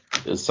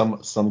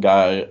some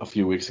guy a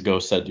few weeks ago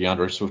said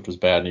DeAndre Swift was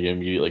bad, and he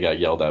immediately got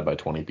yelled at by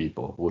 20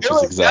 people, which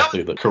is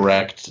exactly the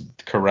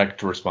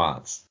correct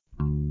response.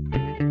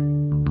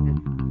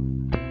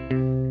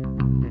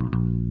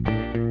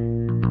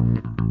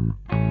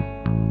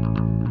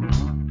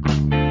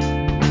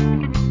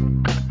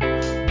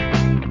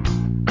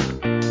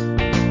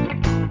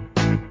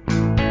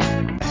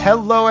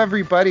 Hello,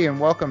 everybody, and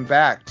welcome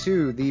back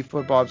to the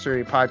Football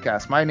Absurdity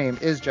Podcast. My name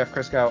is Jeff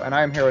Crisco, and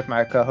I'm here with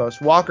my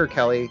co-host Walker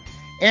Kelly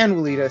and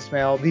Walid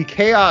Ismail. The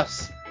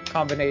Chaos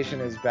combination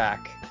is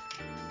back.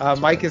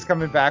 Mike is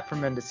coming back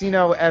from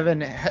Mendocino.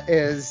 Evan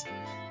is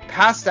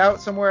passed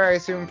out somewhere, I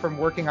assume, from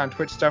working on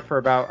Twitch stuff for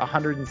about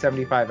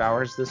 175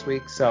 hours this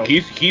week. So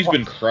he's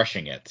been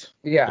crushing it.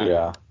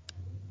 Yeah.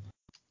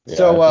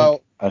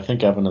 So I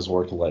think Evan has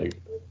worked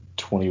like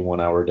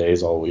 21-hour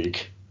days all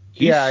week.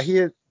 He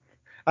is.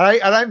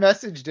 I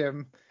messaged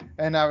him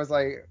and I was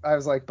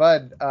like,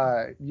 bud,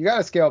 you got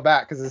to scale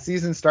back because the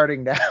season's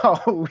starting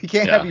now. We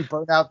can't have you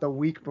burn out the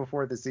week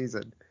before the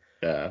season.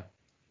 Yeah.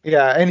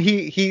 Yeah. And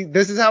he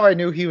this is how I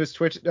knew he was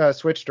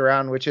switched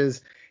around, which is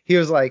he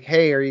was like,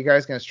 hey, are you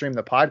guys going to stream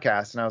the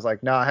podcast? And I was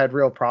like, no, I had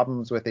real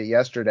problems with it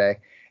yesterday.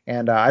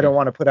 And I don't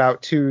want to put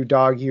out two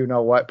dog you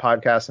know what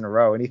podcasts in a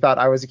row. And he thought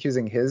I was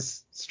accusing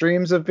his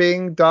streams of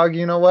being dog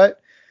you know what.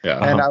 Yeah.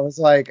 And I was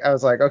like,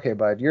 okay,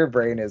 bud, your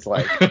brain is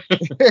like,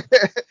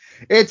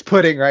 it's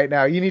pudding right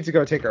now. You need to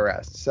go take a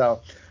rest.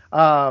 So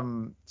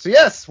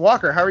yes,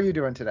 Walker, how are you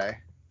doing today?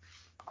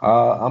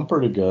 I'm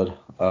pretty good.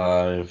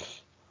 I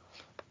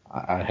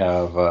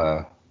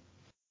have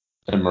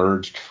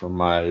emerged from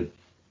my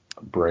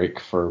break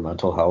for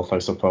mental health, I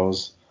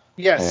suppose.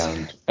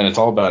 Yes. And it's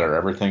all better.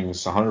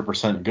 Everything's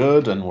 100%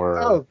 good, and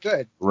we're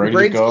good. ready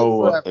to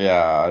go.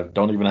 Yeah, I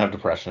don't even have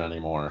depression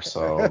anymore.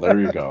 So there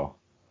you go.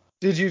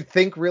 Did you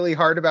think really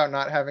hard about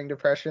not having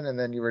depression and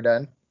then you were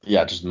done?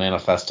 Yeah, just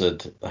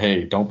manifested,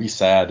 hey, don't be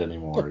sad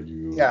anymore,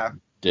 you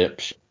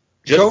dipshit.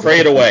 Just pray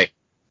it away.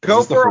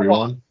 Go for a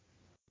walk.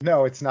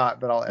 No, it's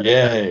not, but I'll edit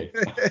Yay.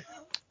 that.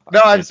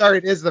 No, I'm sorry,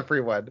 it is the free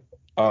one.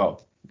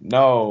 Oh,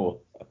 no.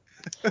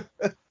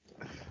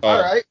 All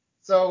right.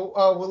 So,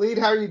 Walid,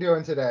 how are you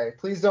doing today?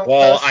 Please don't.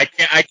 Well, I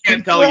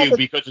can't tell you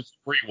because it's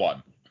a free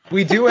one.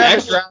 We do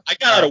have I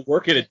got out of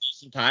work at a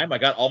decent time. I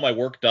got all my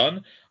work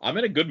done. I'm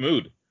in a good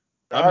mood.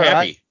 I'm happy.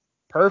 Right.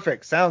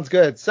 Perfect. Sounds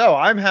good. So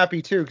I'm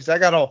happy too because I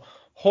got a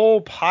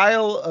whole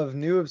pile of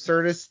new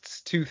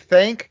absurdists to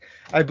thank.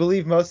 I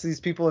believe most of these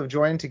people have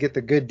joined to get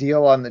the good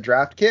deal on the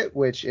draft kit,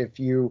 which if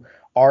you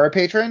are a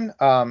patron,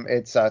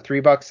 it's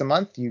 $3 a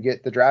month. You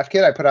get the draft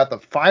kit. I put out the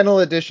final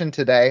edition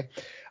today.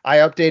 I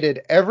updated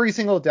every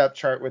single depth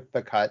chart with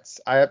the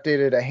cuts. I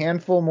updated a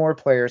handful more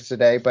players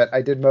today, but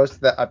I did most of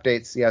the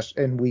updates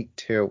in week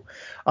 2.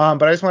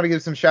 But I just want to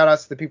give some shout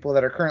outs to the people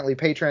that are currently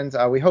patrons.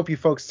 We hope you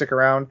folks stick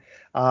around.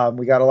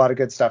 We got a lot of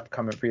good stuff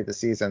coming for you this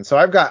season. So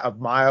I've got a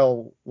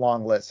mile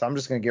long list. So I'm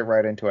just going to get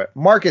right into it.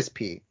 Marcus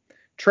P,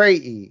 Trey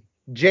E,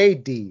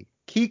 JD,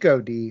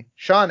 Kiko D,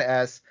 Sean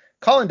S,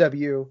 Colin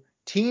W,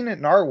 Teen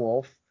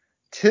Narwolf,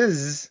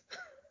 Tiz,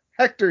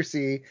 Hector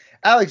C,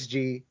 Alex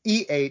G,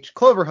 EH,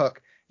 Cloverhook,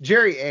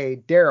 Jerry A,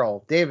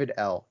 Daryl, David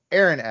L,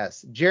 Aaron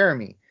S,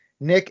 Jeremy,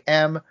 Nick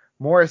M,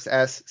 Morris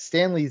S,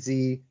 Stanley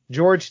Z,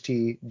 George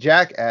T,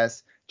 Jack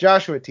S,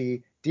 Joshua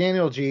T,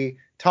 Daniel G,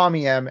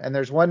 Tommy M, and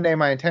there's one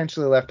name I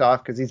intentionally left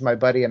off because he's my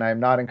buddy and I'm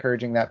not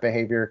encouraging that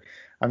behavior.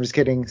 I'm just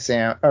kidding,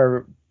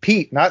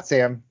 Pete, not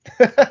Sam.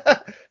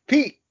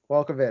 Pete,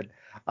 welcome in.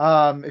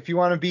 If you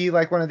want to be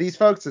like one of these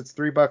folks, it's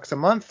 $3 a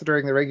month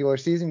during the regular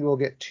season. You will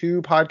get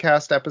 2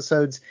 podcast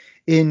episodes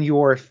in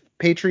your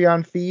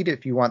Patreon feed.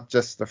 If you want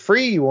just the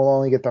free, you will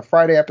only get the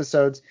Friday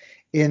episodes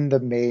in the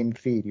main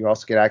feed. You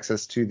also get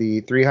access to the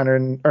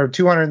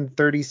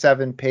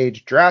 237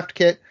 page draft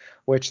kit,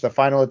 which the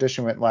final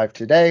edition went live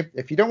today.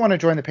 If you don't want to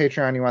join the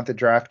Patreon, you want the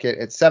draft kit,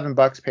 it's $7.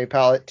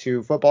 PayPal it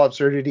to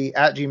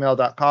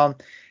footballabsurdity@gmail.com.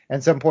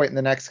 And some point in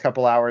the next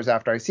couple hours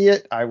after I see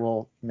it, I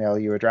will mail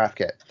you a draft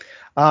kit.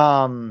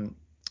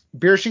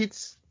 Beer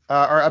sheets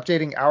are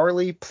updating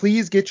hourly.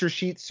 Please get your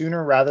sheets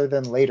sooner rather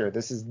than later.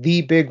 This is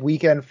the big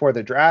weekend for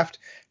the draft.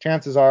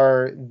 Chances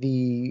are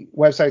the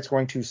website's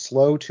going to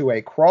slow to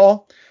a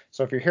crawl.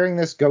 So if you're hearing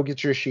this, go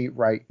get your sheet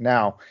right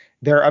now.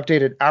 They're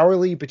updated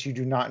hourly, but you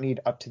do not need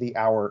up to the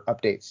hour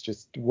updates.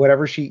 Just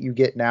whatever sheet you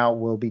get now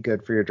will be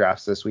good for your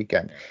drafts this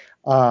weekend.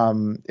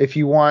 If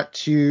you want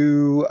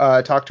to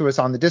talk to us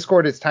on the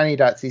Discord, it's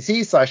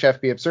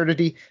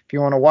tiny.cc/FBabsurdity. If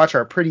you want to watch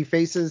our pretty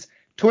faces,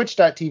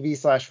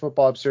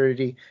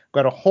 twitch.tv/footballabsurdity.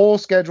 Got a whole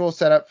schedule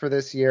set up for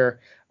this year.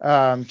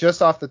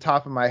 Just off the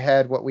top of my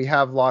head, what we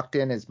have locked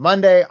in is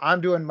Monday.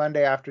 I'm doing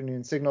Monday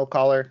afternoon signal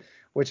caller,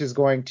 which is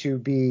going to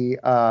be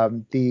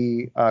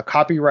the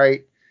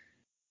copyright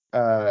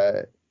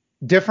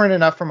different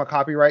enough from a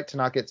copyright to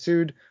not get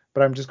sued,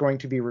 but I'm just going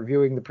to be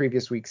reviewing the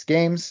previous week's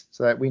games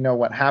so that we know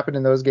what happened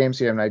in those games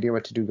so you have an idea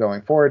what to do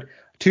going forward.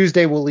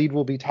 Tuesday,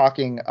 we'll be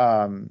talking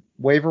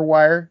waiver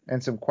wire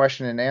and some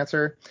question and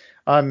answer.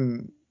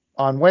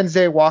 On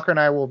Wednesday, Walker and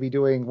I will be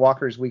doing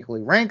Walker's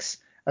weekly ranks,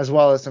 as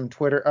well as some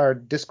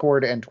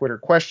Discord and Twitter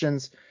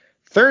questions.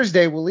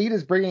 Thursday, Waleed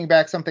is bringing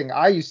back something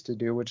I used to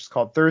do, which is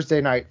called Thursday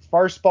Night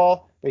Farce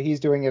Ball, but he's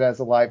doing it as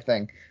a live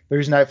thing.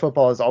 Thursday Night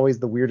Football is always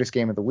the weirdest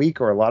game of the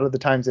week, or a lot of the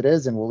times it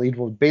is, and Waleed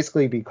will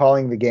basically be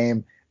calling the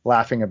game,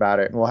 laughing about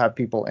it, and we'll have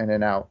people in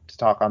and out to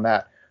talk on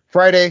that.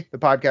 Friday, the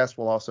podcast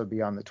will also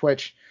be on the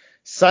Twitch.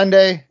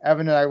 Sunday,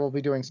 Evan and I will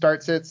be doing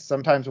start sits.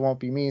 Sometimes it won't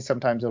be me.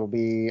 Sometimes it'll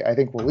be, I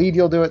think Waleed,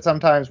 you'll do it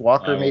sometimes.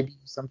 Walker, maybe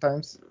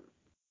sometimes.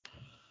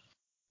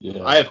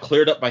 Yeah. I have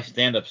cleared up my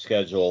stand-up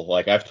schedule.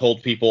 Like, I've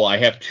told people I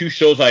have 2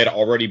 shows I had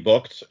already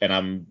booked, and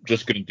I'm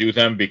just going to do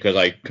them because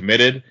I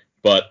committed,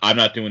 but I'm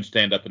not doing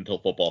stand-up until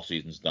football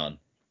season's done.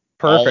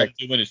 Perfect. All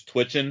I'm doing is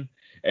twitching,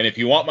 and if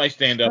you want my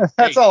stand-up...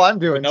 That's all I'm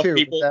doing, too.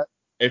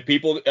 If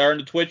people are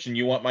into Twitch and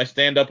you want my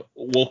stand-up,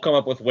 we'll come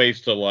up with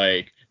ways to,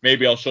 like,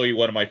 maybe I'll show you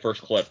one of my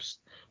first clips,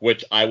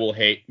 which I will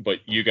hate, but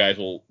you guys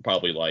will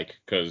probably like,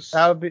 because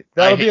that'll be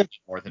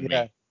more than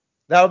me.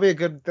 That'll be a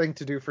good thing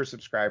to do for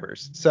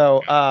subscribers.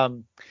 So,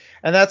 and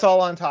that's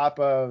all on top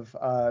of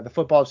the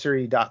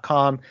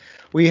footballabsurdity.com.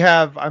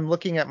 I'm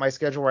looking at my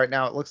schedule right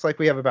now. It looks like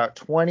we have about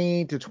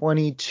 20 to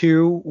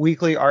 22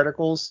 weekly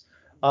articles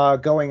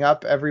going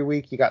up every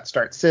week. You got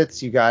start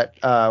sits. You got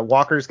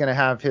Walker's going to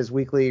have his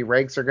weekly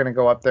ranks are going to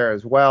go up there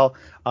as well.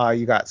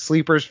 You got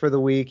sleepers for the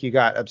week. You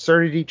got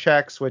absurdity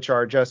checks, which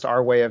are just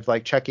our way of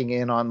like checking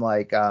in on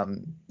like,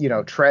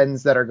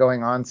 trends that are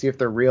going on, see if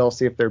they're real,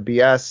 see if they're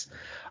BS.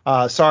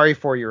 Sorry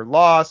for your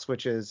loss,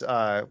 which is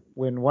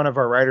when one of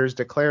our writers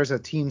declares a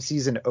team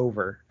season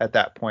over at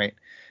that point.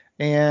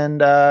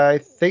 And I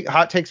think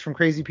hot takes from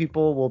crazy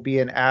people will be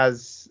in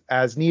as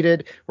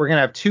needed. We're going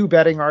to have 2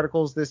 betting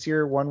articles this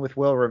year, one with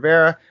Will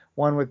Rivera,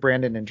 one with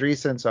Brandon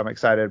Andreessen. So I'm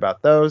excited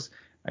about those.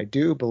 I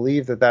do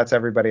believe that that's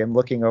everybody. I'm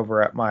looking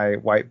over at my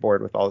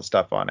whiteboard with all the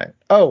stuff on it.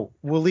 Oh,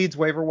 Waleed's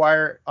waiver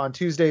wire on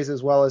Tuesdays,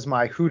 as well as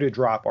my who to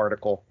drop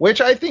article,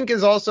 which I think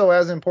is also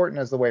as important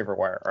as the waiver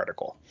wire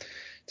article,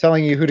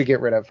 telling you who to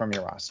get rid of from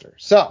your roster.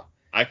 So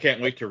I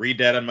can't wait to read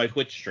that on my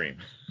Twitch stream.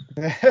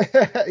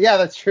 Yeah,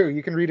 that's true.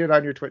 You can read it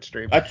on your Twitch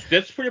stream.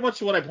 That's pretty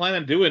much what I plan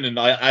on doing, and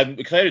I'm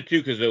excited too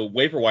because the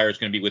waiver wire is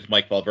going to be with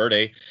Mike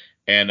Valverde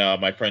and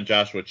my friend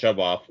Joshua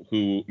Chuboff,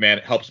 who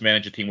helps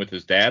manage a team with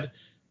his dad.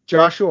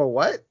 Joshua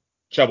what?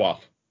 Chuboff.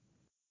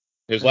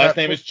 His last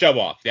name is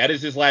Chuboff. That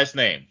is his last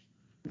name.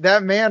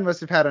 That man must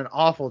have had an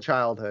awful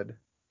childhood.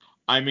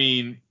 I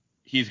mean,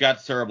 he's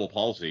got cerebral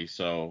palsy,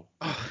 so...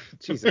 Oh,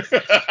 Jesus.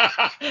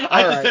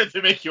 I just said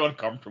to make you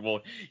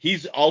uncomfortable.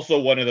 He's also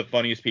one of the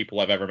funniest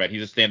people I've ever met.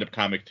 He's a stand-up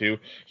comic, too.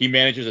 He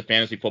manages a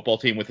fantasy football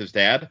team with his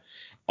dad.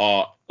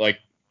 Like,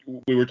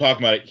 we were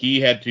talking about it.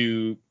 He had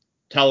to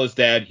tell his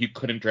dad he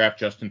couldn't draft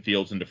Justin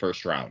Fields in the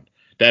first round.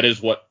 That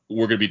is what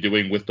we're going to be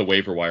doing with the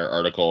waiver wire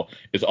article,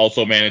 is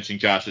also managing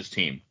Josh's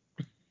team.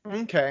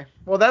 Okay.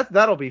 Well,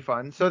 that'll be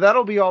fun. So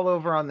that'll be all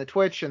over on the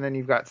Twitch, and then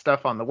you've got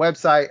stuff on the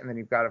website, and then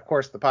you've got, of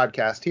course, the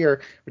podcast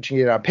here, which you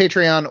can get on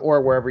Patreon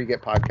or wherever you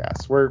get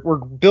podcasts. We're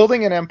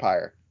building an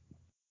empire.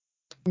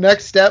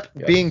 Next step,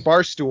 being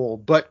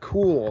Barstool, but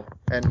cool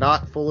and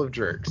not full of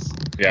jerks.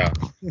 Yeah.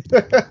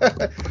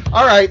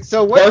 All right.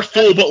 So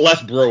Barstool, but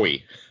less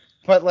broy.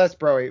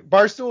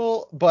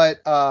 Barstool,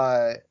 but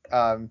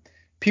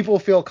people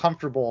feel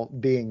comfortable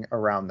being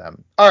around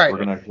them. All right.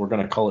 We're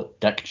gonna call it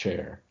deck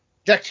chair.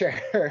 Deck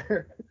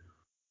chair.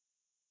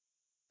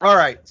 All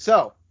right.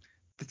 So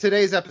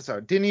today's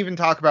episode, didn't even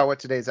talk about what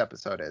today's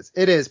episode is.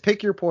 It is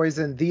Pick Your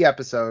Poison, the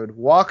episode.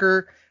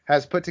 Walker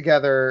has put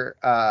together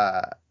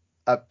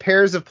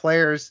pairs of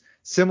players,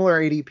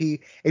 similar ADP,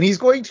 and he's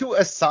going to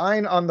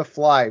assign on the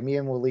fly, me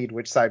and Waleed,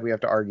 which side we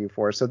have to argue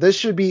for. So this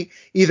should be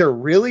either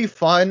really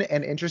fun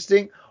and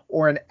interesting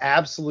or an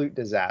absolute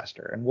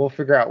disaster, and we'll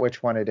figure out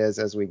which one it is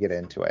as we get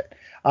into it.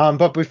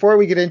 But before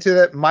we get into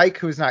that, Mike,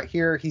 who's not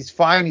here, he's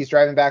fine. He's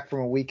driving back from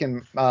a week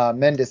in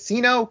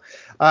Mendocino.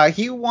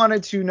 He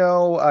wanted to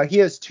know, he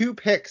has 2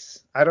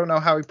 picks. I don't know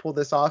how he pulled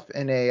this off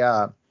in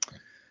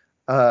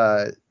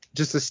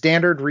just a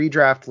standard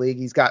redraft league.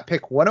 He's got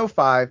pick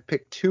 105,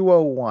 pick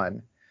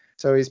 201.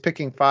 So he's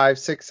picking 5,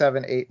 6,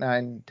 7, 8,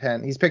 9,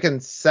 10. He's picking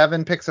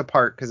 7 picks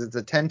apart because it's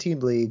a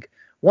 10-team league.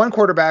 1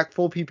 quarterback,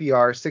 full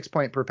PPR, 6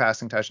 point per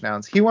passing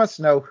touchdowns. He wants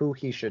to know who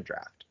he should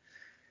draft.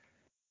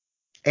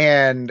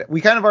 And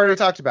we kind of already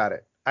talked about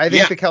it. I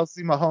think the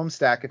Kelsey Mahomes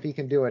stack, if he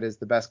can do it, is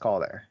the best call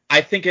there. I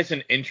think it's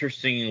an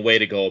interesting way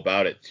to go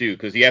about it, too,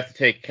 because you have to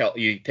take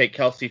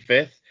Kelsey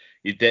 5th,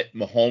 you get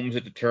Mahomes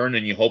at the turn,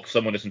 and you hope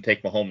someone doesn't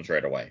take Mahomes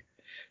right away.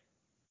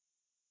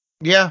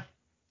 Yeah.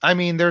 I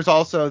mean, there's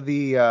also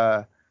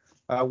the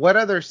what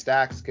other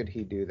stacks could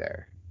he do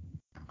there?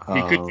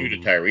 He could do the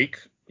Tyreek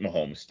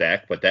Mahomes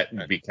stack, but that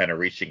would be kind of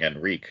reaching on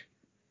Reek.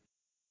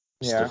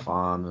 Yeah.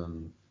 Stephon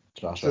and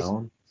Josh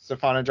Allen.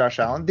 Stephon and Josh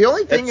Allen. The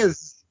only thing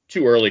is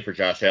too early for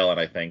Josh Allen,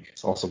 I think.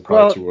 It's also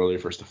probably too early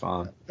for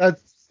Stephon.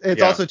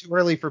 It's also too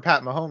early for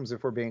Pat Mahomes,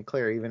 if we're being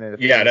clear, even if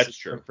that's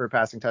true for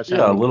passing touchdown.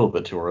 Yeah, a little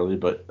bit too early,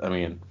 but I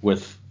mean,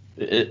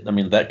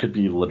 that could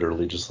be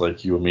literally just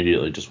like you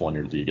immediately just won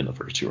your league in the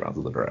first 2 rounds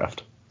of the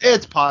draft.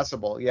 It's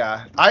possible,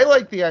 yeah. I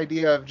like the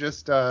idea of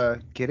just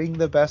getting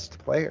the best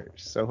players.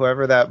 So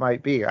whoever that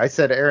might be. I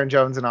said Aaron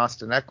Jones and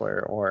Austin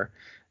Eckler, or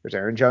there's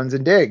Aaron Jones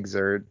and Diggs,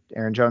 or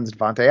Aaron Jones and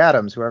Devontae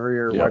Adams, whoever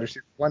your wide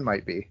receiver one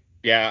might be.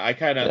 Yeah,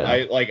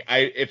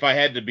 if I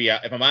had to be,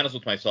 if I'm honest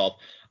with myself,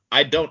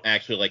 I don't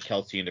actually like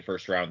Kelce in the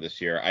first round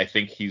this year. I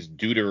think he's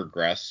due to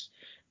regress.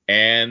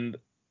 And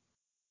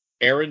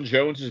Aaron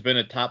Jones has been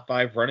a top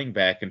 5 running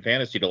back in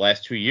fantasy the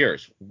last 2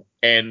 years.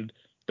 And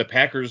the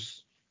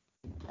Packers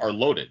are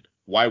loaded.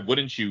 Why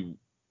wouldn't you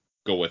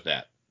go with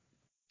that?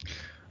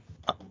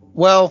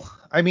 Well,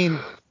 I mean,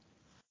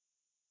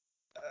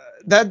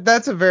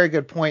 that's a very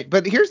good point.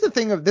 But here's the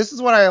thing this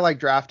is what I like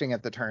drafting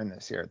at the turn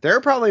this year. There are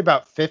probably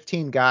about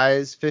 16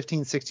 guys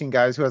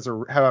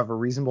who have a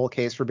reasonable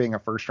case for being a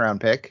first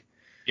round pick.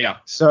 Yeah.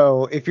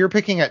 So if you're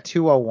picking at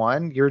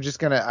 201,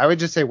 I would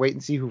just say wait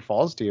and see who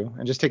falls to you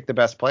and just take the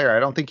best player. I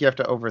don't think you have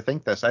to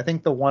overthink this. I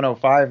think the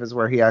 105 is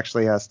where he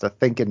actually has to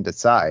think and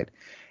decide.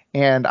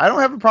 And I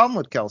don't have a problem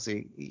with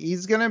Kelce.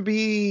 He's going to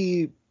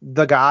be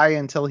the guy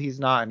until he's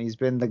not. And he's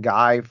been the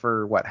guy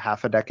for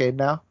half a decade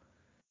now.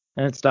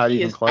 And it's not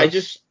even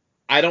close.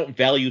 I don't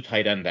value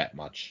tight end that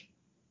much.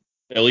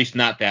 At least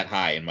not that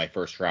high in my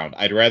first round.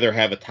 I'd rather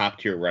have a top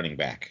tier running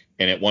back.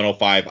 And at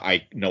 105,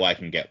 I know I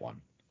can get one.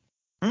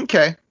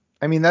 Okay.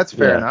 I mean, that's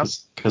fair enough.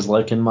 Because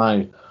like in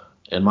my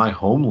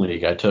home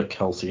league, I took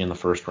Kelce in the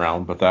first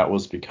round, but that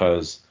was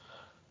because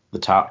the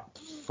top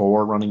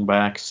 4 running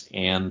backs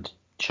and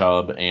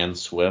Chubb and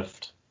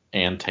Swift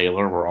and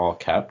Taylor were all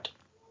kept.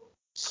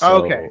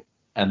 So, okay.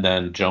 And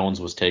then Jones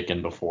was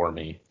taken before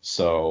me.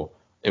 So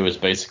it was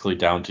basically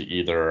down to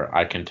either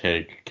I can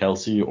take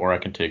Kelce or I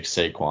can take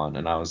Saquon.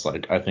 And I was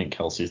like, I think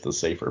Kelce's the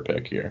safer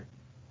pick here.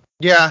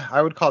 Yeah,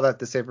 I would call that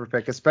the safer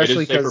pick,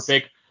 especially because.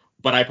 Safer pick,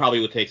 but I probably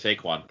would take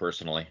Saquon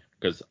personally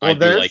because I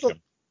do like him.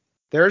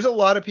 There's a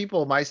lot of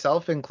people,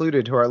 myself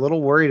included, who are a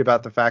little worried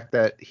about the fact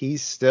that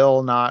he's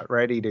still not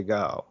ready to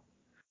go.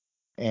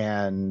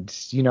 And,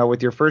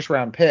 with your first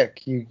round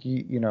pick, you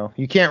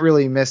can't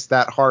really miss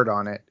that hard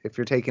on it if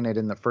you're taking it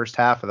in the first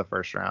half of the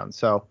first round.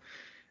 So,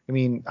 I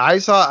mean,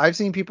 I've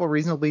seen people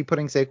reasonably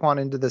putting Saquon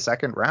into the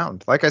second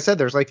round. Like I said,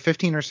 there's like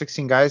 15 or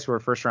 16 guys who are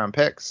first round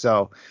picks.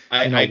 So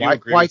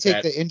why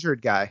take the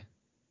injured guy?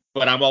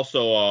 But I'm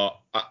also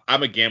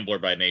I'm a gambler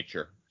by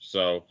nature.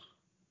 So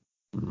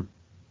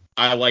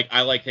I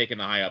like taking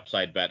the high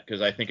upside bet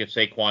because I think if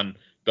Saquon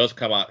does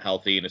come out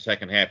healthy in the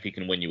second half, he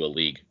can win you a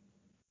league.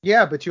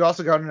 Yeah, but you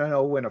also got to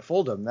know when to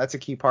fold them. That's a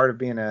key part of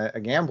being a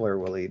gambler,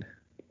 Waleed.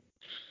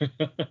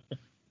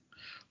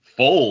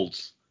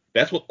 Folds.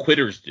 That's what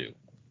quitters do.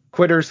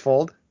 Quitters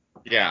fold?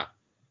 Yeah.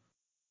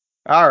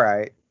 All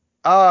right.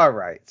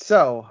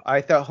 So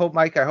I hope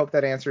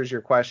that answers your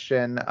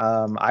question.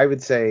 I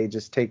would say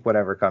just take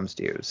whatever comes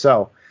to you.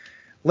 So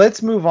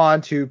let's move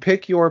on to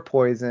Pick Your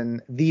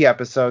Poison, the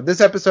episode.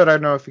 This episode, I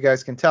don't know if you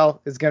guys can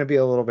tell, is going to be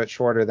a little bit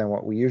shorter than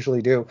what we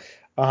usually do.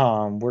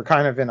 We're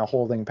kind of in a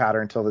holding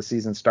pattern until the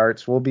season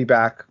starts. We'll be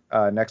back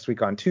next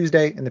week on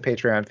Tuesday in the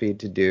Patreon feed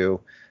to do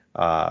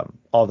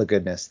all the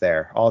goodness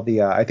there.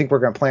 I think we're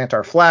going to plant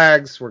our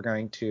flags. We're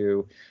going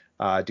to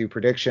do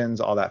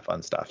predictions, all that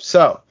fun stuff.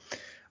 So,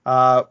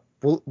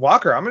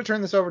 Walker, I'm going to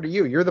turn this over to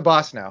you. You're the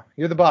boss now.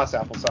 You're the boss,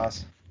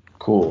 Applesauce.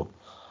 Cool.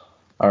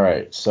 All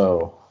right.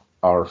 So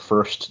our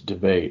first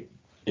debate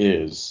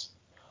is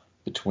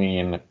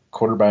between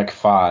quarterback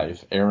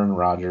 5, Aaron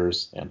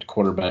Rodgers, and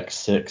quarterback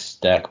 6,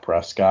 Dak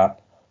Prescott.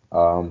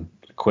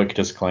 Quick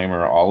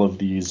disclaimer, all of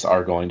these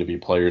are going to be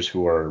players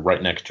who are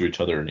right next to each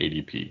other in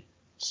ADP.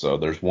 So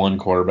there's 1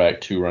 quarterback,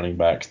 2 running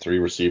backs, 3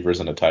 receivers,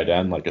 and a tight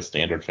end, like a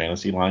standard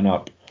fantasy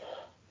lineup.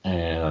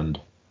 And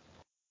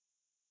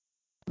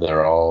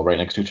they're all right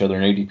next to each other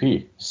in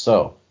ADP.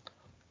 So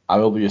I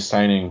will be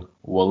assigning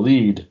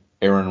Waleed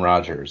Aaron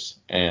Rodgers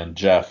and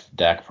Jeff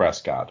Dak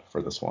Prescott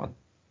for this one.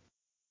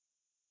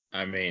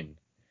 I mean,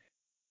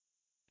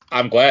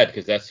 I'm glad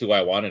because that's who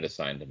I wanted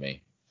assigned to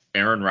me.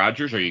 Aaron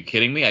Rodgers? Are you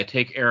kidding me? I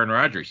take Aaron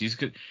Rodgers.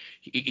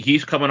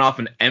 He's coming off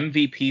an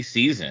MVP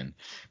season,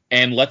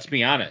 and let's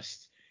be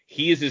honest,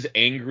 he is as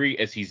angry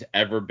as he's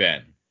ever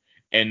been.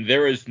 And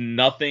there is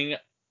nothing.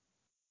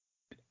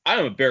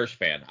 I'm a Bears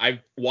fan.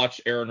 I've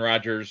watched Aaron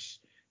Rodgers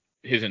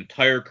his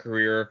entire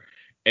career,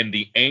 and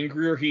the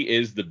angrier he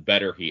is, the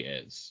better he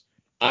is.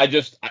 I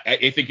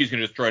think he's going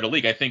to destroy the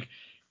league. I think.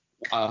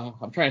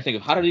 I'm trying to think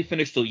of how did he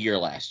finish the year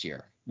last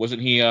year? Wasn't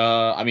he?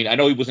 I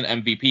know he was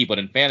an MVP, but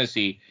in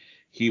fantasy,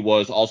 he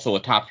was also a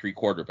top 3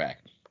 quarterback.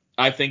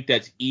 I think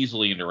that's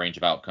easily in the range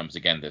of outcomes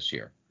again this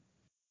year.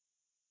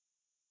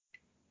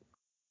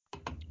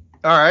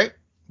 All right.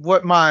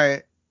 What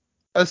my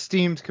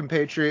esteemed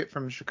compatriot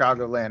from the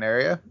Chicagoland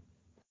area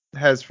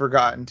has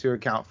forgotten to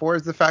account for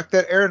is the fact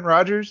that Aaron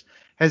Rodgers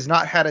has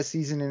not had a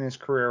season in his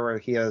career where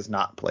he has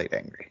not played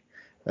angry.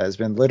 That has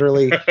been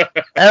literally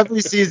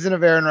every season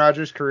of Aaron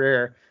Rodgers'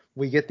 career.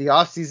 We get the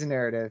offseason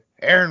narrative.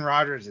 Aaron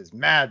Rodgers is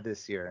mad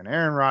this year, and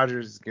Aaron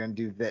Rodgers is going to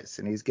do this,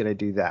 and he's going to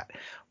do that.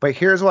 But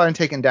here's why I'm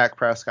taking Dak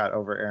Prescott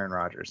over Aaron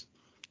Rodgers.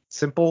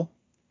 Simple,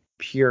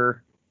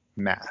 pure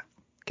math.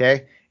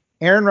 Okay?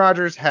 Aaron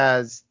Rodgers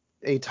has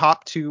a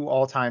top 2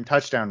 all-time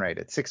touchdown rate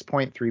at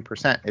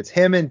 6.3%. It's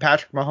him and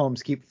Patrick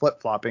Mahomes keep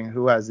flip-flopping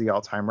who has the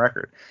all-time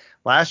record.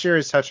 Last year,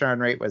 his touchdown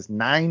rate was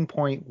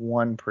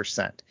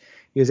 9.1%.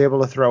 He was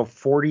able to throw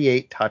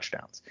 48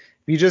 touchdowns.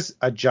 If you just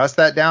adjust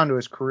that down to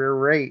his career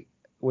rate,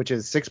 which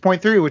is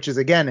 6.3, which is,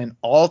 again, an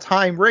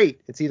all-time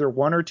rate. It's either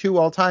 1 or 2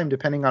 all-time,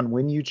 depending on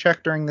when you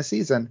check during the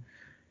season.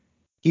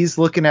 He's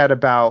looking at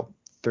about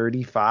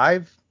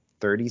 35,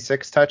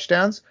 36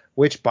 touchdowns,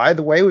 which, by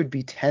the way, would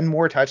be 10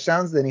 more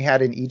touchdowns than he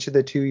had in each of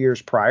the 2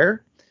 years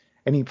prior.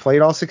 And he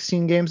played all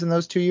 16 games in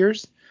those 2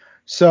 years.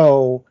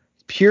 So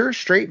pure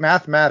straight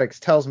mathematics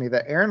tells me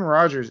that Aaron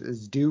Rodgers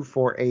is due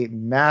for a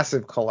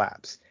massive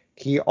collapse.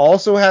 He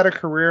also had a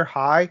career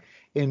high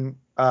in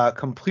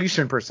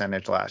completion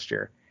percentage last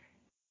year.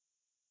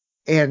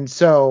 And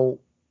so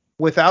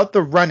without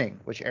the running,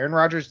 which Aaron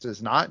Rodgers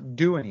does not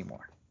do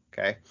anymore,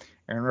 okay?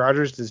 Aaron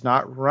Rodgers does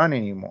not run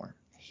anymore.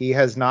 He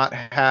had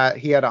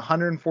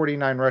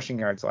 149 rushing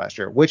yards last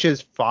year, which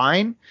is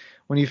fine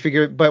when you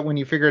figure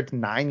it's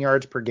 9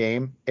 yards per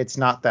game, it's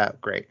not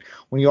that great.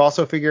 When you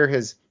also figure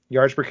his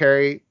yards per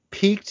carry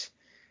peaked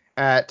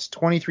at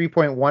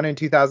 23.1 in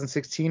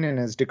 2016 and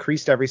has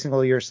decreased every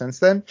single year since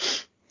then,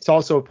 it's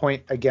also a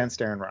point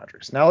against Aaron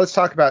Rodgers. Now let's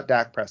talk about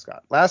Dak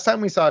Prescott. Last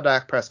time we saw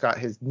Dak Prescott,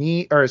 his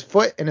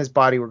foot and his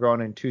body were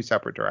going in 2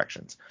 separate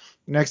directions.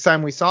 Next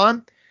time we saw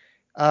him,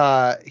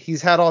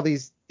 he's had all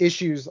these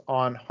issues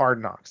on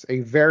Hard Knocks, a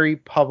very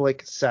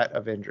public set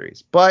of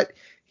injuries, but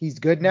he's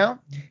good now.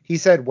 He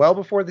said well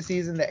before the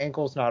season the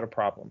ankle's not a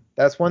problem.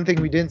 That's one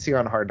thing we didn't see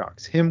on Hard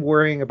Knocks, him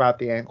worrying about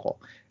the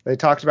ankle. They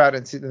talked about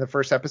it in the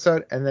first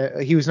episode,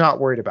 and he was not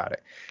worried about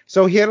it.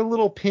 So he had a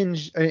little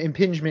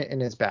impingement in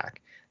his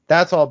back.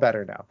 That's all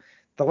better now.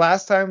 The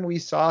last time we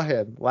saw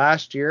him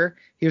last year,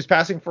 he was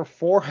passing for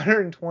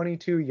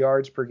 422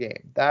 yards per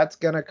game. That's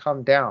going to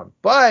come down.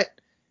 But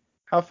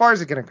how far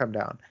is it going to come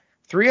down?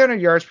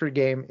 300 yards per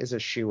game is a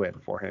shoo-in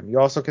for him. You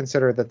also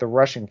consider that the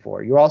rushing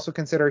floor. You also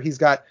consider he's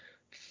got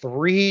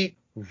 3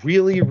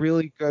 really,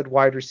 really good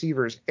wide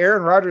receivers.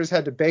 Aaron Rodgers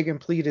had to beg and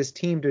plead his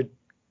team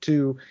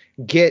to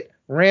get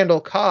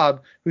Randall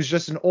Cobb, who's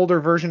just an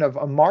older version of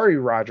Amari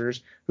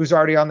Rodgers, who's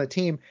already on the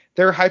team.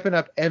 They're hyping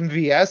up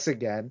MVS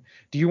again.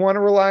 Do you want to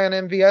rely on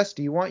MVS?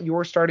 Do you want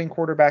your starting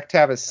quarterback to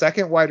have a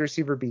second wide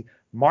receiver be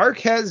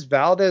Marquez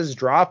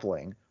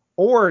Valdes-Scantling?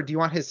 Or do you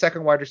want his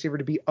second wide receiver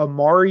to be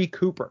Amari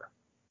Cooper?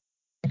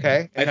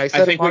 Okay. And I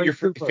think Amari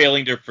what you're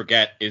failing to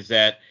forget is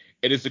that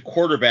it is the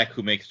quarterback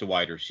who makes the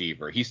wide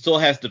receiver. He still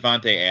has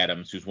Davante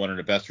Adams, who's one of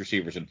the best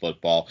receivers in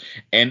football.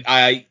 And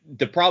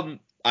the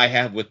problem I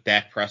have with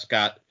Dak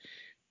Prescott,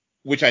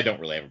 which I don't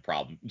really have a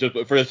problem, just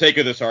for the sake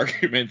of this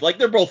argument, like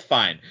they're both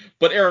fine.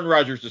 But Aaron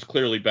Rodgers is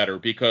clearly better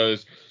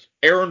because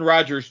Aaron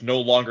Rodgers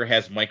no longer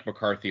has Mike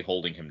McCarthy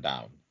holding him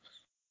down.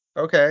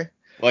 Okay.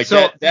 Like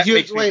so that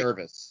makes me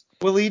nervous.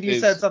 Waleed, you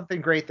said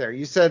something great there.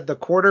 You said the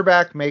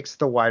quarterback makes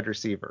the wide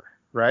receiver,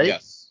 right?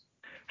 Yes.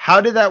 How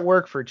did that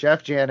work for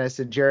Jeff Janis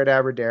and Jared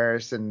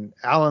Abbrederis and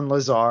Alan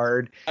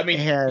Lazard and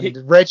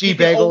Reggie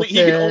Begelton he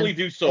can only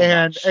do so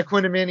and much.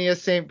 Equinemius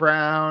St.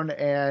 Brown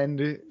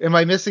and am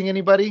I missing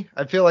anybody?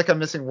 I feel like I'm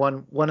missing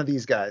one of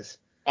these guys.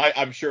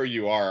 I'm sure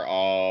you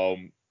are.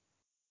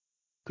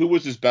 Who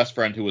was his best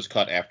friend who was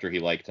cut after he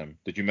liked him?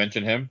 Did you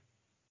mention him?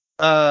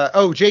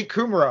 Jake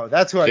Kummerow.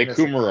 That's who I'm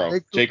missing.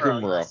 Jake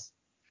Kummerow. Yes.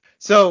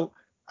 So,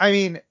 I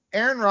mean,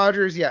 Aaron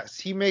Rodgers, yes,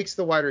 he makes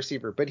the wide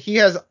receiver, but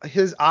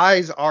his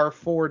eyes are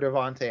for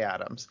Davante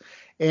Adams.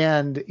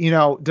 And, you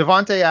know,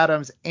 Davante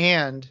Adams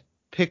and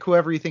pick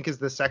whoever you think is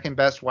the second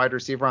best wide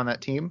receiver on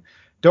that team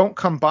don't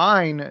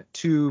combine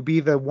to be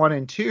the 1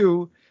 and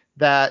 2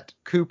 that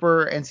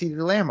Cooper and CeeDee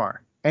Lamb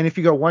are. And if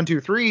you go 1,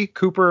 2, 3,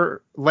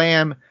 Cooper,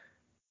 Lamb,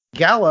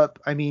 Gallup,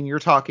 I mean, you're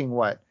talking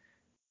what?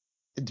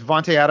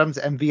 Davante Adams,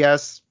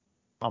 MVS,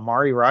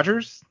 Amari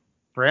Rodgers,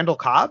 Randall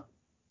Cobb,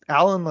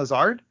 Alan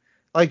Lazard.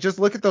 Like, just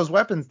look at those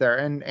weapons there,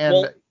 and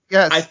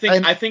yes,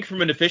 I think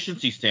from an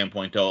efficiency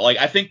standpoint, though, like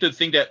I think the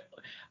thing that,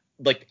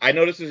 like, I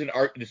know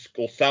this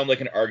will sound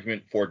like an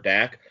argument for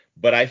Dak,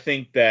 but I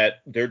think that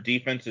their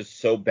defense is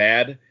so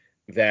bad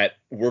that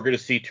we're going to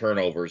see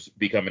turnovers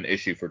become an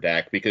issue for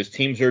Dak because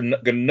teams are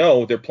going to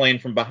know they're playing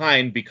from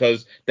behind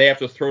because they have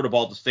to throw the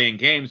ball to stay in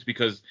games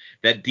because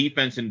that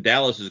defense in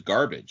Dallas is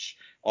garbage,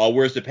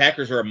 whereas the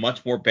Packers are a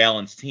much more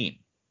balanced team.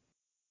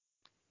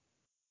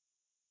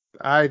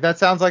 That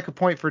sounds like a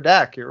point for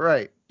Dak. You're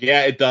right.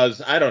 Yeah, it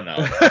does. I don't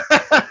know.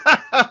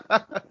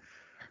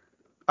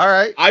 All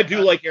right. I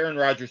do like Aaron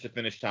Rodgers to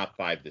finish top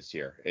 5 this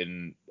year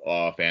in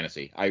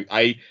fantasy.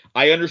 I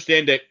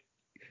understand that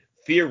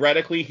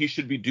theoretically he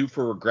should be due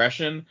for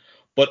regression,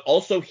 but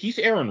also he's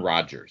Aaron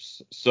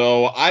Rodgers.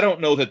 So I don't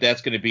know that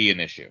that's going to be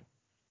an issue.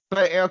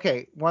 But,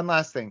 okay, one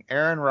last thing.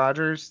 Aaron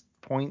Rodgers,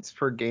 points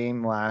per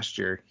game last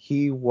year,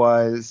 he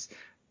was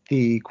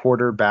the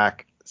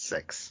quarterback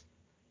 6.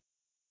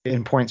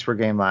 In points per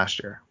game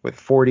last year with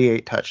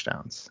 48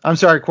 touchdowns. I'm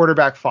sorry,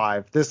 quarterback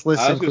 5. This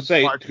list. I was going to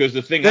say because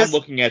the thing I'm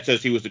looking at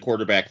says he was the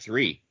quarterback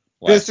 3.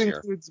 last This year.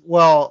 includes,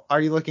 well, are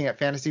you looking at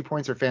fantasy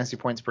points or fantasy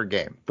points per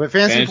game? But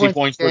fantasy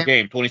points per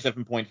game,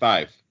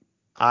 27.5.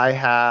 I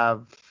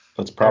have.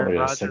 That's probably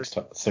Aaron a Rodgers.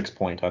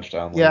 6-point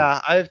touchdown lead.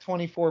 Yeah, I have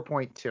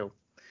 24.2.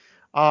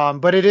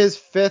 But it is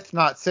fifth,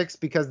 not sixth,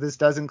 because this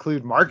does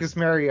include Marcus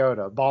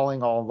Mariota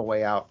balling all the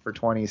way out for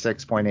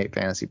 26.8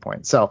 fantasy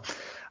points. So,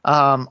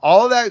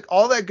 all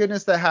that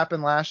goodness that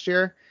happened last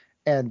year,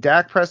 and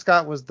Dak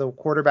Prescott was the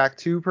quarterback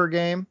 2 per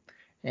game,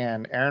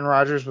 and Aaron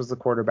Rodgers was the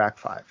quarterback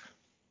 5.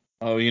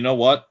 Oh, you know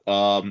what?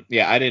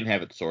 Yeah, I didn't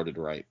have it sorted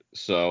right.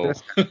 So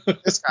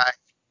This guy.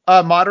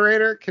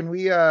 Moderator, can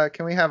we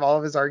have all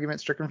of his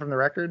arguments stricken from the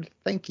record?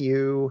 Thank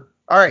you.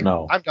 All right,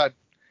 No. I'm done.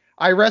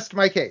 I rest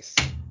my case.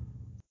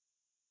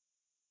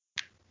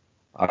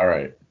 All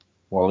right.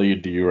 Wally,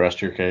 do you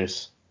rest your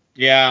case?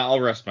 Yeah,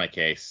 I'll rest my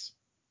case.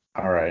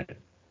 All right.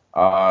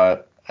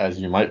 As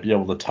you might be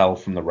able to tell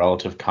from the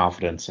relative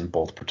confidence in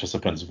both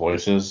participants'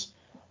 voices,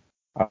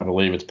 I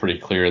believe it's pretty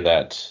clear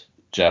that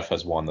Jeff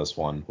has won this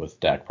one with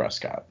Dak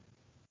Prescott.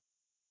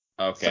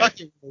 Okay.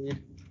 Sucking.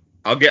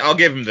 I'll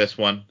give him this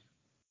one.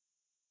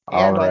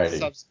 And all the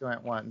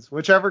subsequent ones.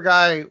 Whichever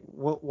guy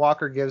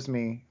Walker gives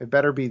me, it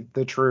better be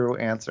the true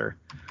answer.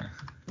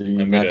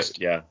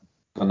 The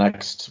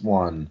next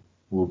one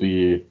will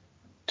be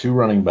 2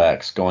 running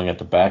backs going at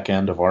the back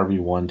end of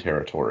RB1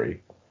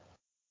 territory.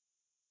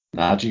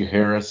 Najee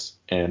Harris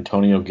and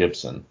Antonio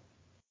Gibson.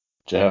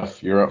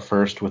 Jeff, you're up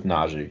first with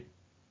Najee.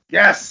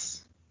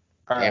 Yes!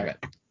 Damn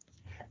it.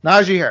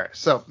 Najee Harris.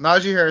 So,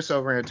 Najee Harris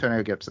over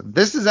Antonio Gibson.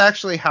 This is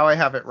actually how I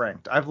have it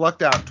ranked. I've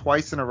lucked out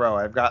twice in a row.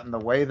 I've gotten the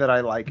way that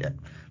I like it,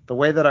 the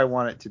way that I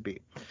want it to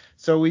be.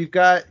 So, we've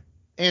got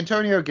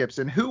Antonio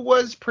Gibson, who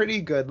was pretty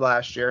good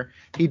last year.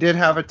 He did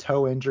have a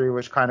toe injury,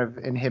 which kind of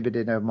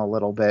inhibited him a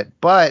little bit.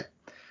 But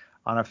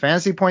on a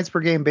fantasy points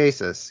per game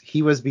basis,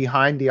 he was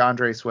behind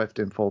DeAndre Swift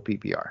in full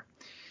PPR.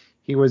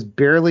 He was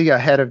barely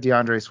ahead of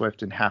DeAndre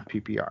Swift in half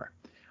PPR.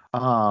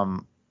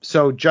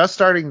 So just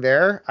starting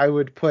there, I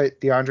would put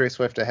DeAndre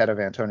Swift ahead of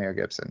Antonio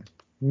Gibson.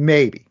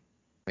 Maybe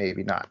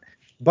not.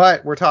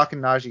 But we're talking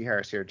Najee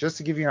Harris here. Just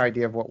to give you an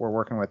idea of what we're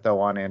working with, though,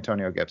 on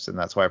Antonio Gibson.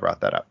 That's why I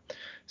brought that up.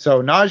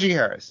 So Najee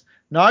Harris.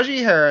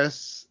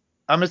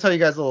 I'm going to tell you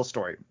guys a little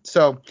story.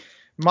 So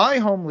my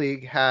home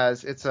league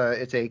it's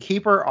a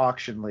keeper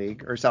auction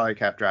league or salary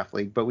cap draft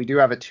league, but we do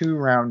have a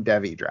 2-round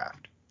Devy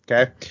draft.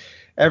 Okay.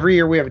 Every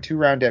year we have a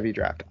 2-round Devy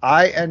draft.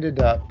 I ended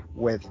up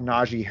with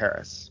Najee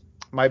Harris.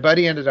 My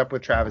buddy ended up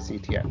with Travis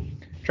Etienne.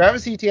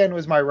 Travis Etienne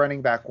was my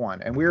running back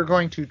 1, and we were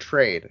going to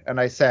trade. And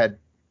I said,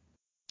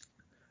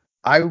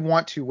 I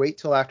want to wait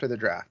till after the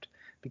draft,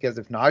 because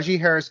if Najee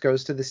Harris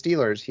goes to the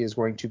Steelers, he is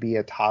going to be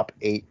a top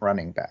 8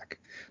 running back.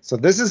 So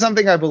this is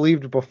something I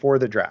believed before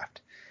the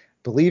draft.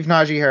 Believe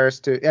Najee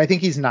Harris I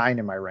think he's 9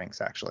 in my ranks,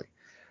 actually.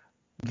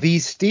 The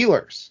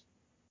Steelers,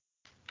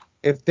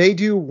 if they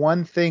do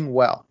one thing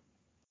well,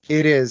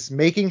 it is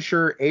making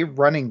sure a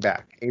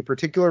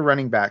particular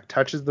running back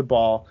touches the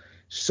ball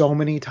so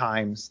many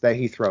times that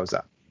he throws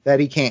up, that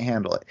he can't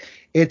handle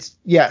it.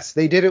 Yes,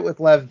 they did it with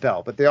Lev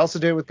Bell, but they also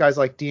did it with guys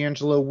like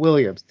D'Angelo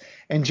Williams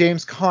and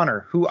James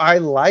Conner, who I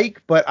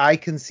like, but I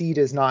concede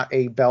is not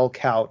a bell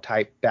cow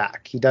type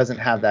back. He doesn't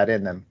have that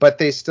in them, but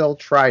they still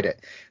tried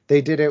it.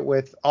 They did it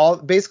with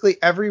basically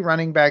every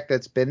running back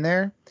that's been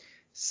there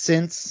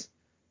since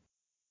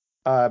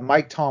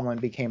Mike Tomlin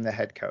became the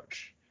head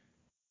coach.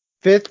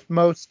 Fifth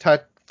most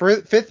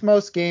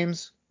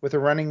games with a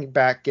running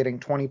back getting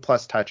 20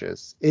 plus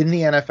touches in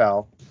the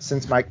NFL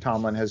since Mike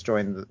Tomlin has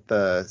joined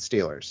the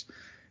Steelers.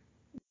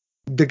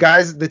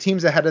 The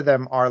teams ahead of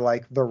them are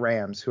like the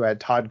Rams, who had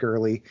Todd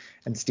Gurley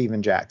and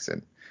Steven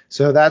Jackson.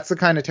 So that's the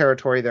kind of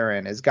territory they're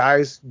in, is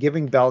guys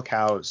giving bell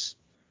cows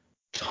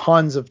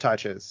tons of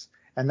touches.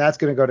 And that's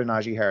going to go to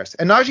Najee Harris.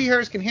 And Najee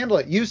Harris can handle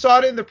it. You saw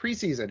it in the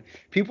preseason.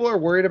 People are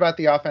worried about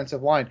the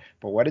offensive line.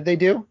 But what did they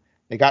do?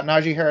 They got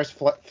Najee Harris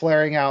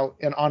flaring out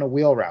on a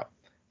wheel route.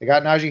 They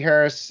got Najee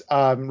Harris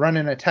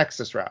running a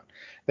Texas route.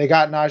 They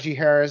got Najee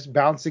Harris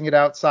bouncing it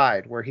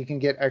outside where he can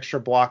get extra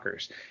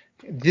blockers.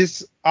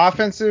 This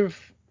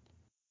offensive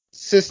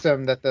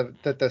system that the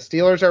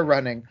Steelers are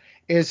running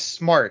is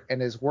smart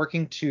and is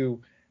working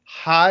to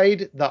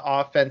hide the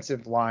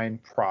offensive line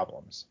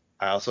problems.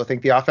 I also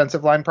think the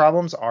offensive line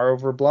problems are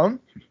overblown,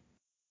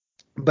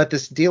 but the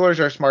Steelers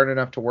are smart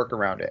enough to work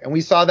around it. And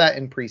we saw that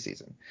in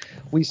preseason.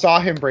 We saw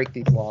him break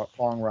these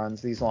long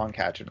runs, these long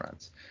catch and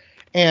runs.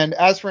 And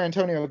as for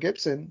Antonio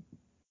Gibson,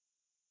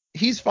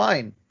 he's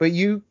fine, but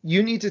you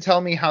need to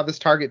tell me how this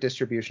target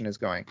distribution is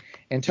going.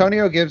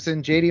 Antonio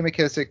Gibson, J.D.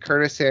 McKissic,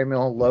 Curtis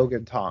Samuel,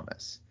 Logan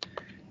Thomas.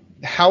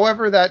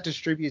 However that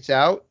distributes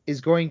out is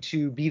going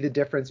to be the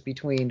difference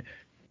between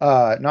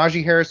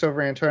Najee Harris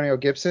over Antonio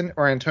Gibson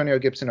or Antonio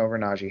Gibson over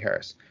Najee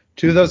Harris.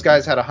 2 of those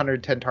guys had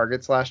 110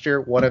 targets last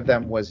year. One of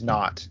them was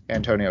not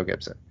Antonio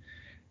Gibson.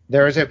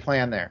 There is a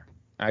plan there.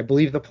 I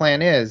believe the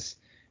plan is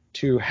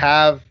to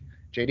have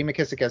J.D.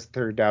 McKissic as the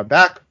 3rd down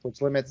back,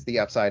 which limits the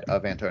upside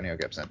of Antonio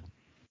Gibson.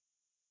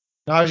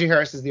 Najee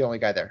Harris is the only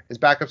guy there. His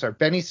backups are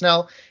Benny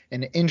Snell,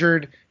 an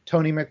injured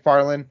Tony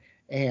McFarland,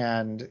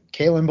 and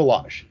Kalen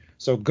Ballage.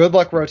 So good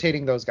luck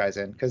rotating those guys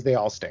in because they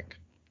all stink.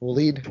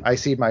 Waleed, I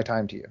cede my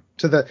time to you.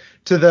 To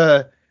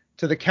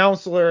the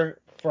counselor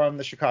from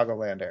the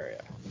Chicagoland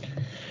area.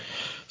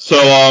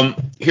 So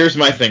here's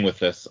my thing with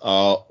this.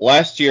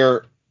 Last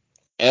year,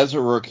 as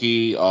a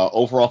rookie,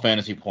 overall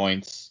fantasy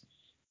points,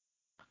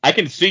 I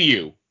can see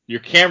you. Your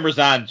camera's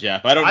on,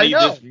 Jeff. I don't need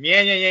this.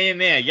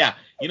 Yeah.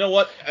 You know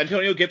what?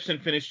 Antonio Gibson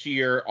finished the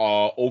year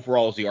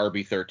overall as the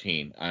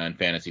RB13 on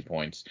fantasy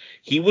points.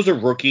 He was a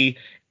rookie,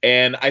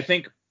 and I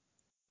think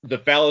the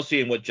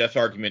fallacy in what Jeff's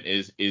argument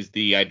is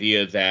the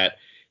idea that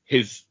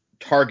his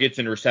targets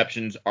and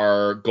receptions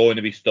are going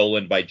to be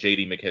stolen by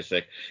J.D.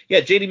 McKissic.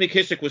 Yeah, J.D.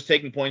 McKissic was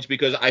taking points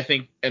because I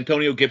think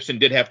Antonio Gibson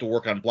did have to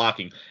work on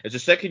blocking. As a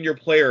second-year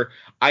player,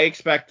 I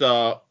expect,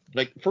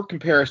 for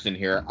comparison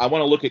here, I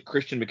want to look at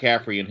Christian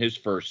McCaffrey in his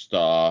first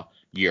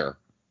year.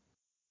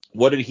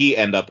 What did he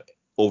end up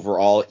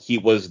overall? He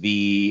was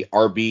the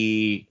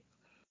RB.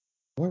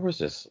 Where was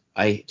this?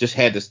 I just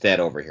had the stat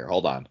over here.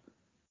 Hold on.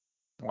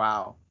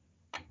 Wow.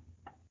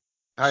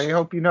 I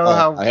hope you know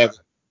how. I have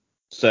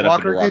set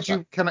Walker, up.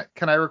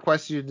 Can I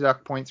request you to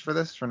deduct points for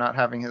this for not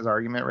having his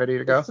argument ready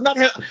to go?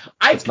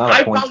 I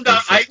found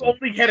out I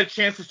only had a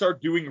chance to start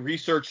doing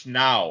research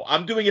now.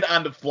 I'm doing it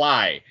on the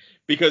fly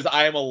because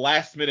I am a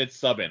last minute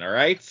sub in. All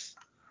right,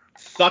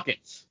 suck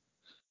it.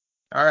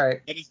 All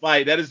right.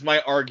 That is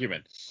my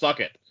argument.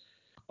 Suck it.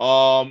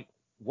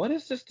 What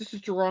is this? This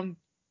is the wrong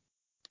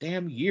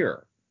damn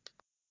year.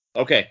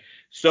 Okay,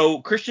 so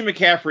Christian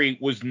McCaffrey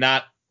was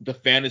not the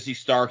fantasy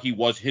star he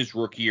was his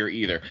rookie year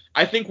either.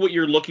 I think what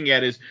you're looking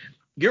at is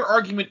your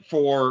argument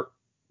for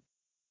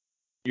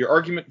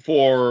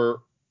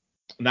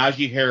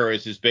Najee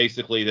Harris is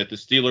basically that the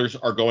Steelers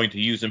are going to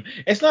use him.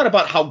 It's not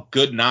about how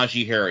good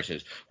Najee Harris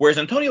is. Whereas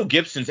Antonio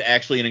Gibson's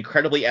actually an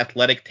incredibly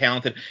athletic,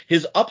 talented.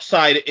 His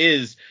upside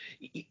is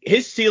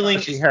his ceiling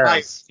is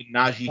higher than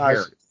Najee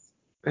Harris.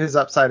 His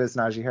upside is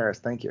Najee Harris.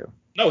 Thank you.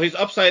 No, his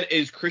upside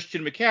is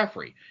Christian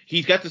McCaffrey.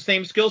 He's got the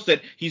same skill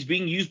set. He's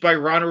being used by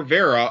Ron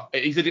Rivera.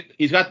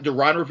 He's got the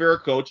Ron Rivera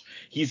coach.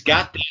 He's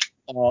got the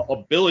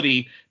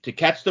ability to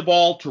catch the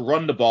ball, to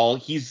run the ball.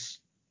 He's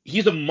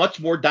a much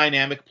more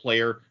dynamic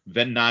player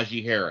than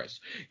Najee Harris.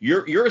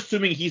 You're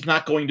assuming he's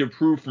not going to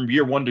improve from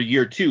year 1 to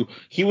year 2.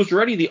 He was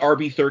already the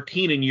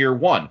RB13 in year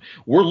 1.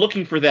 We're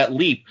looking for that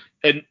leap,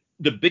 and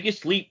the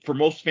biggest leap for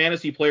most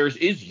fantasy players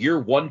is year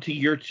 1 to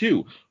year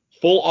 2.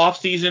 Full off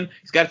season.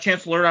 He's got a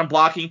chance to learn on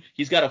blocking.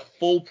 He's got a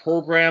full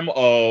program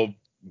of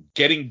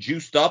getting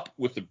juiced up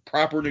with the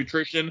proper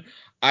nutrition,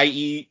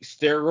 i.e.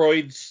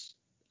 steroids.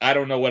 I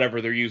don't know, whatever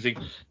they're using.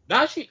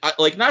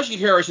 Najee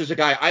Harris is a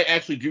guy I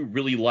actually do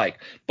really like,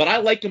 but I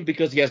like him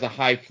because he has a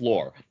high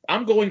floor.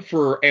 I'm going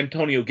for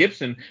Antonio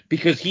Gibson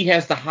because he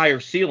has the higher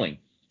ceiling.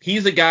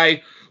 He's a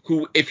guy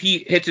who, if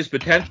he hits his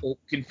potential,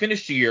 can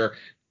finish the year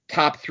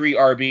top 3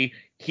 RB.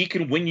 He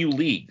can win you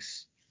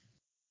leagues.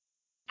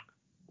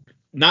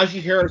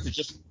 Najee Harris is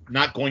just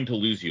not going to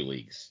lose you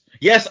leagues.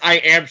 Yes, I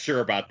am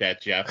sure about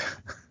that, Jeff.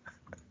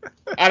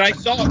 And I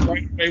saw it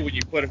right away when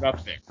you put it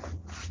up there.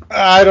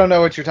 I don't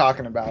know what you're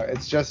talking about.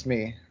 It's just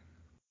me.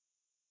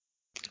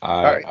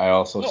 I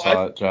also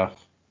saw it,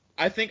 Jeff.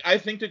 I think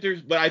that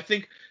there's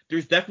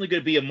definitely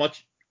going to be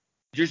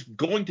there's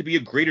going to be a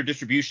greater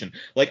distribution.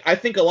 Like, I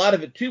think a lot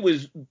of it too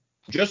is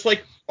just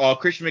like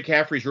Christian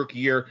McCaffrey's rookie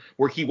year,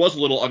 where he was a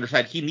little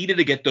undersized. He needed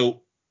to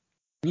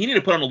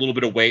put on a little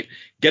bit of weight,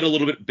 get a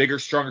little bit bigger,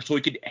 stronger, so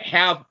he could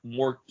have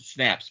more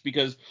snaps.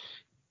 Because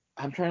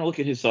I'm trying to look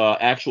at his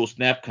actual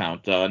snap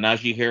count.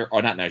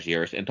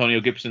 Antonio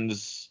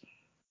Gibson's.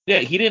 Yeah,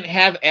 he didn't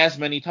have as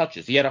many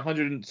touches. He had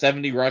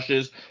 170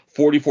 rushes,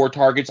 44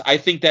 targets. I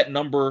think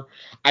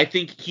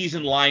he's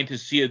in line to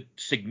see a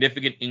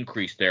significant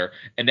increase there,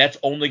 and that's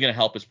only going to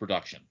help his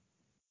production.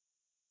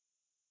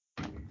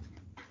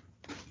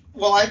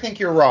 Well, I think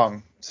you're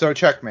wrong. So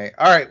checkmate.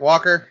 All right,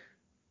 Walker.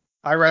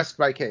 I rest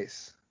my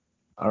case.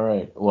 All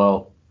right.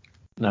 Well,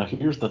 now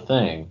here's the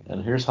thing,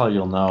 and here's how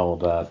you'll know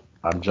that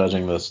I'm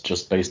judging this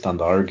just based on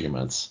the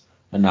arguments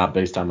and not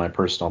based on my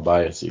personal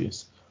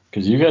biases.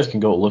 Because you guys can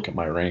go look at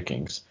my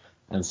rankings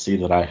and see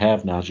that I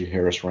have Najee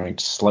Harris ranked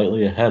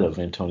slightly ahead of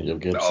Antonio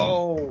Gibson.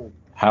 Oh.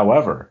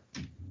 However,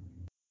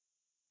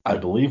 I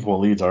believe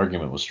Waleed's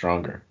argument was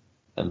stronger,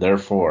 and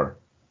therefore,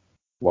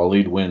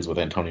 Waleed wins with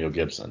Antonio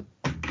Gibson.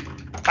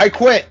 I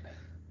quit.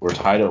 We're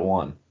tied at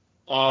 1.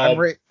 I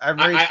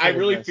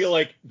really feel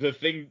like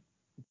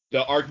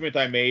the argument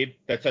I made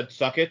that said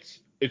suck it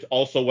is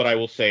also what I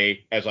will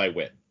say as I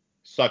win.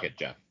 Suck it,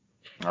 Jeff.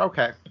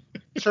 Okay.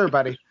 Sure,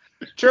 buddy.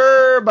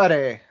 Sure,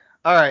 buddy.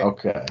 All right.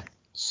 Okay.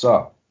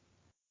 So,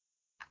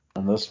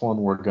 on this one,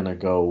 we're going to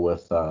go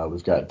with,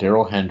 we've got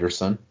Darrell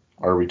Henderson,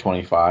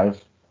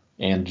 RB25,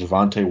 and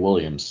Javonte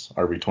Williams,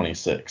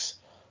 RB26.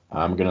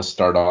 I'm going to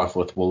start off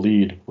with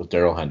Waleed with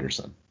Darrell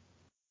Henderson.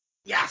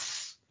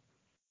 Yes!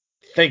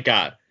 Thank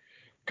God.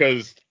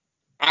 Because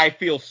I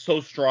feel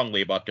so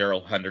strongly about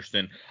Darrell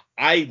Henderson.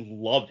 I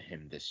love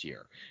him this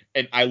year.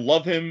 And I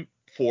love him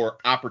for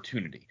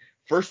opportunity.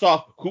 First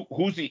off,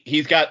 who's he?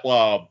 He's got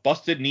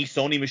busted knee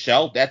Sony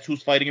Michel. That's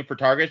who's fighting him for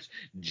targets.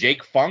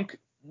 Jake Funk?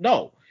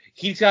 No.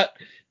 He's got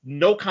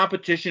no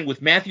competition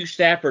with Matthew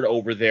Stafford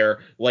over there,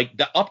 like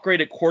the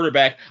upgraded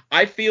quarterback.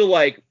 I feel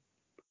like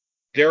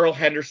Darrell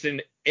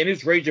Henderson, in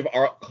his range of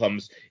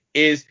outcomes,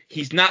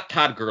 he's not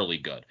Todd Gurley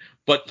good,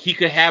 but he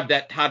could have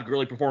that Todd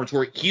Gurley performance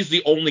where he's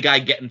the only guy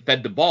getting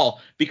fed the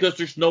ball because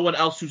there's no one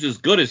else who's as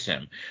good as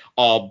him.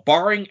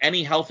 Barring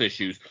any health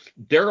issues,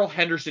 Darrell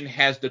Henderson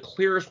has the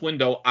clearest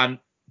window on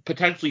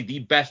potentially the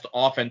best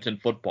offense in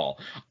football.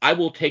 I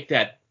will take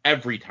that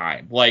every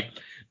time. Like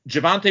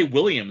Javonte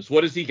Williams,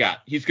 what has he got?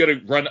 He's going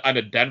to run on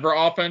a Denver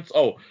offense.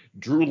 Oh,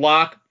 Drew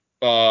Lock,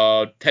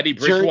 Teddy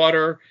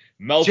Bridgewater,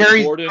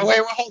 Melvin Gordon. Oh, wait,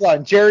 hold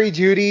on. Jerry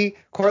Jeudy,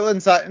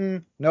 Cortland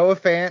Sutton, Noah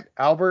Fant,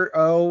 Albert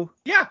O.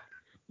 Yeah,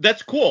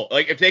 that's cool.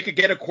 Like, if they could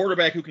get a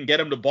quarterback who can get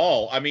him the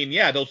ball, I mean,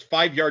 yeah, those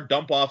 5-yard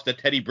dump-offs that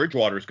Teddy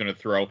Bridgewater is going to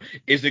throw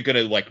isn't going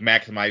to, like,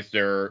 maximize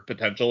their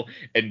potential.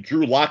 And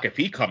Drew Lock, if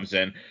he comes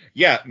in,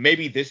 yeah,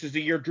 maybe this is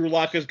the year Drew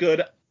Lock is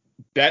good.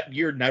 That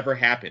year never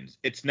happens.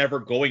 It's never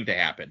going to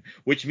happen,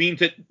 which means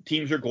that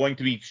teams are going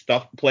to be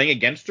playing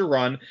against the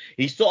run.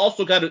 He's still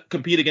also got to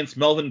compete against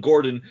Melvin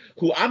Gordon,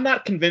 who I'm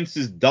not convinced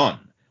is done.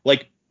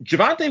 Like,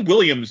 Javonte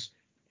Williams,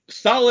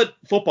 solid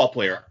football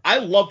player. I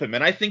love him,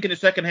 and I think in the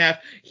second half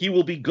he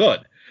will be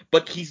good.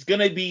 But he's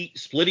going to be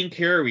splitting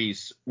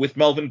carries with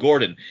Melvin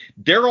Gordon.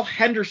 Darrell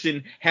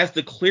Henderson has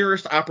the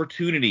clearest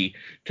opportunity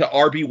to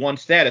RB1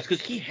 status because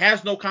he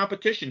has no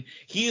competition.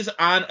 He is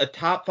on a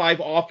top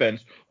 5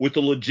 offense with a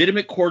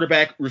legitimate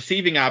quarterback,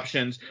 receiving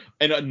options,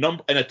 and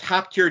a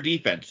top-tier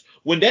defense.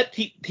 When that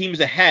team's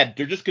ahead,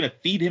 they're just going to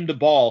feed him the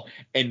ball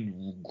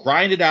and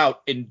grind it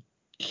out, and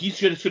he's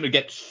just going to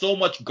get so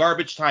much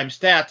garbage time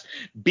stats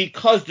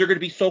because they're going to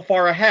be so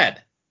far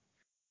ahead.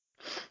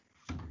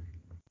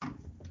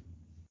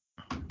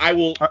 I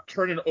will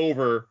turn it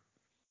over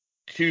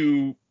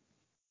to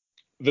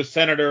the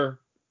senator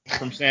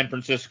from San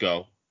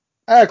Francisco.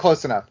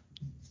 Close enough.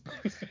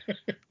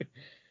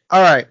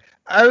 All right.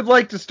 I would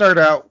like to start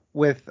out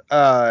with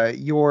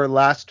your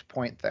last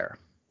point there.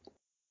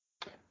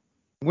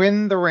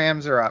 When the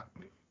Rams are up,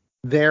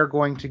 they're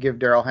going to give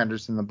Darrell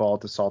Henderson the ball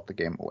to salt the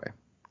game away.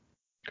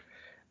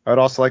 I would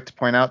also like to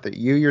point out that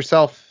you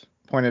yourself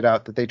pointed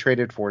out that they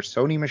traded for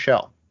Sony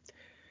Michel.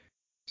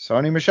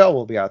 Sony Michel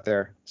will be out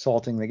there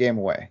salting the game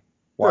away.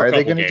 Why are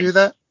they going to do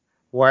that?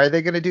 Why are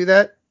they going to do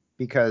that?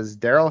 Because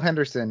Darrell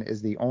Henderson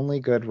is the only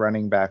good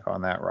running back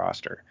on that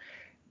roster.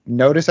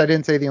 Notice I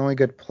didn't say the only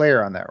good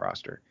player on that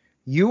roster.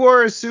 You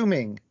are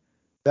assuming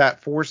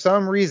that for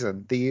some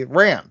reason the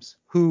Rams,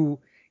 who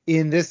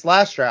in this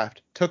last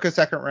draft took a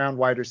second-round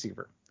wide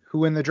receiver,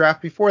 who in the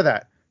draft before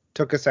that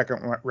took a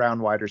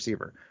second-round wide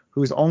receiver,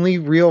 whose only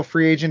real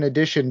free agent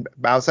addition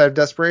outside of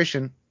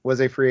desperation was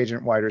a free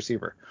agent wide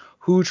receiver,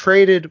 who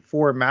traded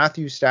for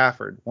Matthew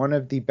Stafford, one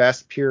of the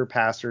best pure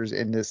passers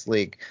in this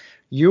league.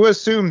 You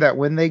assume that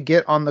when they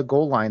get on the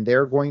goal line,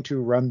 they're going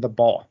to run the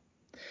ball.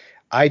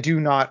 I do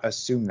not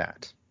assume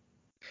that.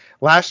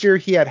 Last year,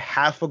 he had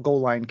half a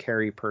goal line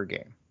carry per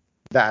game.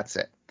 That's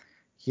it.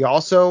 He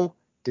also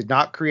did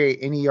not create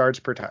any yards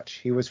per touch.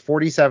 He was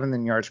 47th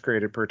in yards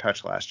created per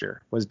touch last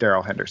year, was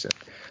Darrell Henderson.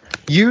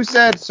 You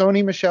said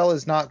Sony Michel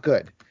is not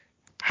good.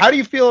 How do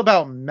you feel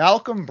about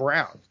Malcolm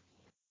Brown?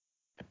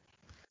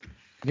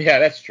 Yeah,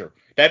 that's true.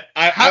 That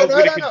I was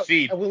going to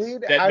concede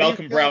that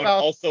Malcolm Brown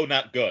also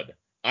not good.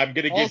 I'm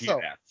going to give you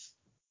that.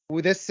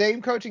 With this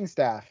same coaching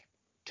staff,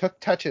 took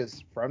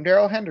touches from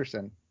Darrell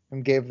Henderson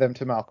and gave them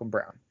to Malcolm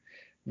Brown.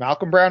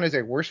 Malcolm Brown is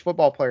a worse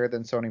football player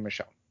than Sony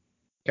Michel.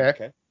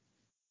 Okay.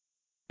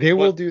 They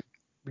will do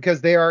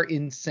because they are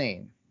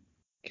insane.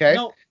 Okay.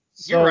 No,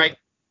 you're right.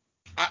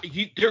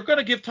 They're going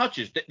to give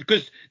touches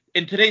because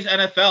in today's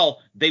NFL,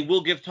 they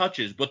will give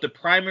touches, but the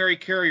primary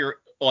carrier,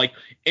 like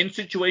in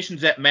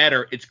situations that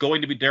matter, it's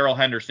going to be Darrell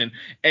Henderson.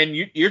 And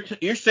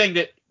you're saying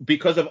that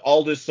because of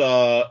all this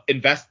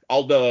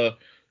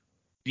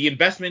the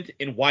investment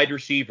in wide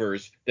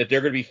receivers that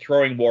they're going to be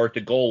throwing more at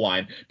the goal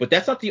line, but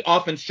that's not the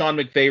offense Sean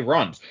McVay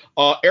runs.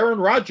 Aaron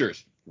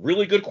Rodgers,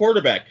 really good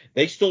quarterback.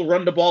 They still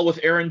run the ball with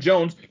Aaron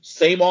Jones,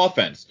 same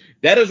offense.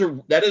 That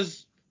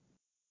is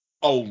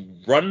a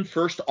run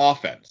first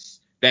offense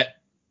that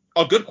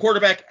a good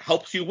quarterback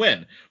helps you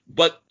win,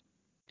 but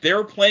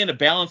they're playing a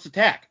balanced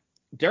attack.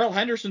 Darrell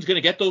Henderson's going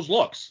to get those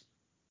looks.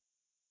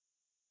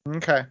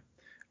 Okay.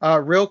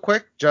 Real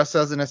quick, just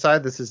as an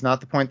aside, this is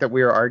not the point that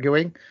we are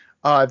arguing.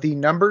 The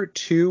number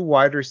 2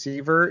 wide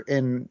receiver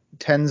in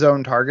 10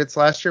 zone targets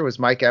last year was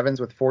Mike Evans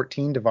with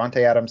 14.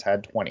 Devontae Adams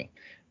had 20.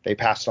 They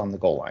passed on the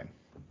goal line.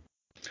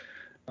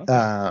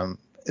 Okay.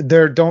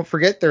 Don't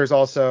forget, there's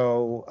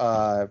also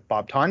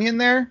Bob Tonyan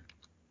there.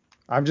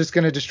 I'm just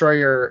going to destroy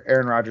your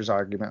Aaron Rodgers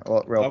argument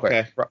real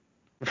quick.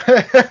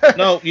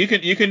 No, you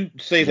can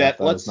say that.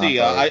 Let's see.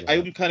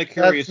 I'm kind of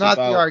curious about. That's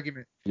not the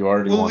argument. You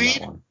already won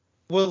that one.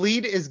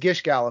 Waleed is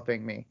gish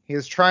galloping me. He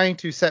is trying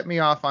to set me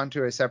off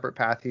onto a separate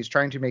path. He's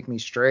trying to make me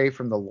stray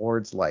from the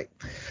Lord's light.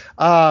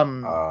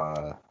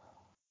 Let's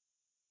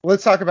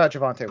talk about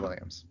Javonte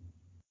Williams.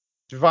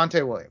 Well,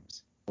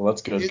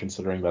 that's good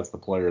considering that's the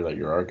player that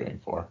you're arguing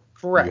for.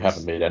 Correct. You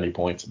haven't made any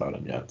points about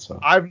him yet. So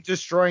I'm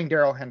destroying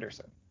Darrell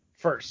Henderson.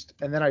 first,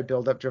 and then I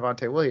build up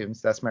Javonte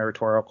Williams. That's my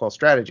rhetorical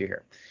strategy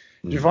here.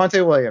 Mm.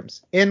 Javonte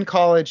Williams, in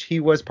college, he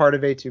was part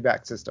of a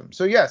two-back system.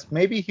 So yes,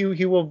 maybe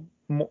he will,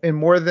 in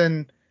more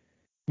than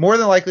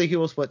likely, he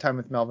will split time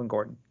with Melvin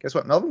Gordon. Guess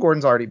what? Melvin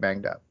Gordon's already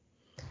banged up.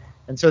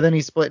 And so then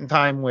he's splitting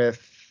time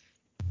with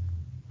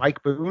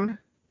Mike Boone,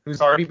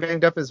 who's already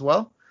banged up as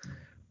well.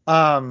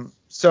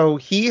 So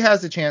he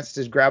has a chance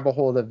to grab a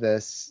hold of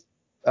this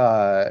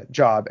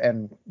job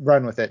and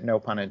run with it, no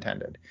pun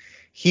intended.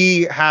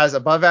 He has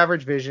above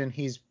average vision.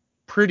 He's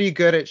pretty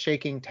good at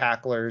shaking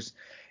tacklers.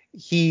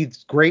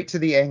 He's great to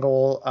the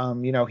angle.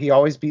 He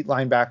always beat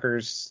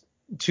linebackers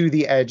to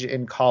the edge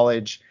in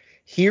college.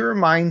 He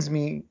reminds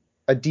me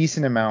a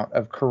decent amount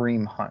of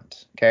Kareem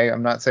Hunt. Okay,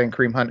 I'm not saying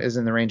Kareem Hunt is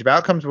in the range of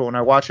outcomes, but when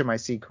I watch him, I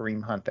see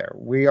Kareem Hunt there.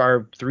 We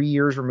are 3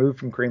 years removed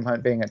from Kareem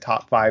Hunt being a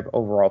top 5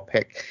 overall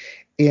pick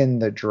in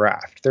the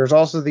draft. There's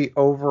also the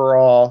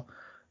overall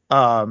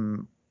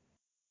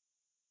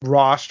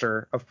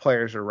roster of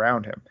players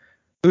around him.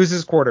 Who's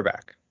his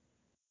quarterback?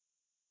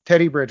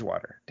 Teddy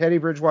Bridgewater. Teddy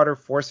Bridgewater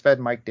force-fed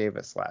Mike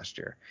Davis last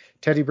year.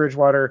 Teddy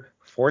Bridgewater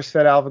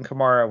force-fed Alvin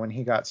Kamara when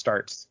he got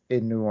starts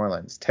in New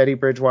Orleans. Teddy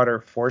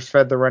Bridgewater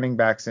force-fed the running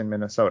backs in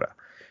Minnesota.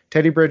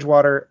 Teddy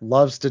Bridgewater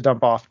loves to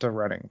dump off to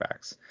running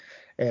backs.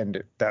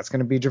 And that's going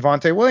to be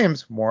Javonte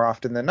Williams more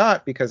often than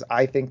not, because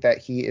I think that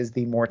he is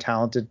the more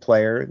talented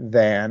player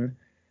than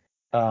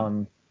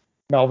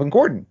Melvin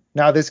Gordon.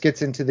 Now this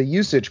gets into the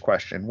usage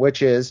question,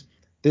 which is,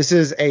 this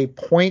is a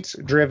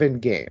points-driven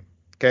game.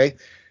 Okay.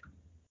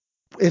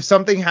 If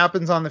something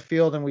happens on the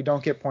field and we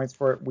don't get points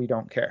for it, we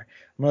don't care.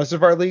 Most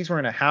of our leagues were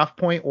in a half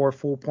point or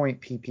full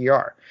point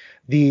PPR.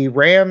 The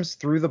Rams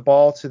threw the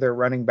ball to their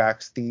running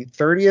backs the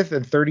 30th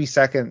and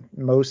 32nd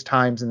most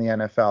times in the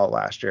NFL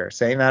last year.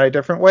 Saying that a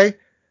different way,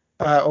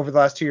 over the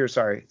last 2 years,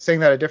 saying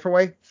that a different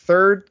way,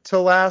 third to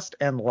last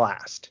and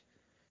last.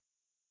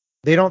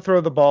 They don't throw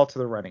the ball to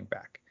the running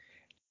back.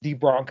 The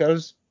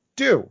Broncos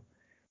do.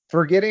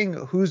 Forgetting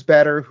who's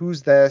better,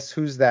 who's this,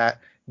 who's that,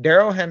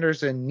 Darrell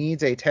Henderson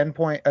needs a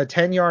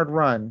 10-yard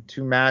run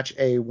to match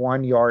a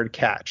 1-yard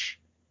catch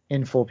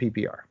in full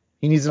PPR.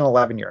 He needs an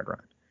 11-yard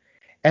run.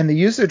 And the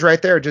usage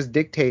right there just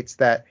dictates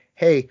that,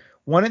 hey,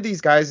 one of these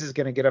guys is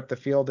going to get up the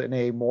field in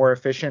a more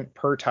efficient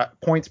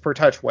points per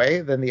touch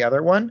way than the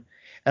other one,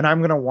 and I'm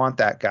going to want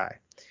that guy.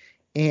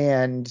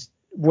 And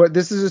what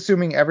this is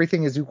assuming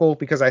everything is equal,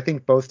 because I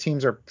think both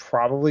teams are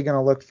probably going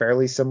to look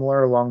fairly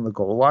similar along the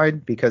goal line,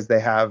 because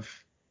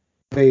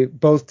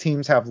both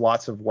teams have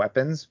lots of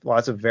weapons,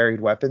 lots of varied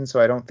weapons. So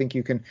I don't think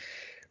you can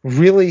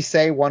really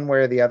say one way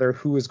or the other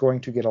who is going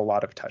to get a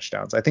lot of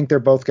touchdowns. I think they're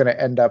both going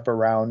to end up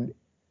around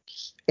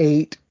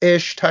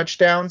 8-ish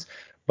touchdowns,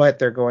 but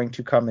they're going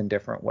to come in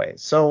different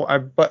ways. So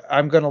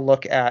I'm going to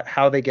look at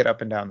how they get up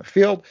and down the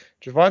field.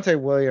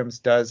 Javonte Williams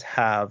does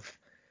have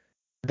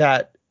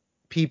that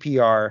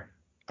PPR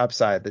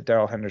upside that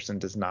Darrell Henderson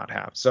does not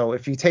have. So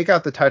if you take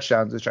out the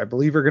touchdowns, which I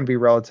believe are going to be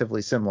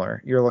relatively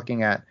similar, you're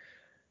looking at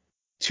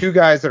two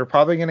guys that are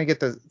probably going to get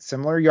the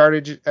similar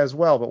yardage as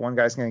well, but one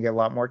guy's going to get a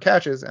lot more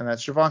catches, and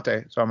that's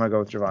Javonte. So I'm going to go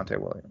with Javonte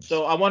Williams.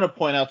 So I want to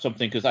point out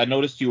something, because I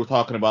noticed you were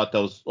talking about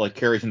those like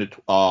carries into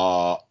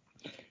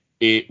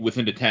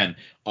within the 10.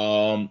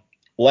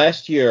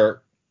 Last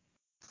year,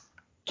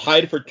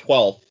 tied for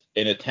 12th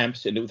in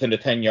attempts within the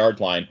 10-yard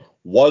line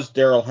was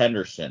Darrell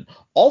Henderson.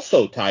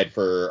 Also tied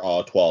for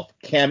 12th,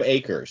 Cam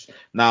Akers.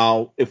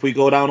 Now, if we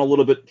go down a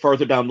little bit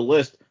further down the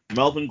list,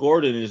 Melvin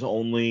Gordon is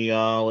only,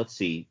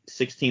 16th,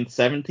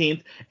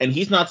 17th, and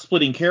he's not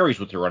splitting carries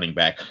with the running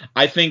back.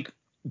 I think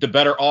the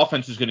better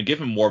offense is going to give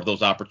him more of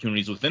those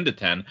opportunities within the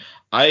 10.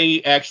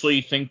 I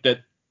actually think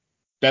that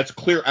that's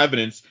clear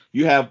evidence.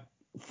 You have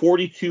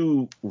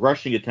 42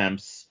 rushing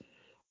attempts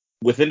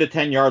within the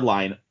 10-yard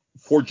line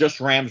for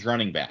just Rams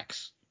running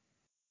backs.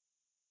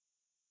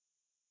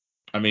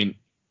 I mean,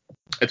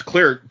 it's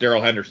clear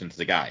Darrell Henderson's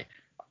the guy.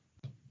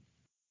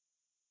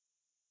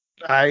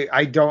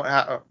 I don't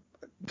have...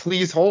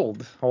 Please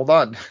hold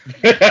on.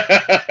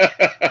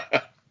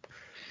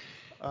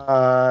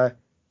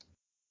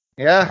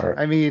 Yeah,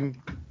 I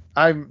mean,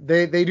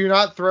 they do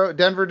not throw.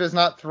 Denver does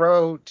not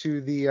throw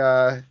to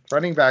the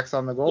running backs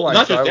on the goal line.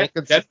 Not just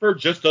that, Denver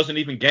just doesn't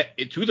even get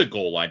it to the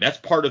goal line. That's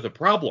part of the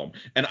problem,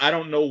 and I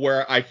don't know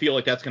where I feel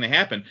like that's going to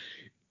happen.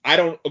 I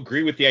don't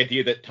agree with the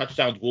idea that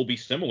touchdowns will be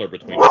similar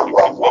between the two.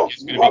 I think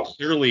it's going to be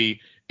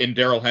clearly in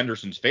Darrell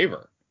Henderson's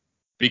favor,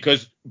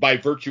 because by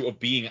virtue of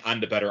being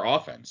on the better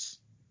offense.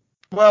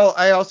 Well,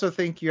 I also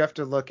think you have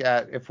to look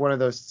at if one of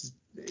those,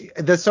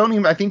 the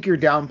Sony, I think you're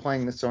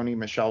downplaying the Sony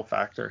Michel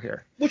factor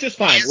here. Which is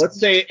fine. Let's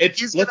say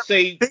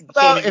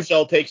Sony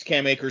Michel takes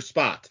Cam Akers'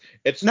 spot.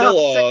 It's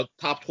still a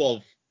top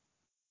 12.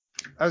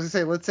 I was going to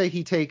say, let's say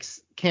he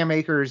takes Cam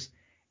Akers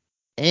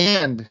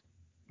and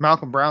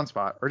Malcolm Brown's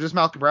spot, or just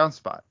Malcolm Brown's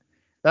spot.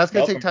 That's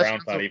going to take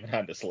touchdowns. Brown's not even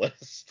on this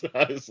list,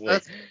 honestly.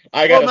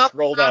 I got to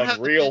scroll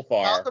down real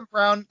far. Malcolm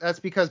Brown, that's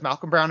because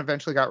Malcolm Brown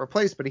eventually got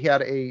replaced, but he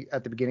had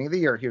at the beginning of the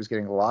year, he was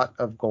getting a lot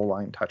of goal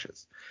line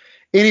touches.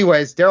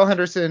 Anyways, Darrell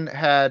Henderson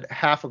had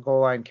half a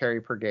goal line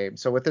carry per game.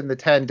 So within the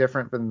 10,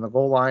 different than the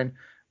goal line.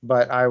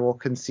 but I will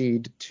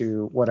concede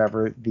to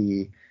whatever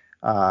the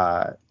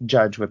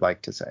judge would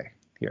like to say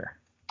here.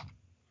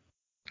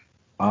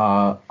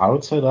 I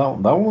would say that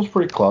one was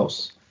pretty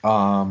close.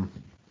 But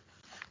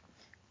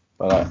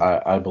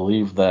I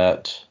believe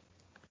that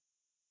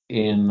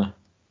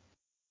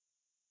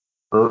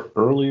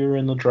earlier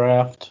in the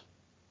draft,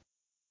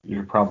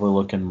 you're probably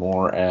looking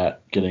more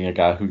at getting a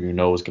guy who you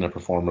know is going to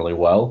perform really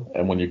well.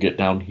 And when you get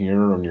down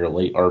here on your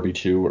late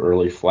RB2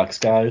 early flex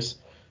guys,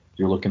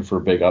 you're looking for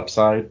a big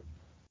upside.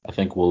 I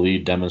think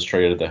Waleed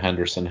demonstrated that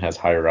Henderson has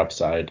higher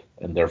upside,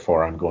 and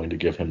therefore I'm going to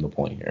give him the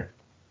point here.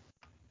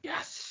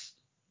 Yes.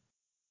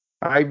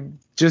 I'm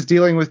just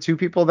dealing with two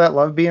people that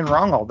love being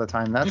wrong all the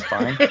time. That's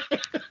fine.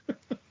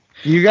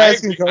 You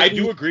guys I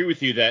do agree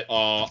with you that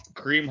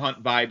Kareem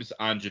Hunt vibes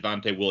on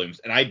Javonte Williams,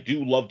 and I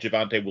do love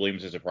Javonte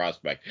Williams as a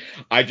prospect.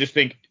 I just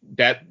think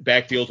that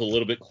backfield's a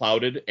little bit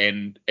clouded,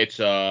 and it's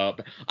I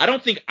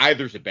don't think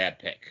either's a bad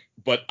pick,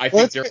 but I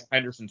think Darrell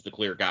Henderson's the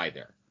clear guy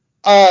there.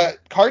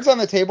 Cards on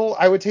the table,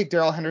 I would take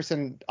Darrell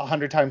Henderson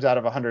 100 times out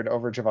of 100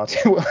 over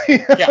Javonte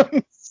Williams.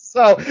 Yeah.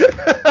 So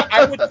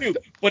I would too,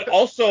 but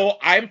also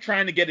I'm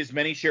trying to get as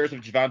many shares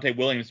of Javonte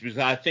Williams because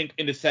I think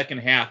in the second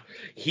half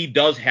he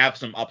does have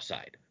some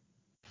upside.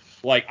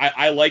 Like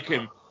I like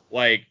him,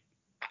 like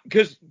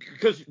because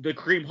the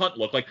Kareem Hunt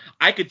look, like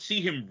I could see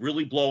him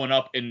really blowing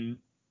up and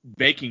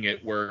making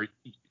it where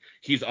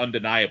he's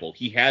undeniable.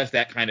 He has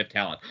that kind of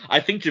talent.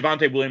 I think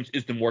Javonte Williams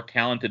is the more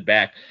talented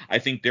back. I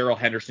think Darrell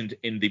Henderson's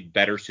in the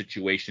better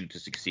situation to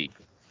succeed.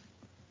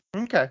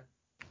 Okay,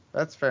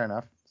 that's fair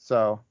enough.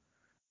 So,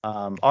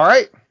 all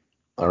right.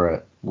 All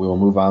right, we will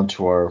move on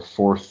to our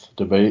fourth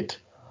debate.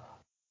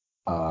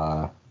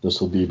 This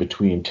will be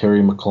between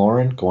Terry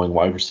McLaurin going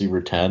wide receiver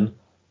 10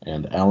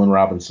 and Allen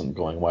Robinson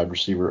going wide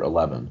receiver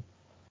 11.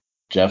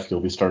 Jeff, you'll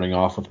be starting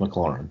off with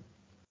McLaurin.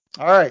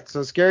 All right,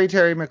 so Scary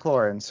Terry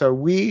McLaurin. So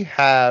we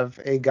have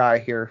a guy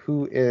here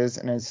who is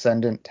an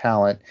ascendant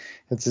talent.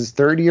 It's his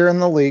third year in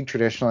the league.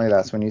 Traditionally,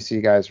 that's when you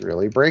see guys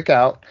really break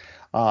out.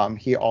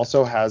 He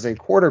also has a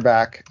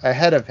quarterback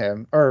ahead of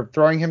him, or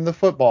throwing him the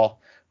football,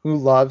 who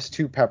loves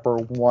to pepper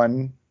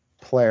one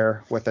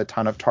player with a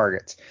ton of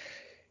targets.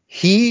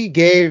 He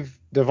gave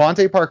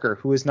Devontae Parker,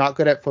 who is not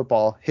good at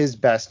football, his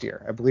best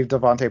year. I believe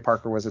Devontae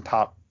Parker was a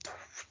top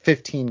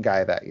 15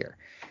 guy that year.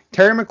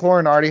 Terry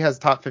McLaurin already has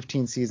top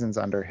 15 seasons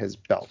under his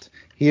belt.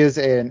 He is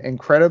an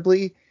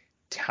incredibly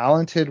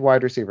talented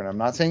wide receiver. And I'm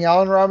not saying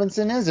Allen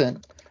Robinson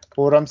isn't,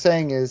 but what I'm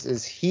saying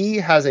is he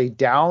has a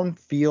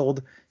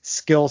downfield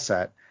skill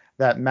set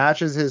that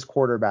matches his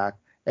quarterback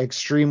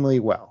extremely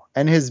well.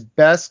 And his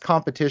best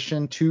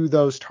competition to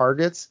those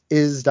targets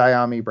is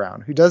Dyami Brown,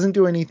 who doesn't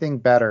do anything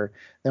better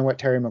than what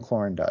Terry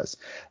McLaurin does.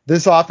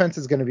 This offense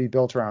is going to be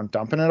built around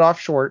dumping it off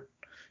short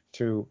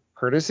to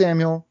Curtis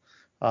Samuel,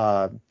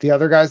 the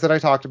other guys that I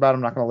talked about,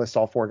 I'm not going to list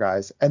all four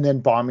guys, and then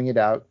bombing it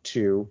out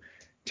to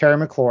Terry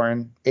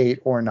McLaurin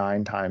 8 or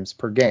 9 times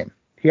per game.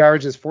 He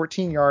averages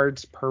 14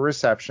 yards per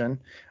reception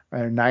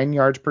and 9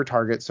 yards per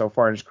target so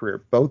far in his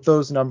career. Both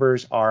those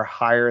numbers are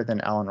higher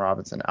than Allen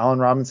Robinson. Allen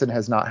Robinson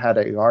has not had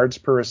a yards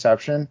per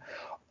reception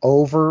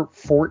over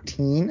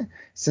 14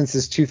 since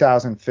his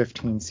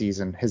 2015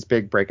 season, his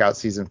big breakout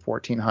season,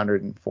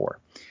 1,404.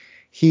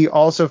 He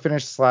also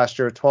finished last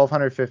year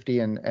 1,250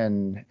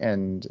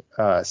 and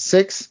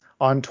 6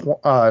 on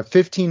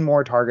 15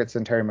 more targets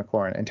than Terry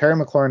McLaurin. And Terry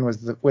McLaurin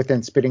was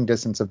within spitting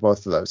distance of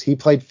both of those. He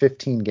played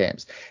 15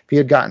 games. If he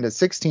had gotten to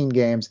 16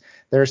 games,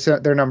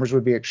 their numbers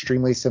would be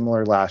extremely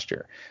similar last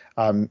year.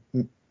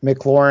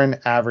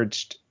 McLaurin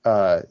averaged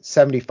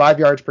 75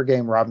 yards per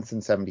game,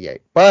 Robinson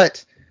 78.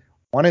 But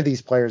one of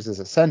these players is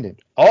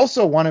ascendant.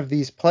 Also, one of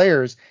these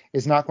players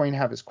is not going to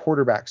have his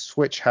quarterback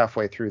switch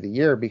halfway through the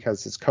year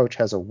because his coach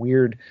has a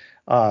weird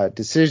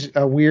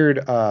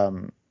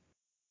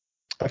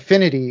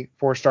affinity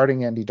for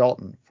starting Andy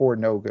Dalton for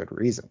no good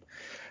reason.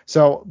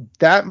 So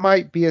that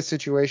might be a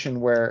situation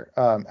where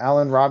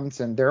Allen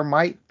Robinson, there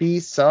might be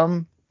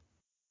some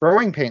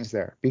growing pains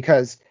there,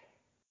 because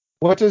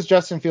what does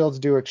Justin Fields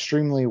do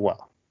extremely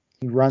well?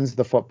 He runs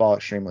the football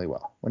extremely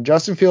well. When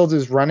Justin Fields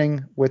is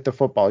running with the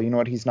football, you know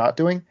what he's not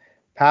doing?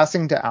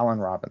 Passing to Allen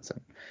Robinson.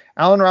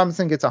 Allen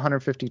Robinson gets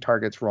 150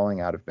 targets rolling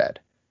out of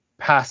bed.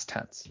 Past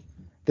tense.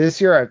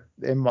 This year,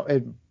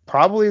 it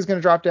probably is going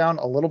to drop down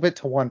a little bit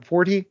to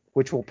 140,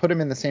 which will put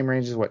him in the same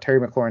range as what Terry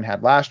McLaurin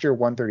had last year,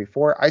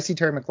 134. I see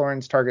Terry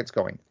McLaurin's targets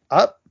going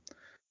up,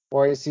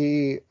 or I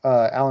see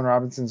Allen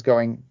Robinson's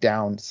going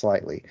down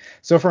slightly.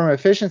 So from an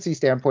efficiency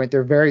standpoint,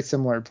 they're very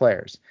similar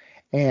players.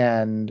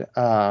 And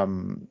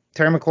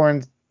Terry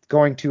McLaurin's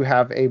going to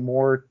have a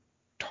more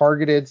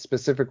targeted,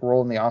 specific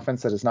role in the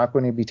offense that is not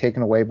going to be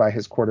taken away by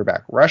his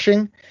quarterback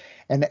rushing,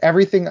 and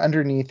everything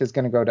underneath is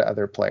going to go to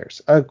other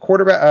players. A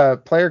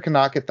player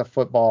cannot get the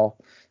football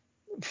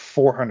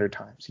 400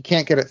 times. You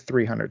can't get it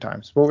 300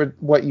 times. But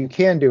what you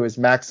can do is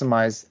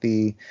maximize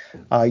the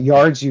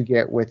yards you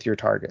get with your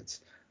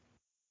targets.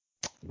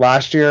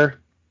 Last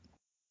year,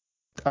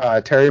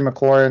 Terry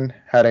McLaurin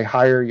had a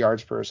higher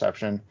yards per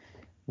reception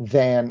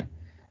than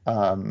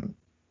Allen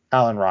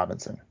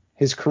Robinson.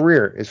 His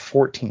career is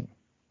 14.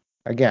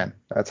 Again,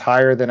 that's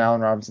higher than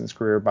Allen Robinson's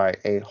career by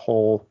a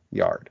whole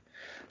yard.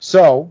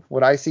 So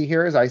what I see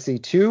here is I see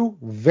two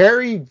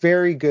very,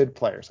 very good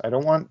players. I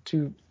don't want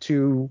to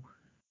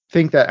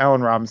think that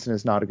Allen Robinson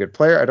is not a good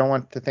player. I don't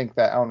want to think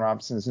that Allen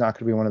Robinson is not going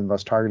to be one of the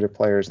most targeted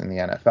players in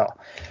the NFL.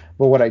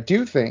 But what I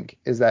do think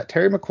is that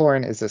Terry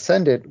McLaurin is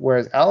ascended,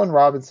 whereas Allen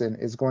Robinson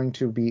is going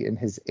to be in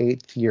his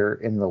 8th year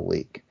in the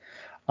league.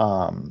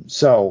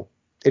 So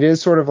it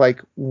is sort of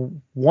like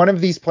one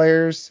of these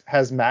players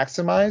has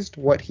maximized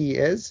what he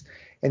is,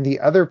 and the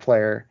other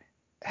player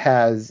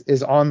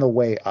is on the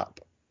way up.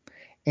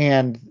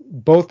 And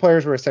both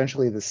players were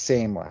essentially the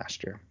same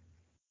last year.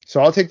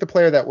 So I'll take the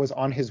player that was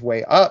on his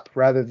way up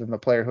rather than the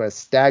player who has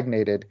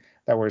stagnated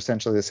that were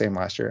essentially the same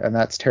last year. And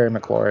that's Terry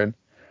McLaurin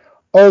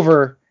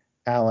over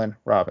Allen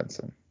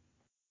Robinson.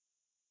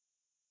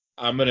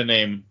 I'm going to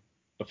name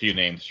a few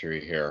names for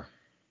you here.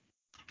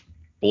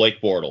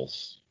 Blake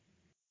Bortles,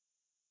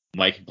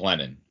 Mike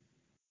Glennon,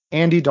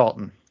 Andy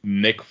Dalton,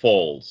 Nick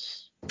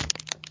Foles,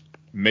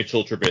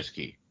 Mitchell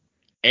Trubisky.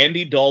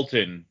 Andy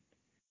Dalton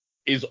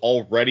is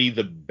already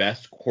the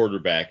best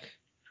quarterback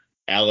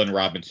Allen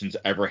Robinson's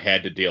ever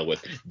had to deal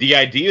with. The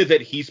idea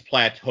that he's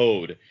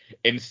plateaued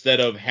instead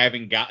of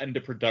having gotten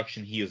the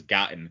production he has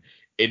gotten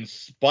in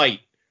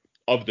spite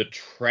of the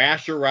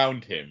trash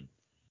around him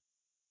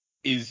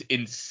is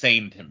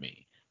insane to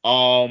me.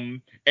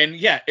 And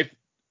yeah, if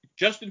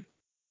Justin,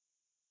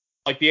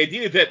 like the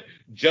idea that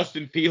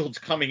Justin Fields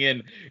coming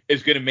in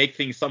is going to make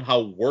things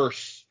somehow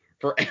worse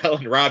for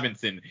Allen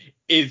Robinson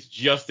is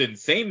just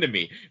insane to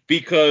me,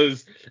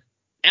 because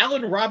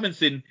Allen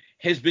Robinson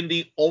has been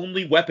the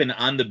only weapon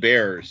on the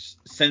Bears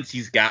since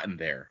he's gotten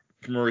there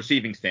from a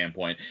receiving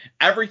standpoint.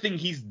 Everything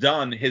he's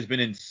done has been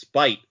in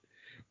spite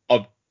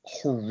of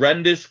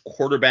horrendous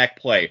quarterback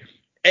play.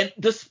 And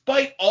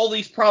despite all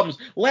these problems,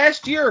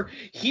 last year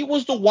he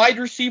was the wide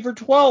receiver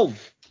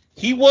 12.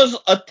 He was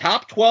a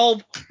top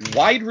 12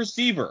 wide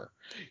receiver.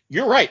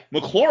 You're right.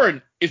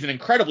 McLaurin is an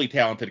incredibly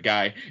talented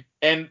guy,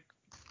 and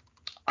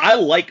I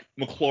like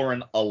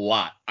McLaurin a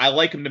lot. I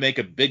like him to make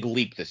a big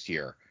leap this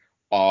year.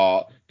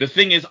 The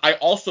thing is, I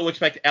also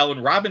expect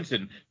Allen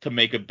Robinson to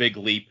make a big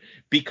leap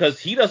because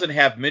he doesn't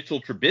have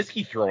Mitchell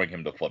Trubisky throwing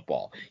him the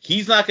football.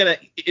 He's not going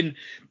to.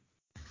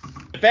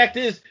 The fact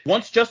is,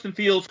 once Justin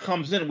Fields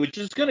comes in, which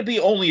is going to be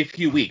only a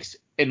few weeks,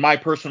 in my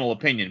personal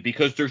opinion,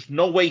 because there's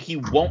no way he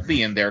won't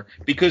be in there,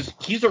 because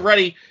he's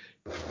already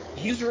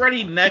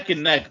neck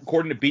and neck,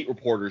 according to beat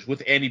reporters,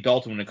 with Andy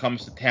Dalton when it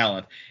comes to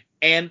talent.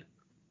 And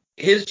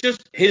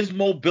his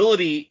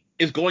mobility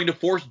is going to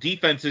force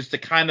defenses to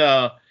kind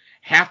of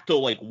have to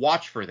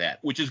watch for that,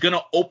 which is going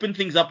to open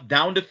things up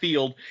down the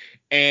field.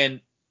 And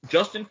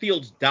Justin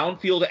Fields'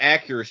 downfield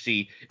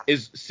accuracy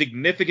is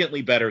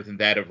significantly better than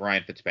that of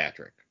Ryan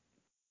Fitzpatrick.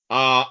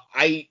 I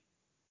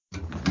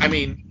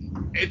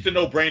mean, it's a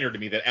no-brainer to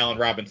me that Allen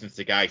Robinson's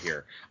the guy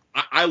here.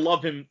 I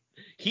love him.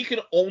 He can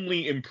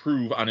only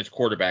improve on his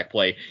quarterback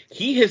play.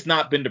 He has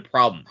not been the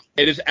problem.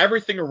 It is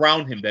everything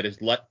around him that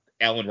has let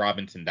Allen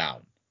Robinson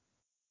down.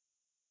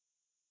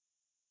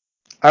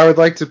 I would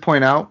like to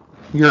point out,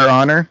 Your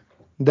Honor,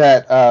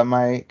 that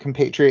my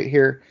compatriot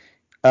here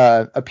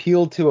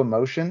appealed to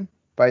emotion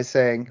by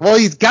saying, "Well,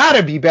 he's got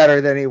to be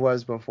better than he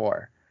was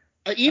before."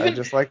 He was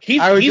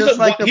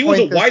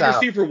a wide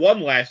receiver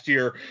 1 last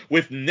year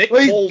with Nick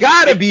Foles. He's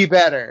got to be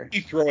better.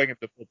 He's throwing him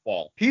the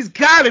football. He's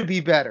got to be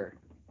better.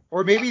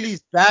 Or maybe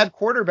these bad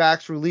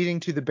quarterbacks were leading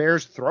to the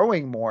Bears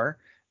throwing more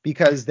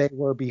because they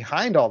were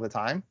behind all the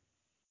time.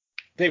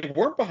 They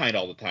weren't behind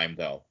all the time,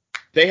 though.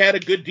 They had a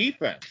good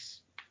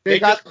defense. They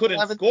just couldn't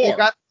score.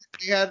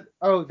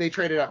 They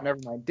traded up. Never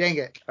mind. Dang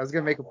it. I was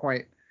going to make a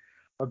point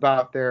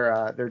about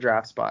their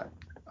draft spot.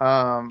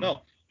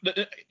 No.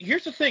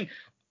 Here's the thing.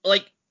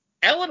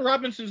 Allen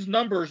Robinson's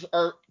numbers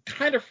are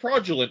kind of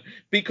fraudulent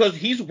because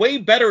he's way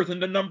better than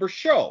the numbers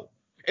show.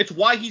 It's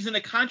why he's in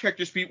a contract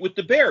dispute with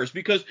the Bears,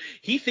 because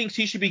he thinks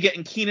he should be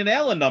getting Keenan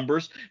Allen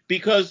numbers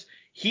because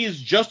he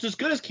is just as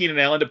good as Keenan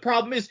Allen. The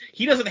problem is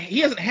he hasn't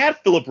had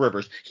Phillip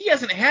Rivers. He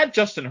hasn't had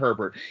Justin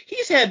Herbert.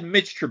 He's had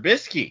Mitch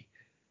Trubisky.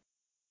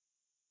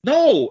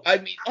 No, I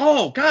mean,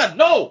 oh God,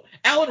 no.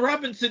 Allen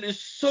Robinson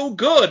is so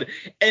good,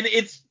 and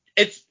it's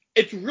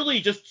really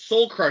just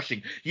soul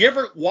crushing. You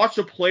ever watch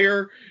a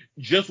player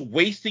just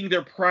wasting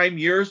their prime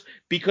years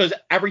because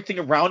everything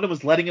around him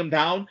is letting him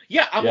down?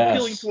 Yeah, I'm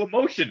appealing to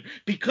emotion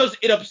because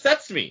it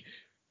upsets me.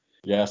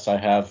 Yes, I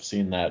have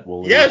seen that,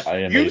 Willie. Yes, I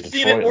am you've a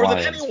seen it more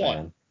Lions than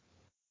anyone.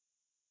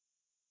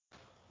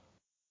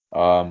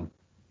 Fan.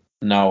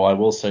 No, I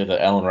will say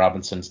that Allen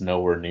Robinson's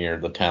nowhere near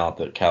the talent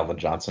that Calvin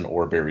Johnson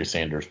or Barry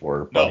Sanders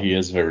were, but he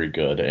is very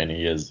good, and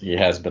he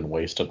has been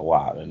wasted a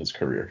lot in his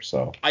career.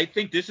 So I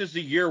think this is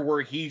the year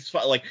where he's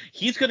going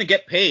to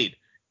get paid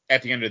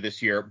at the end of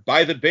this year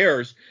by the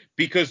Bears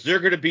because they're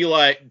going to be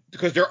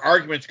because their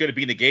argument's going to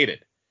be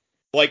negated.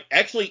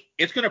 Actually,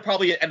 it's going to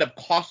probably end up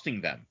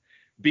costing them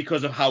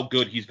because of how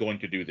good he's going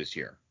to do this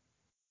year.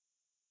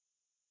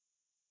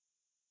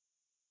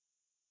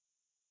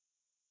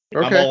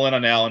 Okay. I'm all in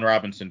on Allen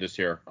Robinson this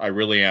year. I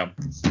really am.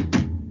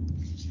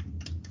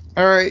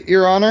 All right,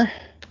 Your Honor.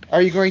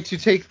 Are you going to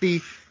take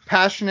the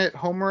passionate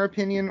Homer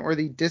opinion or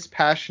the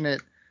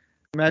dispassionate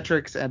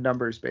metrics and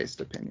numbers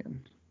based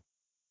opinion?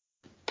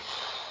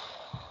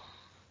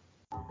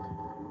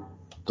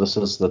 This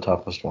is the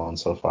toughest one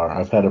so far.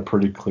 I've had a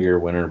pretty clear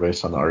winner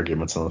based on the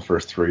arguments in the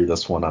first three.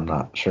 This one, I'm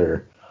not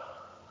sure.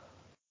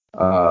 You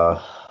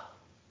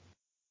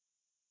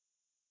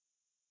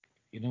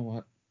know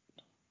what?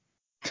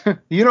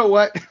 You know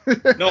what?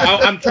 No,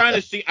 I'm trying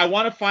to see. I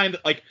want to find,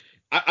 like,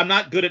 I'm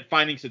not good at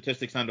finding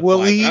statistics on the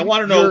fly. But I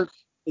want to know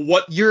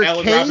what your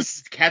Allen case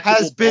Robinson's catchable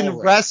has been ball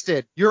rate.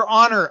 rested. Your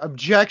Honor,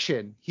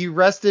 objection. He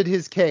rested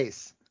his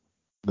case.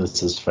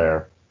 This is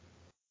fair.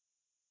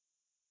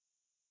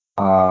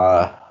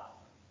 Man.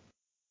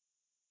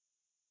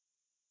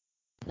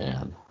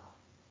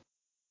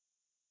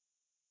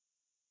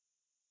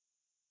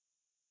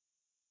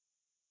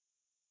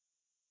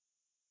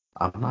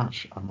 I'm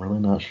really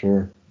not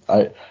sure.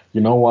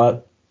 You know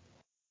what?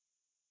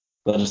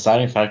 The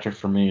deciding factor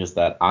for me is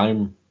that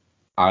I'm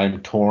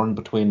torn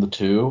between the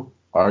two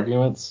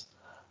arguments,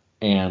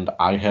 and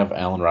I have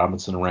Allen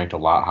Robinson ranked a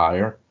lot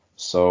higher.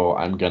 So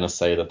I'm gonna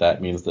say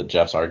that means that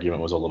Jeff's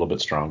argument was a little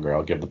bit stronger.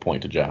 I'll give the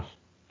point to Jeff.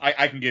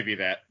 I can give you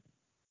that.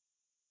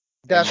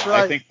 That's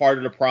right. I think part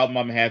of the problem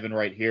I'm having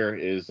right here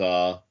is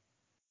I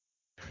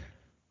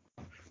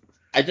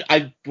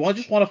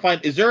just want to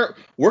find,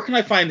 where can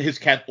I find his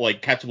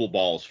catchable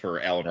balls for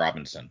Allen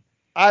Robinson?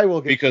 I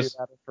will get you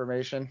that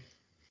information.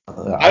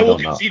 I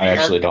don't know. I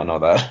actually don't know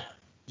that.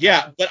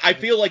 Yeah, but I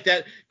feel like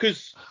that,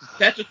 because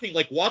that's the thing.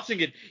 Like, watching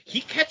it, he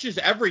catches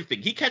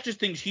everything. He catches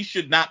things he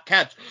should not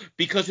catch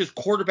because his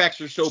quarterbacks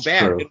are so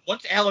bad. True.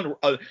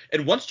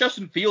 And once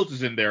Justin Fields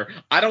is in there,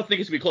 I don't think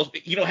it's gonna be close.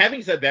 You know,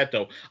 having said that,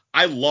 though,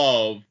 I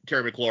love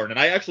Terry McLaurin, and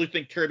I actually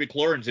think Terry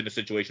McLaurin's in a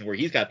situation where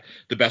he's got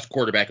the best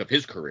quarterback of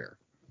his career.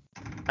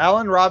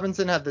 Allen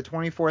Robinson had the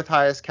 24th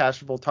highest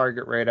catchable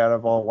target rate out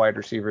of all wide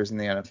receivers in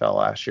the NFL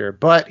last year,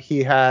 but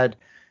he had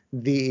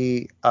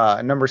the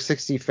number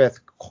 65th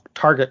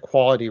target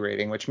quality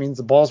rating, which means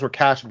the balls were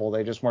catchable.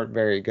 They just weren't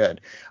very good.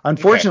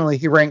 Unfortunately,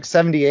 He ranked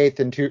 78th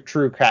in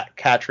true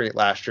catch rate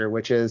last year,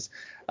 which is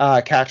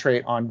catch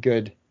rate on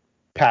good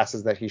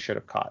passes that he should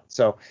have caught.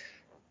 So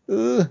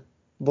little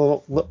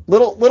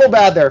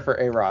bad there for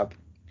A-Rob.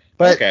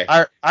 But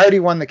I already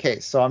won the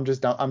case, so I'm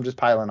just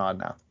piling on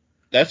now.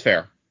 That's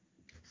fair.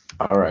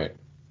 All right.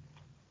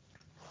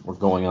 We're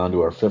going on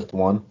to our fifth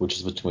one, which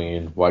is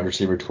between wide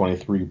receiver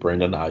 23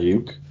 Brandon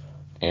Ayuk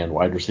and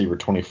wide receiver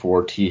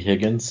 24 T.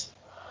 Higgins.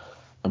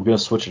 I'm going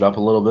to switch it up a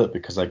little bit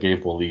because I gave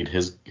Waleed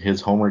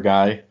his homer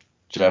guy.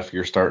 Jeff,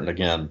 you're starting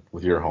again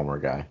with your homer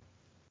guy.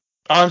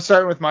 I'm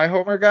starting with my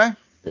homer guy?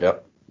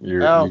 Yep. You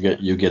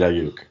get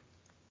Ayuk.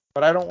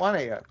 But I don't want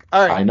Ayuk.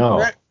 All right. I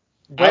know.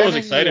 I was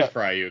excited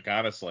for Ayuk,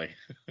 honestly.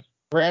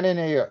 Brandon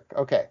Ayuk.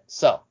 Okay,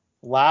 so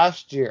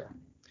last year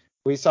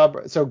we saw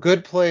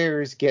good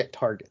players get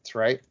targets,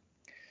 right?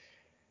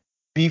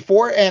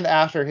 Before and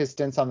after his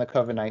stints on the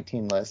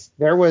COVID-19 list,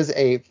 there was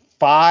a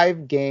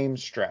 6-game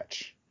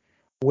stretch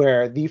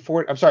where the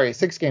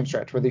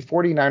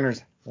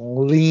 49ers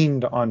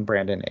leaned on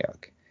Brandon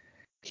Ayuk.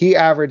 He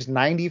averaged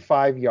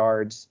 95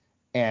 yards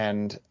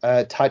and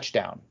a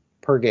touchdown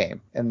per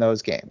game in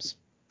those games.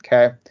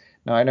 Okay.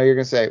 Now I know you're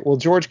going to say, well,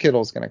 George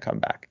Kittle's going to come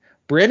back.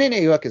 Brandon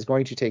Ayuk is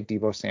going to take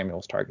Deebo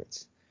Samuel's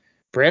targets.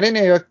 Brandon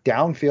Ayuk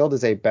downfield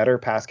is a better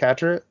pass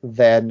catcher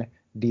than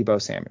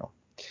Deebo Samuel.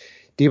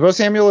 Deebo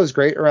Samuel is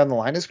great around the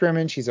line of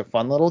scrimmage. He's a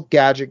fun little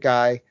gadget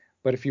guy.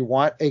 But if you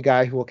want a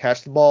guy who will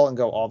catch the ball and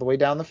go all the way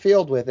down the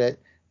field with it,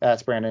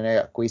 that's Brandon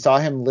Ayuk. We saw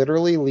him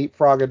literally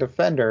leapfrog a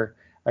defender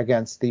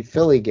against the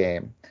Philly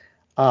game.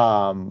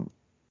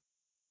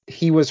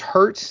 He was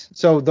hurt.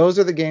 So those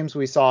are the games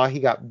we saw. He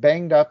got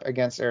banged up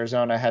against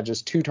Arizona, had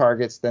just 2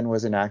 targets, then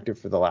was inactive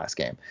for the last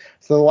game.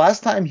 So the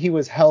last time he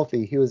was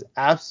healthy, he was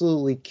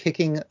absolutely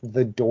kicking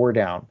the door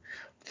down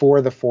for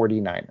the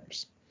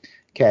 49ers.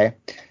 Okay.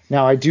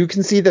 Now, I do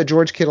concede that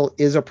George Kittle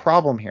is a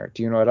problem here.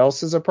 Do you know what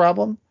else is a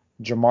problem?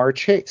 Ja'Marr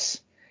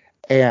Chase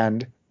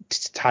and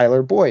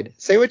Tyler Boyd.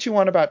 Say what you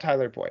want about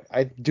Tyler Boyd.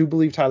 I do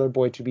believe Tyler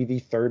Boyd to be the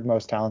 3rd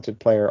most talented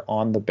player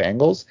on the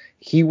Bengals.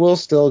 He will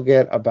still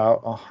get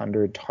about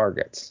 100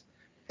 targets.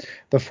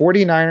 The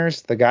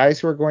 49ers, the guys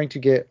who are going to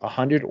get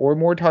 100 or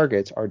more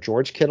targets are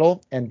George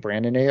Kittle and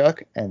Brandon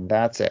Ayuk, and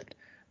that's it.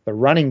 The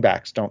running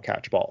backs don't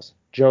catch balls.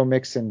 Joe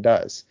Mixon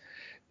does.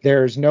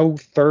 There's no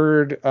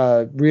third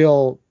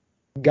real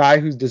guy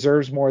who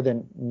deserves more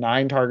than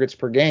 9 targets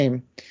per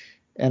game,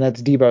 and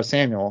that's Deebo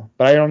Samuel.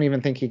 But I don't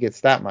even think he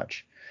gets that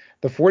much.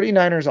 The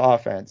 49ers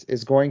offense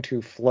is going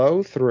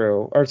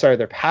to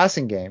their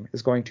passing game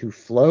is going to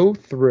flow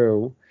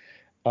through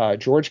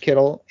George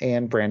Kittle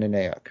and Brandon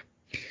Ayuk.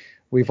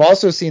 We've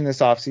also seen this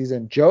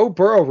offseason Joe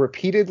Burrow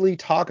repeatedly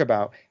talk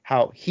about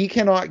how he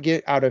cannot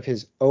get out of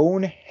his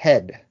own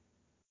head.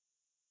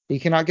 He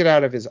cannot get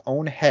out of his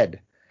own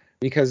head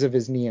because of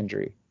his knee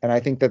injury. And I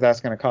think that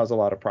that's going to cause a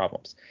lot of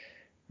problems.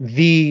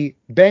 The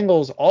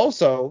Bengals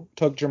also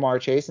took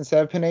Ja'Marr Chase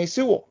instead of Penei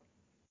Sewell.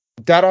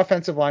 That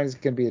offensive line is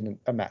going to be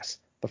a mess.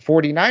 The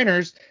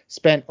 49ers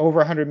spent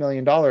over $100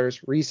 million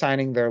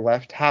re-signing their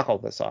left tackle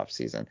this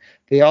offseason.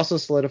 They also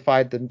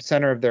solidified the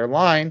center of their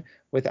line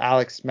with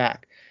Alex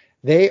Mack.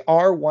 They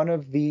are one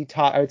of the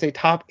top, I would say,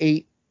 top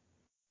 8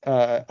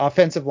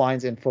 offensive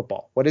lines in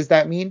football. What does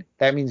that mean?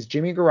 That means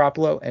Jimmy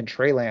Garoppolo and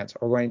Trey Lance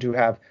are going to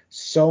have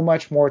so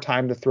much more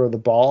time to throw the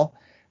ball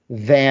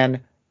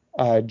than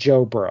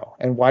Joe Burrow.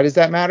 And why does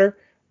that matter?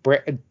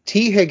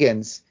 T.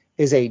 Higgins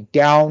is a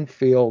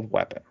downfield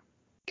weapon.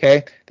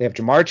 Okay, they have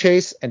Jamar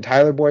Chase and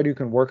Tyler Boyd who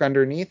can work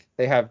underneath.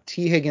 They have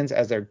T. Higgins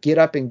as their get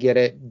up and get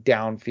it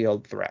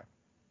downfield threat.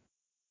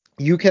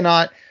 You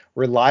cannot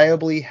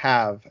reliably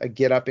have a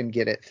get up and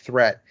get it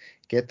threat,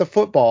 get the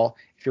football,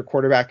 if your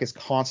quarterback is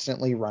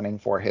constantly running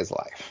for his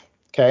life.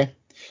 Okay,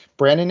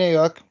 Brandon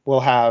Ayuk will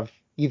have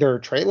either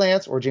Trey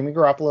Lance or Jimmy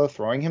Garoppolo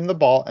throwing him the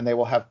ball, and they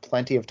will have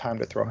plenty of time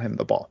to throw him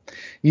the ball.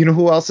 You know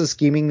who else is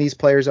scheming these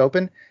players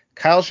open?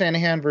 Kyle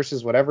Shanahan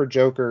versus whatever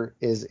joker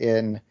is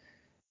in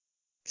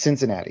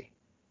Cincinnati.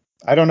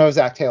 I don't know if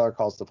Zach Taylor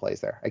calls the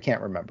plays there. I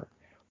can't remember.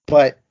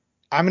 But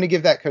I'm going to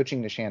give that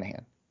coaching to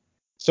Shanahan.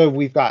 So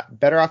we've got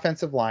better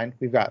offensive line.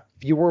 We've got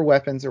fewer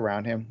weapons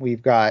around him.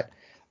 We've got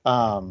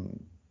a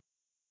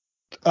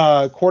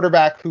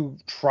quarterback who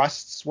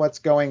trusts what's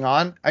going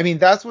on. I mean,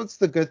 that's what's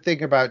the good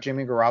thing about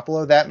Jimmy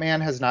Garoppolo. That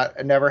man has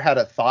never had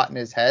a thought in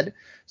his head,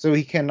 so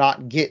he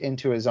cannot get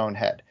into his own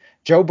head.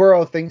 Joe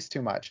Burrow thinks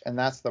too much, and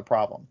that's the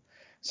problem.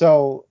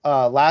 So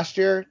last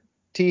year,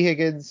 T.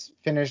 Higgins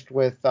finished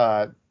with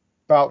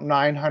about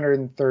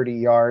 930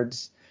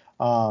 yards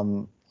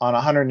on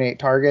 108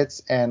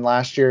 targets, and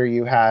last year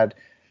you had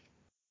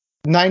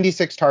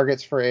 96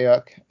 targets for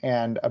Ayuk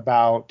and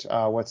about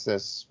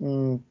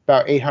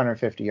about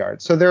 850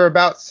 yards. So they're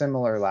about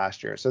similar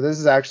last year. So this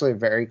is actually a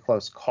very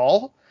close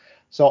call.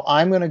 So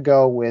I'm going to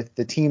go with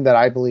the team that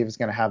I believe is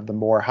going to have the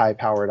more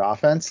high-powered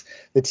offense,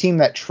 the team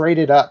that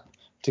traded up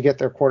to get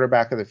their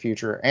quarterback of the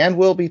future and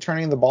will be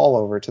turning the ball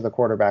over to the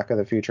quarterback of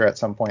the future at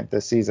some point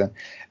this season.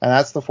 And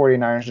that's the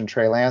 49ers and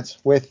Trey Lance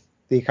with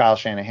the Kyle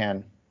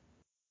Shanahan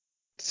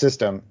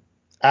system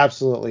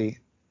absolutely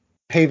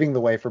paving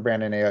the way for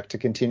Brandon Ayuk to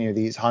continue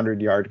these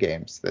 100-yard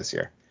games this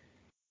year.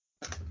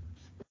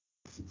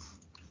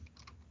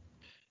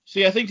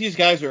 See, I think these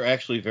guys are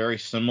actually very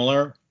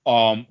similar,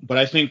 but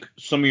I think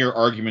some of your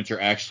arguments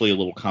are actually a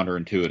little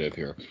counterintuitive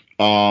here.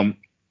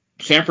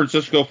 San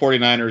Francisco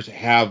 49ers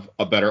have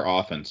a better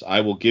offense.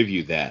 I will give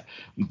you that.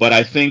 But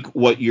I think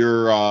what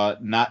you're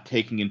not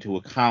taking into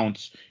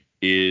account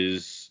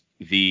is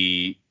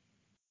the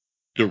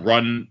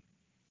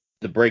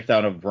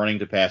breakdown of running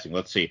to passing.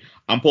 Let's see.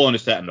 I'm pulling a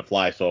stat on the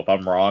fly, so if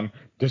I'm wrong,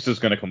 this is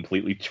going to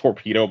completely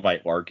torpedo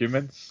my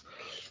arguments.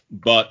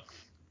 But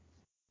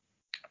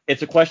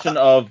it's a question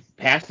of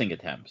passing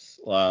attempts.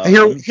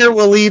 Here,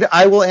 Waleed,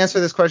 I will answer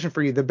this question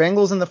for you. The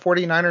Bengals and the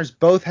 49ers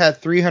both had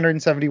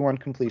 371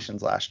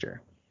 completions last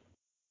year.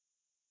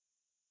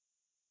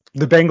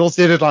 The Bengals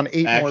did it on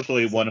 8 more.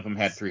 Actually, one of them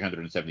had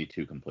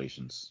 372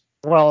 completions.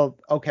 Well,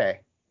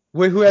 okay.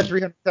 Who had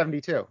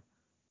 372?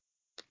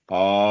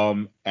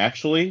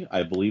 Actually,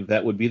 I believe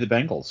that would be the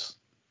Bengals.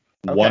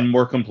 Okay. One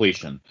more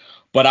completion.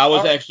 But I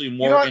was actually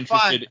more interested.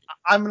 Fine.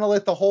 I'm going to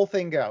let the whole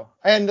thing go.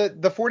 And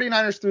the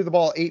 49ers threw the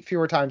ball 8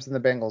 fewer times than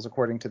the Bengals,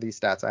 according to these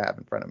stats I have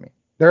in front of me.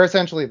 They're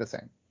essentially the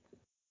same.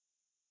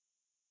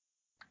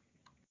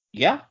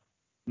 Yeah.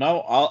 No,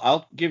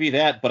 I'll give you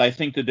that. But I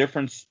think the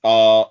difference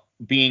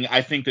being,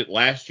 I think that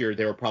last year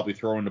they were probably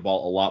throwing the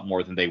ball a lot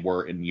more than they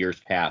were in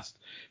years past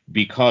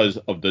because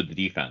of the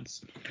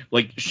defense.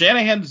 Like,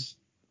 Shanahan's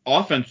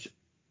offense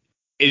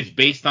is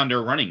based on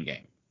their running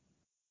game.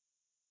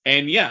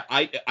 And yeah,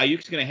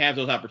 Ayuk's going to have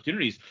those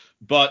opportunities,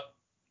 but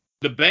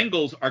the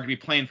Bengals are going to be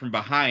playing from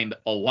behind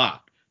a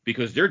lot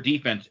because their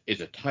defense is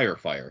a tire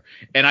fire.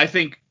 And I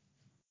think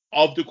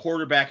of the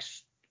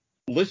quarterbacks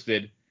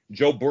listed,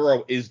 Joe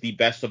Burrow is the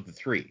best of the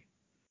three.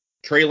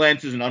 Trey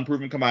Lance is an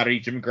unproven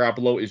commodity. Jimmy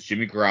Garoppolo is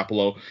Jimmy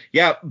Garoppolo.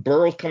 Yeah,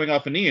 Burrow's coming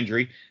off a knee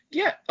injury.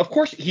 Yeah, of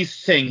course he's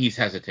saying he's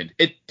hesitant.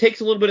 It takes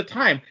a little bit of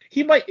time.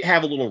 He might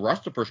have a little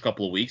rust the first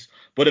couple of weeks,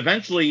 but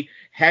eventually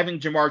having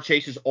Jamar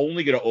Chase is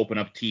only going to open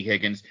up T.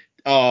 Higgins.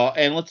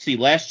 And let's see,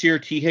 last year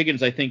T.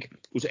 Higgins, I think,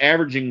 was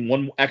averaging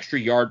 1 extra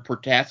yard per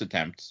pass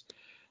attempt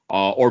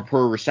or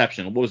per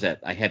reception. What was that?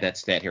 I had that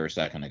stat here a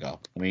second ago.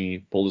 Let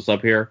me pull this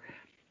up here.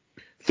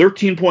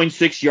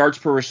 13.6 yards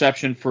per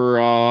reception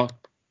for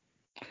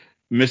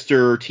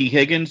Mr. T.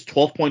 Higgins,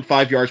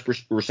 12.5 yards per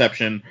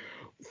reception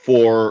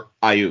for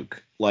Ayuk.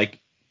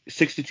 Like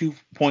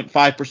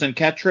 62.5%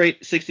 catch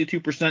rate,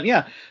 62%.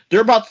 Yeah,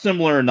 they're about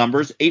similar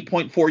numbers.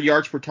 8.4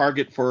 yards per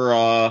target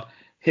for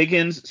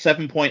Higgins,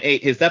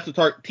 7.8. His depth of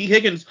target. T.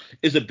 Higgins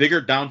is a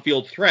bigger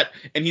downfield threat,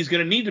 and he's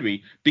going to need to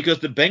be because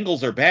the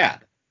Bengals are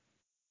bad.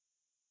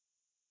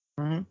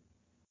 Mm-hmm.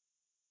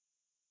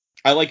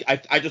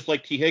 I just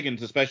like T.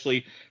 Higgins,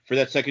 especially for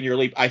that second-year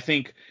leap. I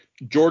think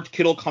George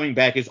Kittle coming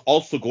back is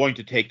also going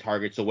to take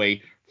targets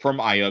away from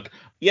Ayuk.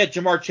 Yeah,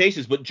 Jamar Chase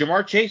is, but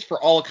Jamar Chase,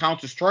 for all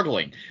accounts, is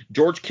struggling.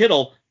 George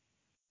Kittle,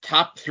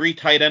 top 3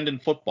 tight end in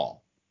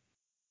football.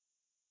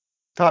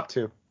 Top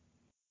 2.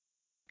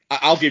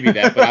 I'll give you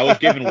that, but I was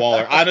giving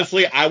Waller.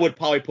 Honestly, I would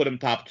probably put him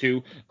top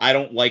 2. I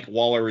don't like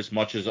Waller as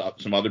much as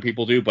some other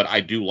people do, but I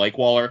do like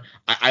Waller.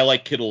 I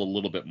like Kittle a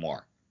little bit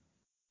more.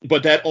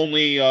 But that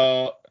only,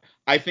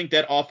 I think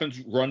that offense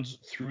runs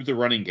through the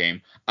running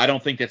game. I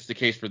don't think that's the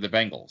case for the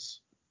Bengals.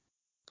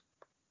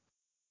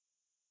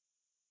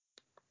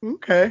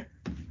 Okay.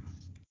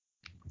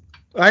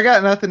 I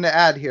got nothing to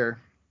add here.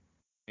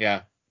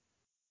 Yeah.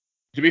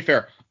 To be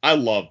fair, I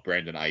love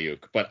Brandon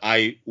Ayuk, but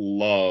I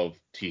love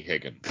T.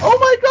 Higgins. Oh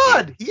my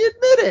God, he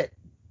admitted it.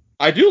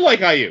 I do like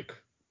Ayuk.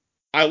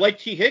 I like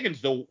T.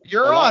 Higgins though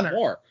Your a lot Honor.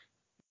 more.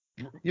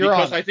 Your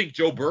Because Honor. I think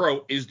Joe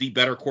Burrow is the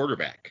better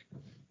quarterback.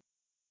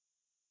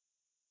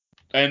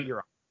 And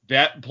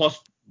that plus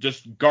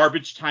just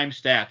garbage time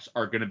stats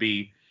are going to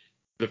be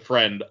the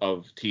friend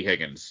of T.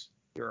 Higgins.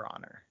 Your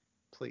Honor,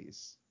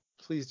 please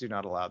do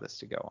not allow this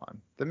to go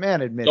on. The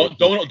man admitted.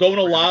 Don't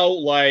allow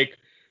like.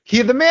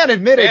 The man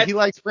admitted he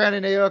likes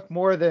Brandon Ayuk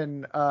more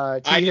than T.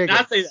 Higgins. I did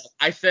not say that.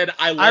 I said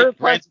I like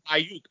Brandon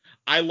Ayuk.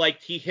 I like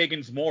T.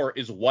 Higgins more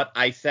is what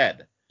I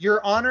said.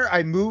 Your Honor,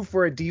 I move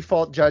for a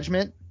default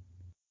judgment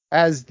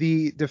as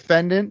the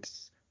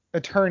defendant's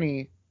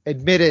attorney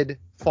admitted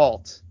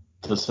fault.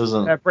 This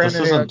isn't.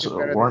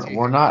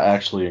 We're not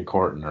actually in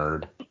court,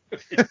 nerd.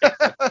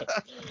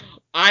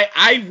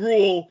 I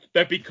rule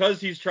that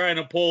because he's trying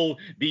to pull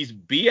these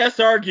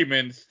BS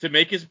arguments to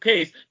make his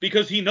case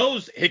because he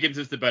knows Higgins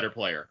is the better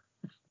player.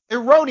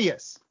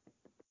 Erroneous.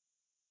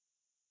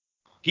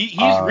 He's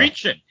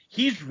reaching.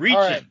 He's reaching.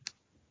 Right.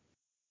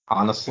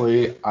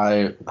 Honestly,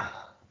 I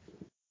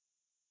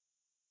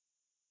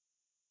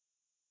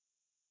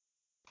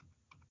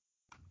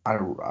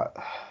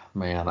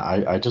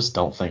just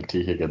don't think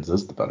T. Higgins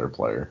is the better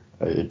player.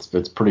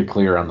 It's pretty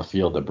clear on the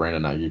field that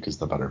Brandon Ayuk is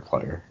the better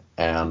player,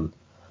 and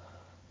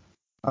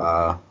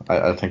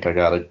I think I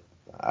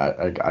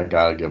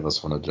gotta give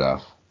this one to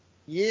Jeff.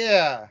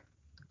 Yeah,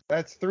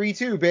 that's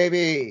 3-2,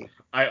 baby.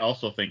 I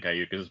also think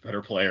Ayuk is a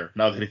better player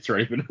now that it's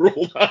already been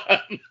ruled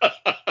on.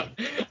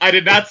 I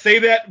did not say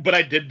that, but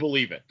I did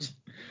believe it.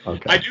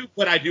 Okay.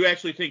 I do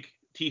actually think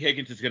T.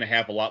 Higgins is going to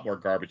have a lot more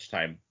garbage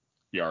time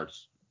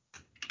yards.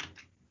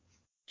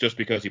 Just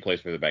because he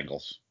plays for the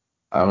Bengals.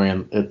 I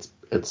mean,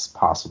 it's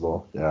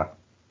possible, yeah.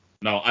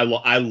 No,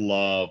 I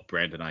love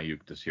Brandon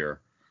Ayuk this year.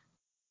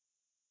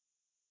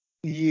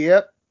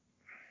 Yep.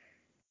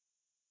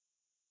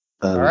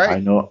 And all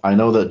right. I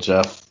know that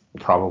Jeff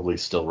probably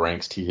still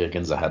ranks T.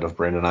 Higgins ahead of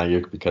Brandon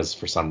Ayuk because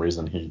for some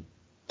reason he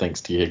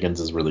thinks T. Higgins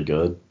is really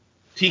good.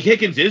 T.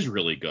 Higgins is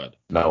really good.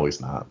 No, he's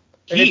not.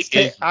 He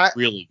is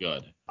really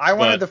good. I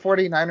wanted the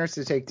 49ers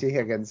to take T.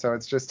 Higgins, so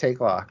it's just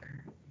take lock.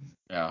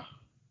 Yeah.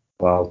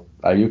 Well,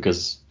 Ayuk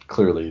is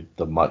clearly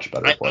the much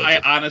better player.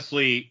 I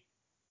honestly,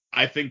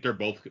 I think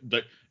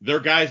they're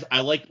guys. I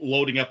like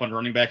loading up on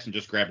running backs and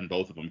just grabbing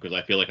both of them because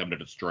I feel like I'm going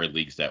to destroy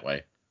leagues that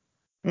way.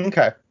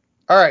 Okay.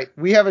 All right.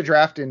 We have a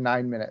draft in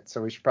 9 minutes,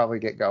 so we should probably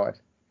get going.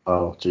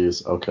 Oh,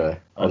 geez. Okay.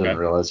 I didn't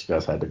realize you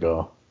guys had to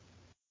go.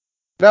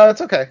 No,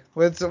 it's okay.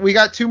 We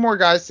got 2 more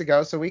guys to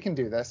go, so we can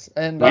do this.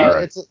 And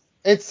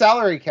it's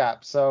salary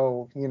cap,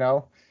 so, we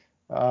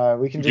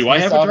can just... Do I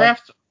have a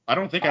draft? I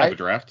don't think I have a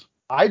draft.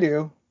 I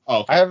do.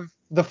 Oh, okay. I have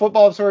the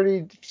Football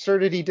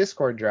Absurdity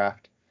Discord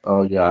draft.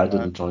 Oh, yeah, I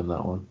didn't join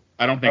that one.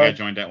 I don't think I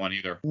joined that one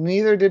either.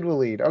 Neither did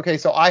Waleed. Okay,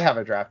 so I have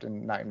a draft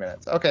in 9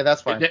 minutes. Okay,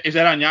 that's fine. Is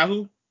that on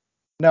Yahoo?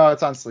 No,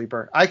 it's on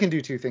Sleeper. I can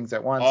do 2 things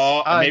at once.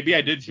 Maybe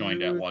I did join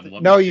that one.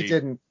 No, you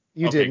didn't.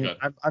 You didn't.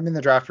 I'm in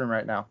the draft room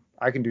right now.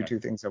 I can do 2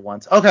 things at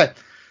once. Okay.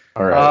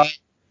 All right.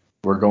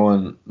 We're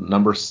going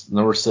number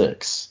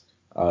 6.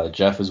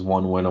 Jeff is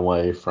 1 win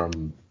away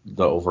from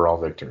the overall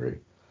victory.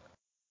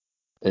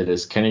 It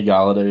is Kenny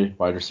Golladay,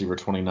 wide receiver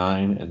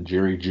 29, and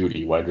Jerry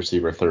Jeudy, wide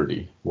receiver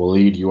 30.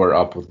 Waleed, you are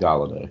up with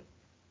Golladay.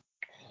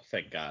 Oh,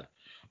 thank God.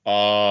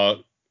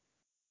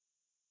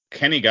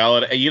 Kenny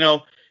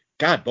Golladay,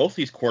 God, both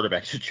these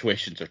quarterback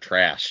situations are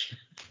trash.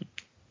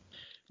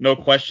 No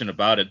question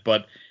about it.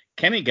 But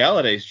Kenny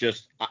Galladay's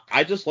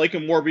I just like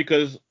him more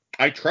because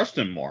I trust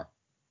him more.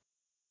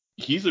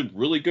 He's a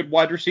really good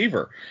wide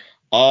receiver.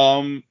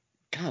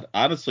 God,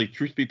 honestly,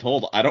 truth be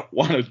told, I don't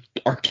want to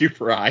argue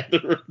for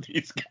either of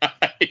these guys.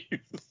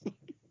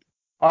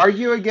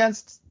 Argue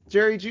against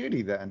Jerry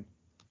Jeudy, then.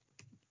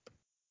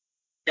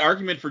 The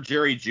argument for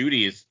Jerry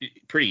Jeudy is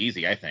pretty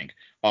easy, I think.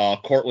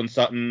 Cortland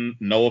Sutton,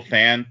 Noah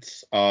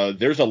Fant.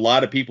 There's a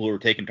lot of people who are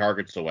taking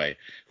targets away.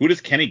 Who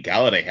does Kenny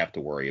Golladay have to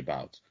worry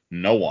about?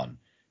 No one.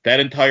 That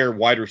entire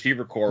wide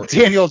receiver core.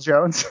 Daniel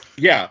Jones.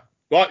 Yeah.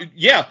 Well,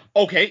 yeah.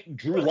 Okay.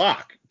 Drew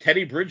Lock.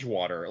 Teddy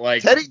Bridgewater.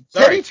 Teddy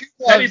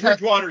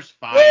Bridgewater's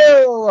fine.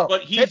 Whoa.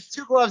 But Teddy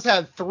Two Gloves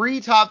had 3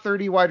 top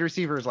 30 wide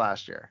receivers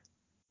last year.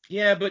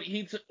 Yeah, but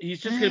he's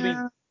just going to be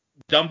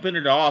dumping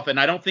it off. And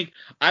I don't think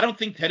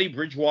Teddy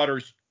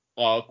Bridgewater's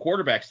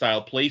quarterback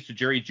style plays to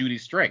Jerry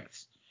Jeudy's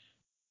strengths.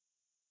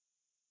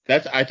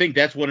 I think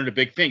that's one of the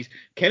big things.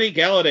 Kenny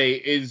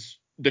Golladay is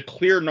the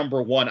clear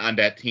number 1 on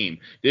that team.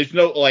 There's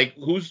no I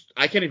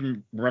can't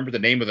even remember the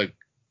name of the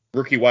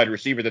rookie wide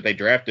receiver that they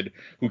drafted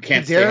who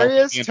can't stay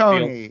Kadarius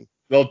Toney.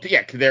 Well,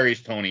 yeah,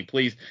 Kadarius Toney,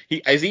 please.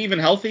 Is he even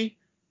healthy?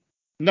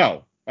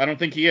 No, I don't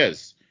think he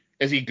is.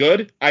 Is he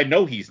good? I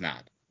know he's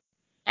not.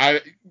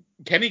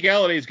 Kenny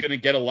Galladay is going to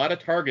get a lot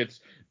of targets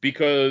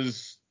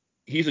because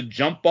he's a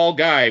jump ball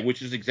guy,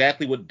 which is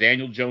exactly what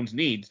Daniel Jones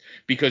needs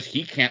because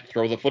he can't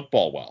throw the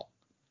football well.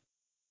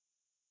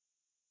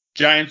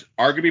 Giants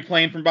are going to be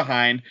playing from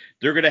behind.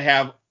 They're going to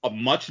have a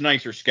much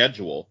nicer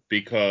schedule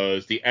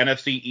because the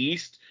NFC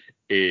East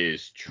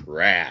is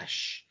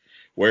trash.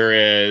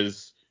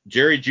 Whereas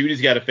Jerry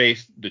Jeudy's got to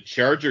face the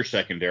Charger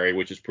secondary,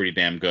 which is pretty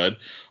damn good.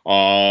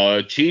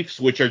 Chiefs,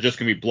 which are just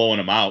going to be blowing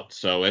them out,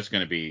 so it's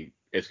going to be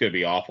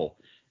awful.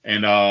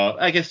 And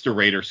I guess the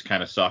Raiders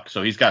kind of suck,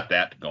 so he's got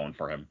that going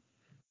for him.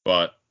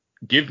 But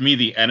give me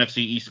the NFC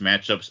East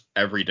matchups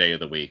every day of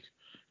the week.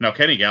 Now,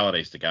 Kenny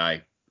Galladay's the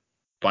guy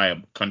by a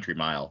country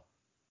mile.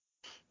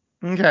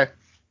 Okay.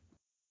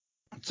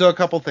 So a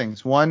couple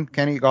things. One,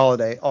 Kenny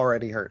Galladay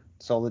already hurt.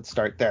 So let's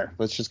start there.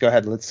 Let's just go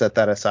ahead. Let's set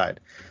that aside.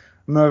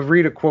 I'm going to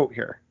read a quote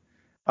here.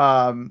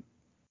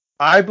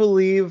 I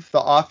believe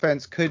the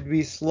offense could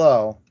be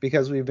slow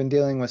because we've been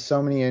dealing with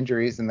so many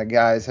injuries and the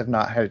guys have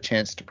not had a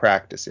chance to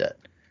practice yet.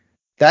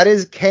 That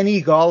is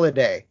Kenny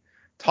Galladay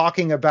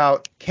talking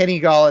about Kenny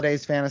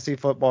Galladay's fantasy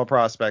football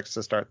prospects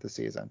to start the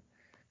season.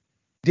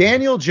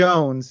 Daniel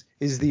Jones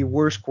is the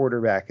worst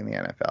quarterback in the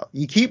NFL.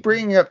 You keep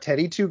bringing up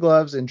Teddy Two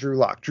Gloves and Drew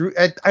Lock.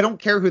 I don't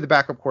care who the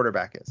backup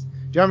quarterback is. Do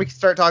you want me to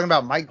start talking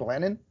about Mike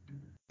Glennon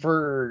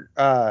for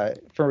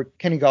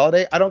Kenny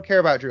Galladay? I don't care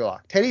about Drew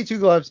Lock. Teddy Two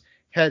Gloves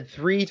had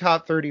 3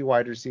 top 30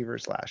 wide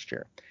receivers last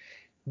year.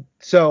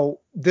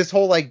 So this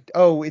whole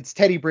it's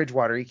Teddy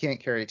Bridgewater, he can't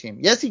carry a team.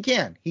 Yes, he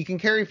can. He can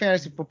carry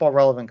fantasy football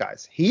relevant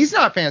guys. He's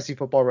not fantasy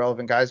football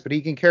relevant guys, but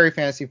he can carry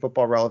fantasy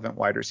football relevant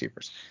wide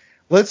receivers.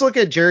 Let's look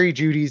at Jerry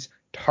Jeudy's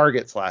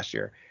targets last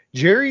year.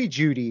 Jerry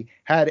Jeudy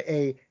had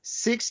a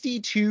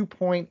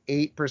 62.8%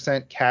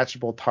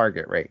 catchable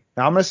target rate.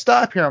 Now I'm going to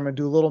stop here. I'm going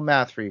to do a little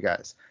math for you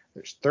guys.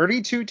 There's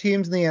 32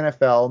 teams in the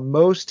NFL.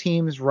 Most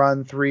teams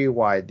run 3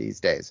 wide these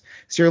days.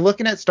 So you're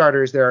looking at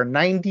starters. There are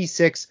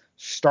 96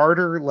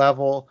 starter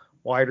level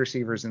wide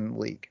receivers in the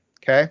league.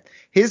 Okay.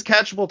 His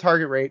catchable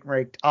target rate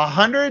ranked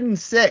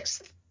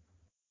 106th.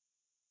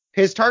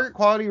 His target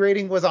quality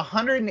rating was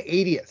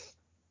 180th.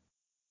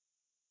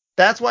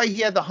 That's why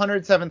he had the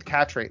 107th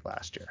catch rate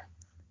last year.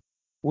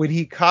 When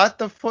he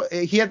caught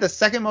he had the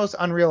second most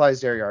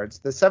unrealized air yards,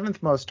 the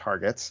 7th most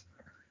targets.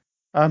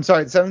 The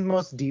 7th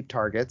most deep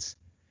targets.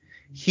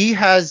 He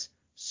has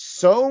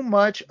so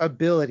much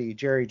ability,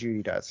 Jerry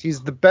Jeudy does.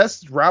 He's the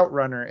best route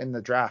runner in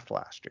the draft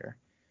last year.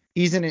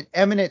 He's an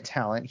eminent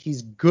talent.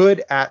 He's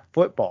good at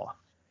football.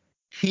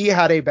 He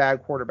had a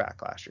bad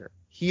quarterback last year.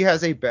 He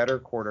has a better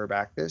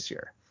quarterback this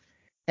year.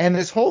 And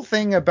this whole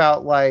thing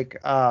about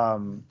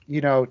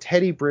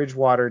Teddy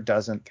Bridgewater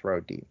doesn't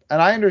throw deep.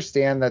 And I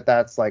understand that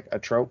that's like a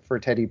trope for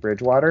Teddy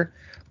Bridgewater,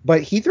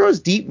 but he throws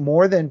deep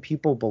more than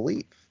people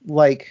believe.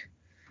 Like,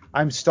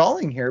 I'm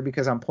stalling here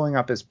because I'm pulling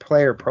up his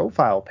player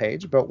profile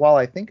page, but while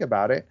I think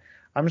about it,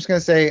 I'm just going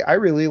to say I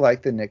really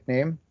like the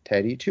nickname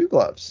Teddy Two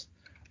Gloves.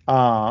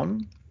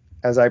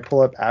 As I pull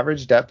up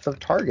average depth of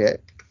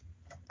target.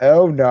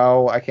 Oh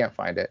no, I can't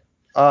find it.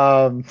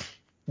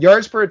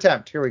 Yards per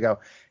attempt. Here we go.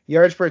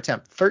 Yards per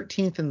attempt,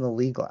 13th in the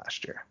league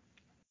last year.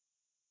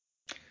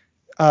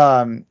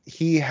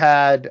 He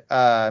had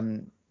I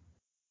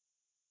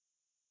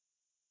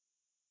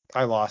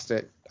lost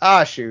it.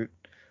 Shoot.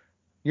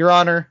 Your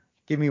Honor,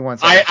 give me 1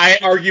 second. I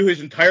argue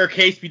his entire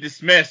case be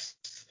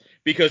dismissed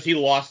because he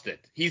lost it.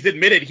 He's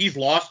admitted he's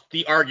lost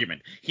the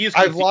argument.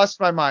 I've lost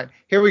my mind.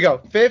 Here we go.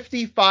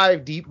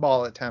 55 deep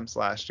ball attempts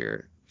last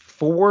year.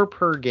 4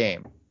 per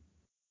game.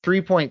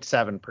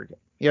 3.7 per game.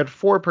 He had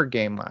 4 per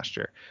game last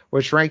year,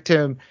 which ranked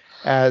him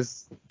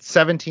as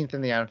 17th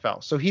in the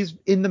NFL. So he's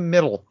in the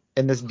middle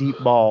in this deep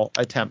ball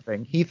attempt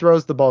thing. He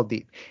throws the ball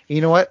deep. And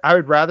you know what? I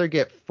would rather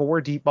get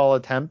 4 deep ball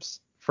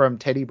attempts from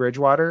Teddy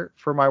Bridgewater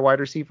for my wide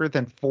receiver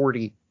than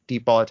 40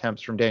 deep ball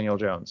attempts from Daniel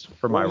Jones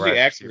for my wide receiver. What was the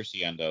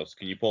accuracy on those?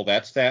 Can you pull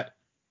that stat?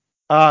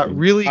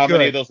 Really How good. How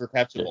many of those were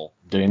catchable?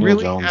 Daniel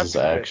really Jones is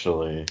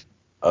actually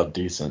a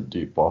decent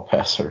deep ball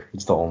passer.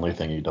 It's the only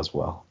thing he does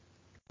well.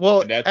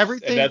 Well, and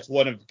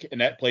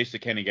that plays to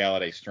Kenny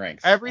Galladay's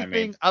strengths.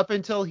 Everything up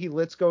until he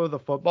lets go of the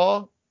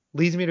football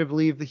leads me to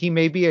believe that he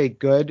may be a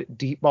good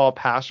deep ball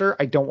passer.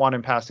 I don't want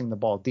him passing the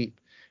ball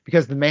deep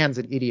because the man's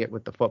an idiot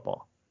with the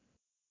football.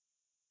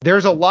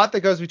 There's a lot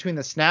that goes between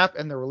the snap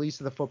and the release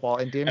of the football.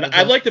 And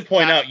I'd like to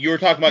point out, you were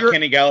talking about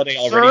Kenny Galladay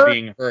already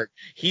being hurt.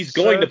 He's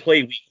going to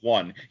play week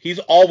 1. He's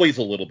always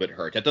a little bit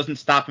hurt. That doesn't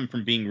stop him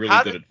from being really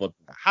good at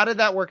football. How did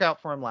that work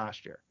out for him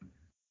last year?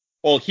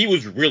 Well, he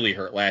was really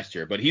hurt last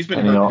year, but he's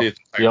been hurt his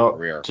entire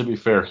career. To be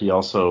fair, he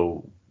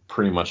also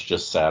pretty much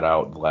just sat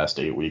out the last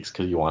 8 weeks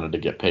because he wanted to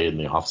get paid in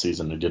the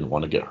offseason and didn't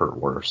want to get hurt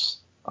worse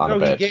on a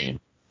bad team.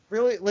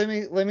 Really, let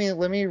me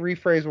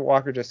rephrase what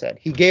Walker just said.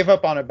 He gave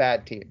up on a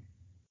bad team.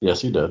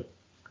 Yes, he did.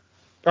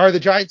 Are the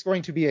Giants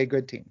going to be a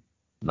good team?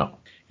 No.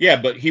 Yeah,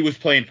 but he was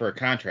playing for a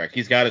contract.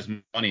 He's got his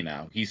money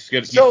now. He's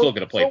still going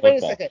to play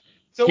football.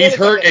 He's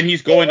hurt and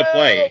he's going to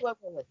play.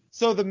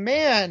 So the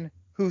man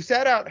who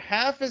sat out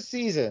half a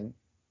season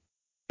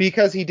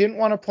because he didn't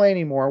want to play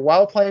anymore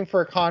while playing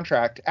for a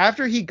contract,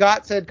 after he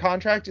got said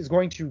contract, is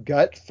going to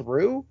gut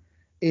through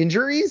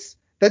injuries?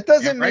 That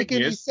doesn't make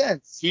any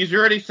sense. He's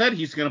already said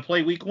he's going to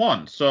play week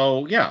 1,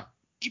 so yeah.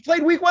 He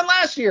played week 1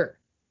 last year.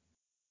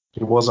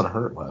 He wasn't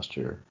hurt last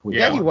year.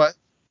 Yeah, he was.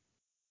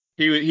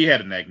 He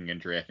had a nagging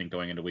injury, I think,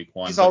 going into week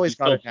 1. He's always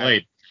still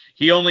played.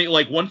 He only,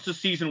 once the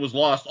season was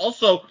lost.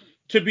 Also,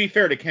 to be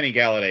fair to Kenny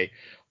Galladay,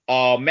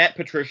 Matt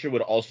Patricia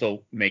would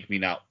also make me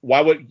now.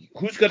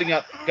 Who's gutting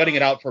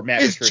it out for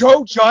Matt Patricia? Is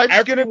Joe Judge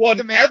going to be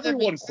the man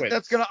quits.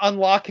 That's going to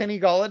unlock Kenny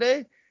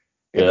Galladay?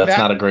 Yeah, that's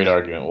not a great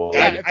argument. Well,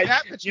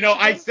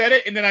 I said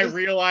it and then I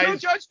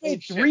realized Joe Judge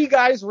made 3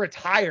 guys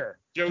retire.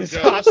 Joe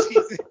Judge.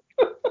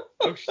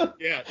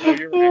 Yeah, no,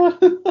 you're right.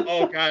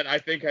 Oh God, I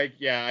think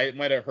I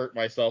might have hurt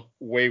myself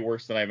way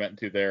worse than I meant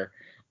to there.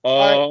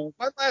 One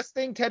last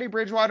thing: Teddy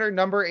Bridgewater,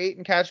 number 8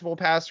 in catchable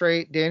pass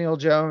rate. Daniel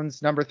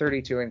Jones, number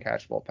 32 in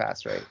catchable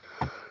pass rate.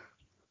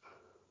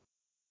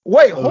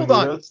 Wait, hold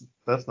on.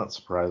 That's not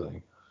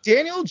surprising.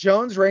 Daniel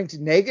Jones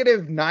ranked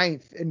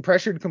 -9th in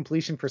pressured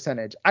completion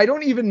percentage. I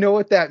don't even know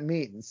what that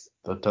means.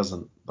 I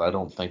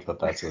don't think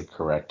that's a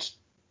correct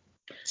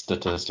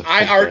statistic.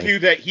 I argue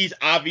that he's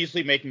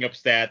obviously making up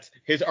stats.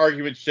 His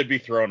arguments should be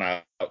thrown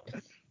out.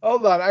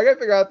 Hold on, I gotta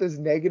figure out this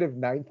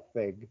 -9th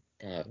thing.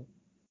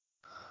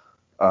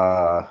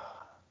 Well,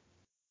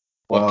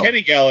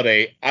 Kenny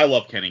Galladay, I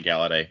love Kenny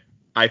Galladay.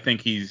 I think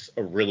he's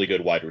a really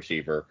good wide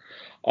receiver.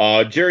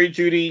 Jerry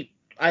Jeudy,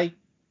 I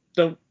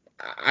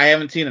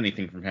haven't seen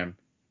anything from him.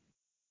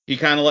 He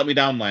kind of let me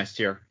down last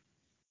year.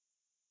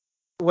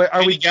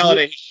 Kenny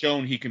Galladay has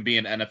shown he can be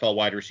an NFL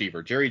wide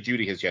receiver. Jerry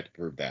Jeudy has yet to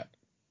prove that.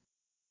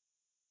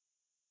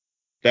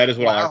 That is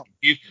what I'll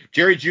argue.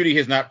 Jerry Jeudy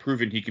has not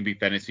proven he can be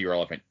fantasy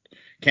relevant.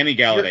 Kenny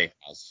Galladay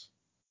has.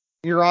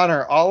 Your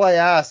Honor, all I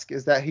ask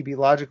is that he be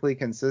logically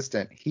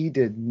consistent. He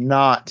did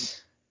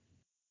not.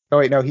 Oh,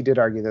 wait, no, he did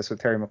argue this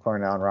with Terry McLaurin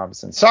and Allen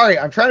Robinson. Sorry,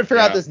 I'm trying to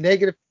figure out this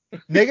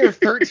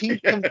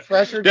 -13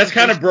 pressure. That's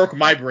kind of broke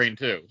my brain,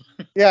 too.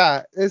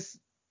 Yeah. You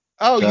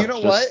know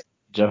what?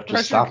 Jeff,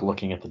 just stop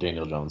looking at the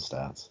Daniel Jones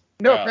stats.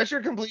 No,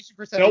 pressure completion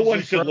percentage. No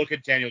one should look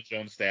at Daniel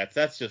Jones stats.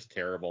 That's just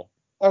terrible.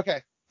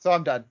 Okay, so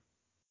I'm done.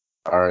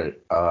 All right.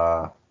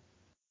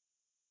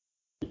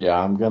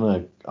 Yeah,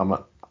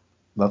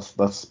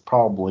 that's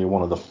probably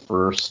one of the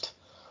first,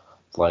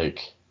 and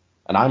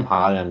I'm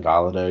high on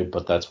Galladay,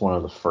 but that's one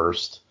of the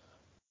first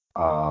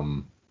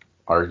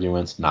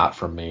arguments, not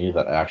from me,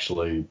 that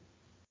actually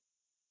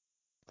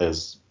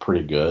is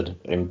pretty good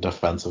in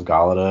defense of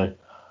Galladay.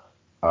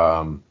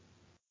 I'm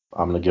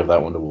going to give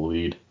that one to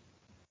Waleed.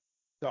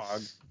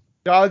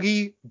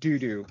 Doggy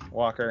doo-doo,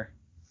 Walker.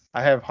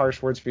 I have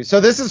harsh words for you. So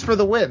this is for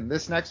the win,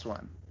 this next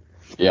one.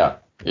 Yeah,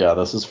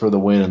 this is for the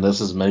win, and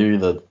this is maybe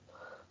the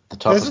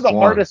toughest one. This is the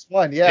hardest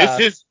one, yeah.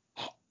 This is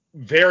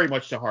very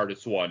much the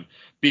hardest one,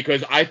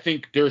 because I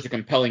think there's a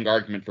compelling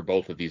argument for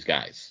both of these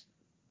guys.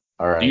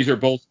 All right. These are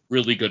both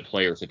really good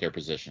players at their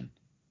position.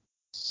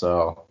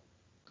 So,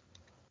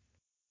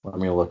 let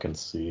me look and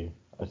see.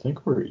 I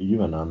think we're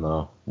even on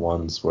the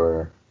ones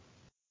where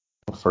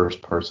the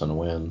first person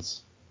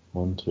wins.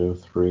 1, 2,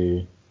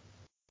 3.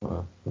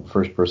 The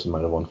first person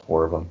might have won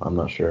 4 of them. I'm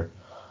not sure.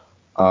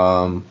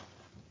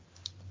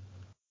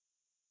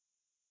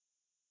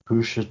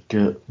 Who should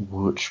get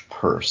which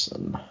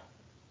person?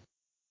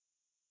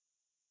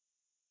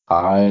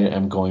 I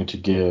am going to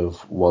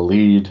give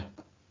Waleed,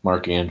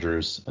 Mark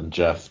Andrews, and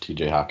Jeff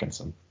TJ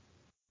Hockenson.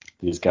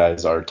 These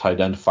guys are tight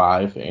end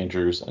 5,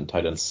 Andrews, and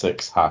tight end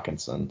 6,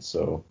 Hockenson.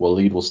 So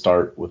Waleed will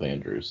start with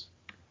Andrews.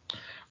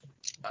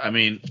 I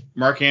mean,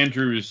 Mark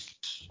Andrews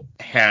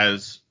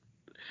has,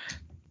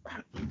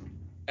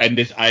 and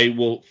this, I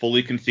will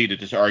fully concede that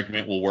this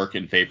argument will work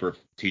in favor of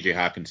TJ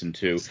Hockenson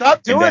too.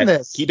 Stop doing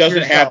this.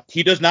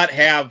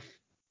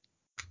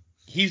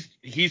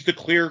 He's the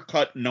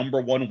clear-cut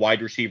number 1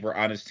 wide receiver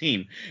on his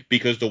team,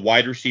 because the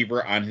wide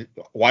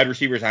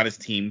receivers on his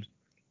team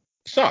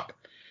suck.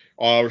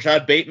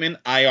 Rashad Bateman,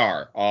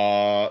 IR.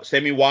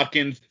 Sammy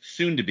Watkins,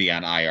 soon to be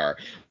on IR.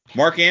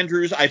 Mark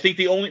Andrews,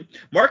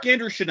 Mark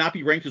Andrews should not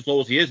be ranked as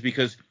low as he is,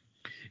 because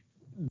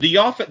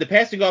the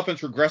passing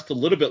offense regressed a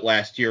little bit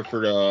last year for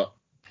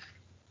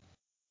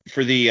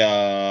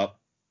the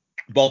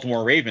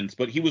Baltimore Ravens,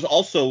 but he was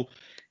also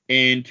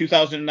in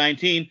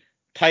 2019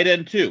 tight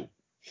end 2.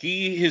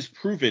 He has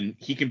proven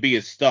he can be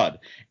a stud,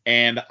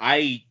 and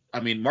I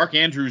mean, Mark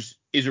Andrews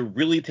is a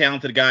really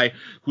talented guy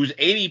whose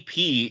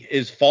ADP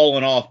is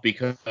fallen off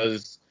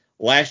because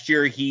last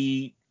year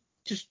he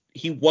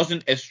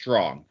wasn't as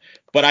strong.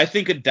 But I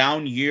think a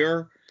down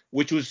year,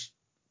 which was,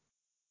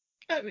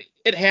 I mean,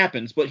 it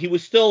happens, but he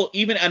was still,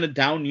 even on a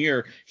down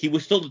year, he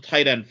was still the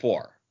tight end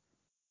 4.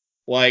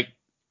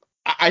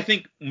 I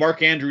think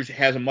Mark Andrews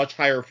has a much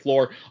higher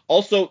floor.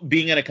 Also,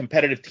 being in a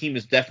competitive team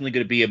is definitely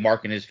going to be a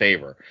mark in his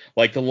favor.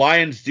 The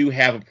Lions do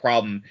have a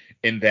problem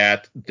in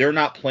that they're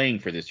not playing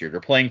for this year. They're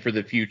playing for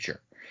the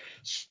future.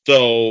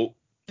 So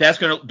they're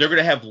going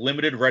to have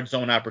limited red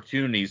zone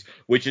opportunities,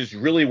 which is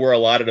really where a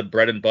lot of the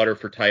bread and butter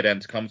for tight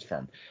ends comes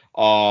from.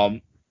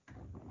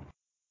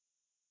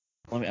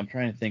 I'm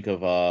trying to think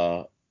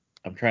of.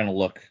 I'm trying to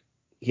look.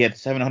 He had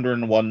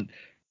 701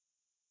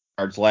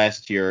 yards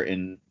last year,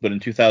 but in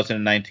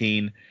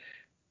 2019,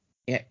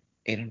 yeah,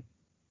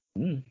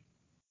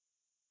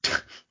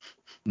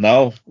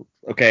 no.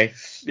 Okay.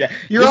 Yeah.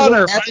 Your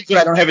Honor, I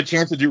don't have a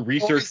chance to do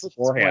research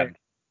beforehand.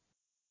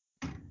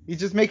 He's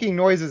just making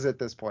noises at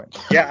this point.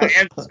 Yeah, I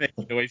am just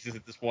making noises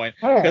at this point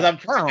because I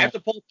have to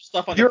pull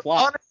stuff on the fly.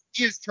 Your Honor,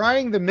 he is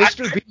trying the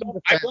Mr. Bean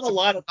defense. I've written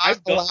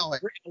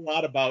a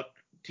lot about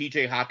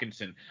TJ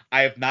Hockenson.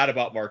 I have not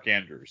about Mark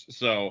Andrews.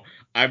 So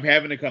I'm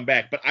having to come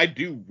back. But I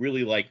do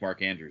really like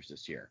Mark Andrews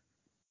this year.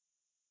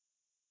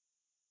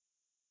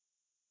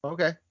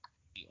 Okay.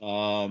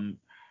 I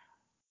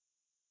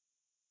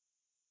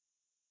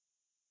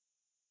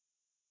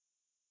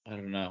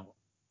don't know.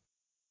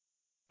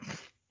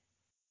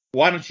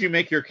 Why don't you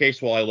make your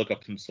case while I look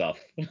up some stuff?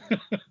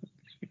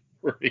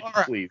 Right, all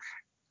right. Please.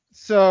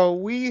 So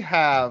we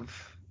have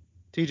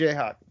TJ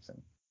Hockenson.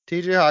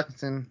 TJ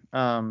Hockenson,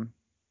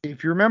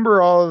 if you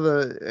remember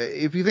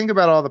if you think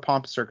about all the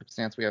pomp and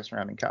circumstance we have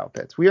surrounding Kyle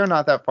Pitts, we are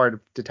not that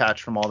far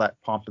detached from all that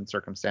pomp and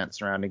circumstance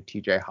surrounding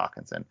TJ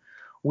Hockenson.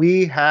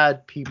 We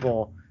had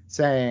people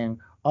saying,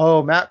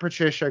 oh, Matt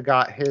Patricia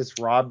got his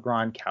Rob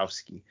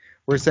Gronkowski.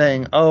 We're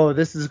saying, oh,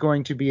 this is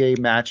going to be a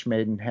match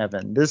made in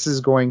heaven. This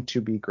is going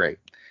to be great.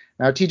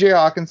 Now, TJ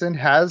Hockenson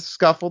has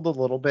scuffled a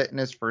little bit in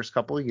his first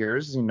couple of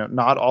years.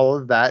 Not all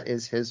of that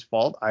is his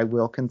fault. I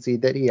will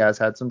concede that he has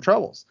had some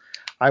troubles.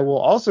 I will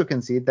also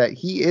concede that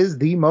he is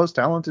the most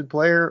talented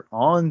player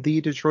on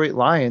the Detroit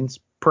Lions,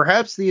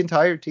 perhaps the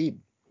entire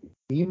team.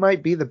 He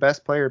might be the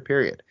best player,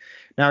 period.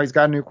 Now, he's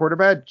got a new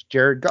quarterback,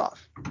 Jared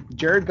Goff.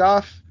 Jared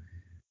Goff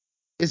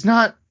is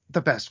not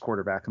the best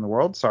quarterback in the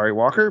world. Sorry,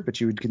 Walker,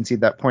 but you would concede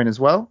that point as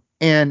well.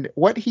 And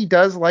what he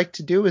does like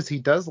to do is he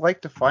does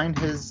like to find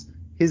his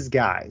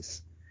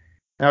guys.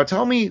 Now,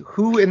 tell me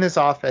who in this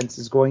offense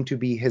is going to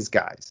be his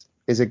guys.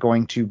 Is it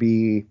going to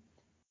be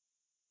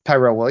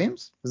Tyrell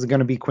Williams? Is it going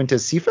to be Quintez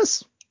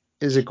Cephas?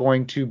 Is it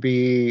going to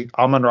be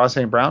Amon-Ra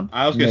St. Brown?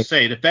 I was going to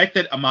say, the fact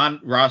that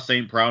Amon-Ra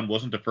St. Brown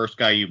wasn't the first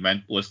guy you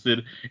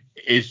listed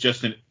is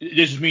it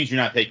just means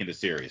you're not taking it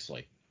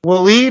seriously.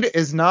 Waleed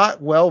is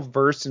not well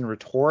versed in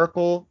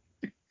rhetorical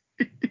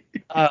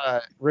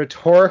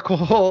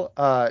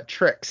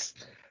tricks.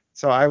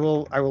 So I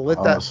will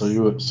let that. So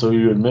you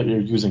admit you're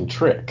using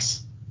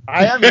tricks.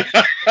 I am.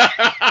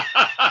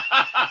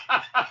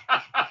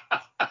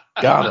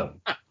 Got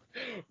him.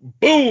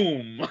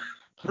 Boom.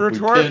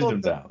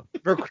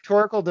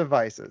 Rhetorical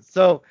devices.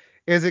 So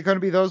is it going to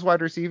be those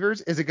wide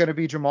receivers? Is it going to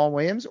be Jamal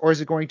Williams, or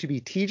is it going to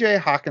be TJ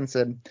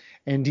Hockenson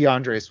and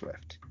DeAndre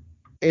Swift?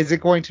 Is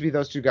it going to be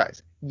those two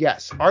guys?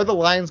 Yes. Are the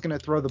Lions going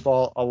to throw the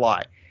ball a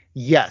lot?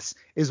 Yes.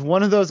 Is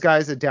one of those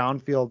guys a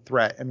downfield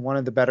threat and one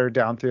of the better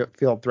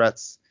downfield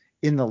threats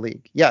in the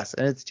league? Yes.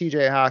 And it's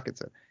TJ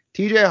Hockenson.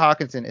 TJ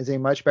Hockenson is a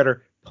much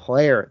better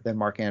player than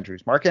Mark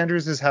Andrews. Mark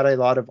Andrews has had a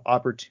lot of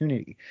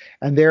opportunity,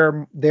 and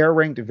they're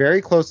ranked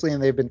very closely,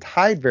 and they've been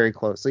tied very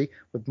closely,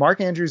 with Mark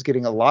Andrews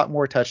getting a lot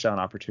more touchdown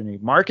opportunity.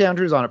 Mark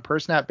Andrews on a per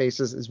snap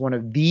basis is one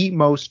of the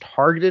most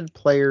targeted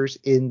players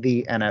in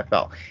the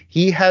NFL.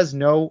 He has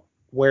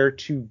nowhere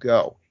to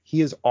go.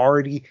 He is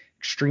already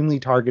extremely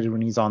targeted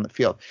when he's on the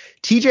field.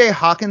 TJ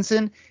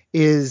Hockenson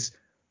is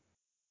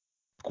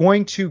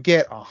going to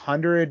get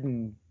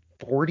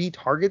 140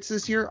 targets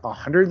this year,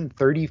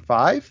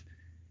 135.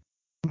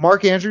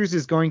 Mark Andrews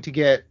is going to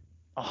get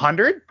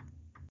 100.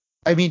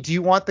 I mean, do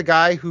you want the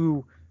guy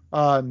who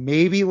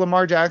maybe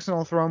Lamar Jackson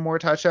will throw more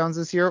touchdowns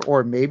this year,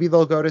 or maybe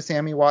they'll go to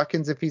Sammy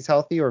Watkins if he's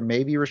healthy, or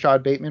maybe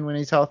Rashad Bateman when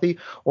he's healthy,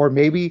 or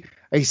maybe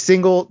a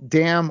single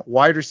damn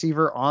wide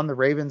receiver on the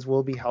Ravens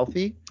will be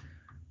healthy?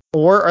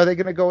 Or are they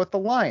going to go with the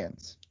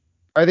Lions?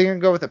 Are they going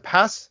to go with a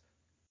pass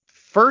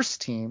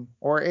first team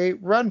or a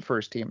run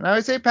first team? And I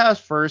would say pass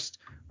first.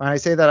 When I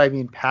say that, I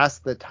mean pass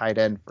the tight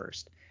end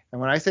first. And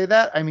when I say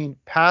that, I mean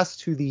pass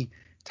to the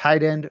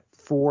tight end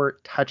for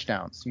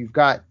touchdowns. You've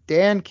got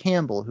Dan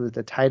Campbell, who's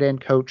the tight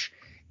end coach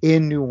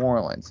in New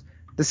Orleans.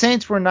 The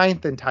Saints were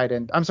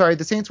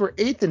the Saints were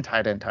 8th in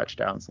tight end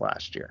touchdowns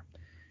last year.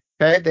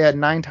 Okay, they had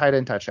 9 tight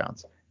end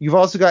touchdowns. You've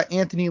also got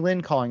Anthony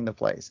Lynn calling the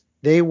plays.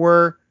 They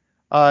were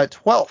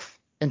 12th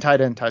in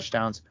tight end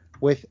touchdowns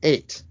with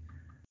 8.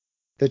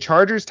 The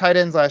Chargers tight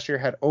ends last year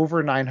had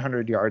over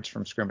 900 yards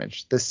from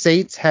scrimmage. The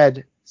Saints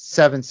had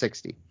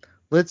 760.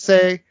 Let's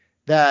say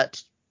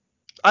that,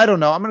 I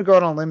don't know, I'm going to go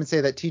out on a limb and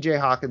say that TJ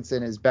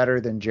Hockenson is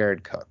better than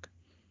Jared Cook.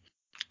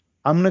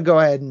 I'm going to go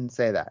ahead and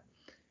say that.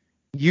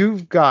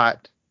 You've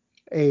got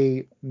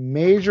a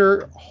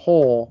major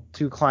hole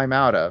to climb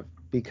out of,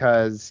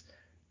 because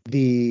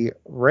the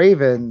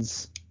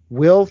Ravens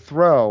will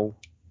throw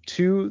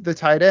to the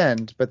tight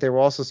end, but they will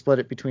also split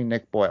it between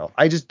Nick Boyle.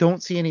 I just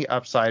don't see any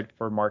upside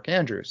for Mark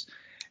Andrews.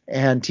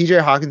 And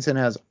TJ Hockenson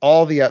has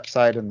all the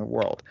upside in the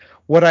world.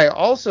 What I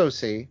also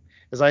see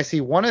is I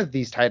see one of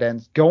these tight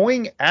ends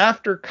going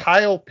after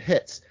Kyle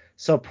Pitts,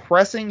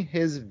 suppressing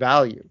his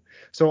value.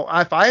 So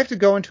if I have to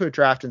go into a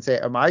draft and say,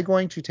 am I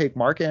going to take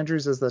Mark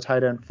Andrews as the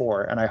tight end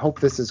 4? And I hope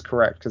this is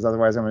correct, because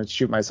otherwise I'm going to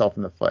shoot myself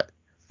in the foot.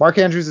 Mark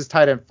Andrews is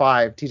tight end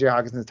 5. TJ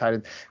Hawkinson is tight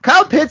end.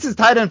 Kyle Pitts is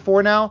tight end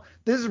 4 now.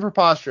 This is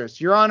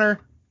preposterous. Your Honor.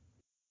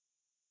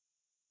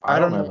 I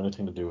don't have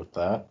anything to do with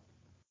that.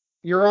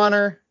 Your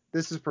Honor,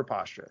 this is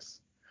preposterous.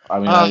 I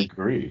mean, I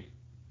agree.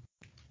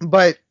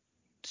 But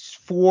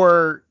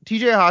for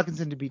TJ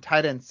Hawkinson to be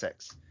tight end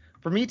 6,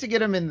 for me to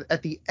get him in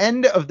at the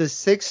end of the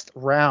 6th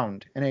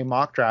round in a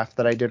mock draft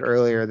that I did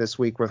earlier this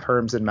week with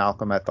Herms and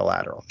Malcolm at the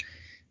lateral,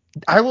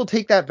 I will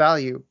take that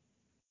value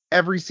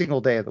every single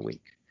day of the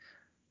week.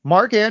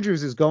 Mark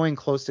Andrews is going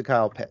close to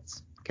Kyle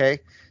Pitts. Okay.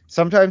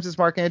 Sometimes it's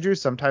Mark Andrews,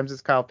 sometimes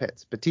it's Kyle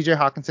Pitts, but TJ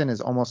Hawkinson is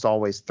almost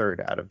always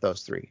third out of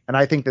those 3. And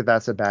I think that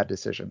that's a bad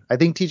decision. I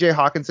think TJ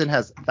Hawkinson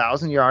has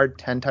 1,000-yard,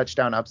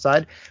 10-touchdown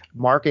upside.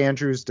 Mark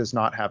Andrews does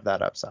not have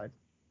that upside,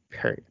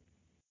 period.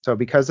 So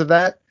because of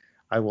that,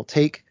 I will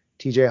take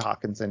TJ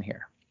Hawkinson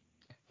here.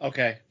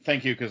 Okay,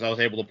 thank you, because I was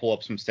able to pull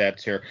up some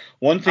stats here.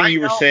 One thing you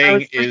were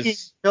saying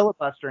is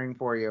filibustering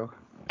for you.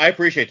 I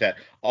appreciate that.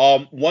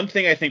 One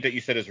thing I think that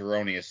you said is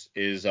erroneous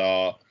is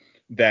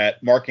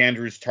that Mark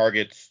Andrews'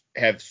 targets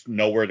have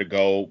nowhere to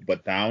go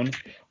but down.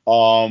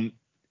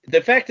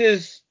 The fact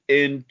is,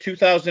 in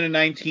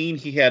 2019,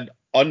 he had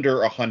under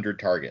 100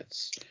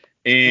 targets.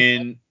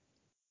 In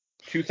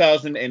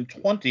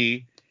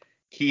 2020,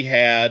 he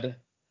had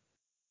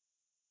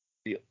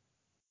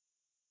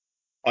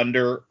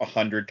under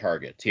 100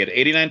 targets. He had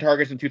 89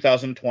 targets in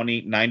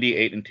 2020,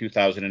 98 in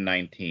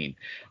 2019.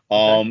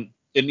 And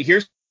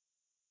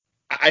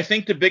I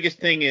think the biggest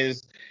thing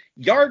is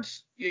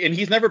yards, and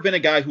he's never been a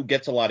guy who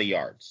gets a lot of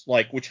yards,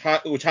 like which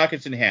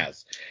Hawkinson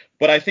has.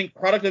 But I think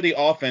product of the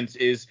offense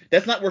is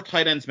that's not where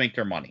tight ends make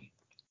their money.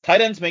 Tight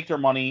ends make their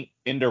money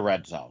in the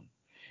red zone.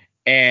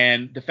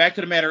 And the fact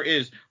of the matter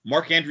is,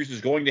 Mark Andrews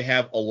is going to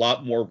have a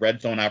lot more red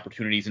zone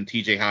opportunities than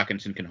TJ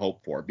Hawkinson can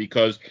hope for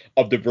because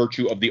of the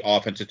virtue of the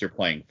offense that they're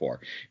playing for.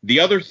 The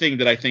other thing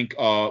that I think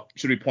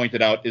should be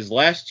pointed out is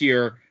last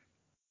year,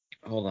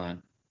 hold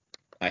on,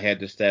 I had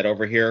this stat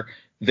over here.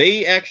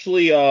 They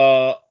actually,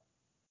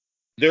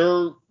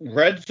 their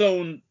red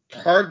zone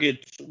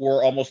targets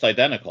were almost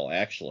identical,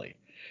 actually.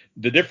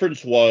 The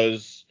difference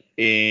was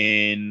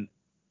in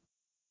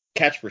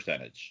catch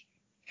percentage.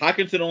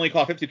 Hawkinson only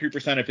caught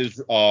 53% of his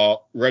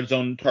red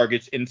zone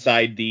targets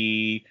inside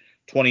the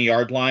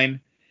 20-yard line.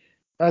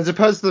 As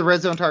opposed to the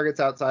red zone targets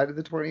outside of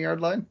the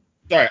 20-yard line?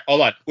 Sorry,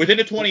 hold on. Within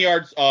 20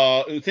 yards,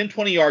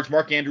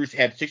 Mark Andrews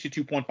had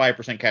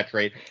 62.5% catch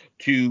rate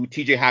to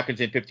TJ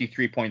Hawkinson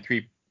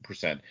 53.3%.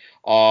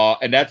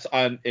 And that's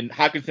on, and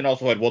Hawkinson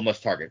also had one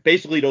less target.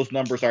 Basically, those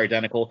numbers are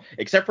identical,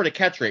 except for the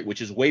catch rate,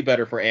 which is way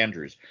better for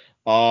Andrews.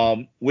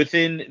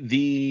 Within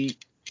the,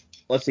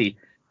 let's see,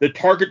 the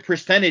target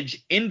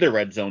percentage in the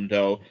red zone,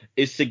 though,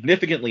 is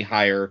significantly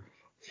higher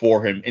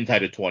for him inside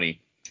the 20.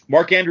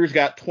 Mark Andrews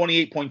got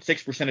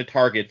 28.6% of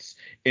targets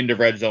in the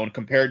red zone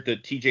compared to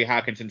TJ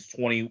Hawkinson's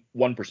 21%.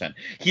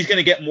 He's going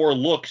to get more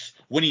looks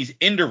when he's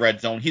in the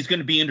red zone. He's going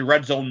to be in the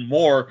red zone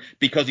more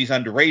because he's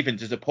on the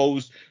Ravens as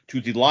opposed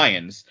to the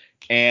Lions.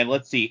 And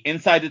let's see,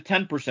 inside the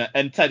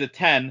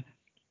 10,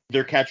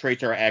 their catch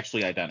rates are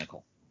actually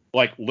identical,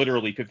 like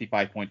literally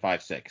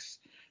 55.56.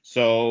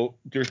 So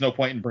there's no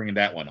point in bringing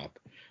that one up.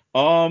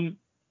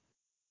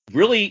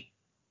 Really,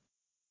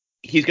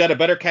 he's got a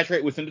better catch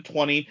rate within the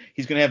 20.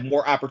 He's going to have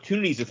more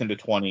opportunities within the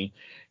 20.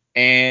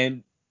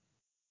 And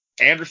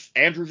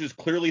Andrews is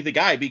clearly the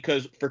guy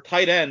because for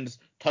tight ends,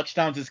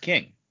 touchdowns is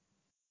king.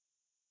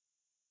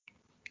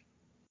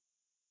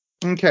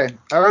 Okay.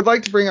 I would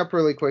like to bring up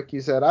really quick,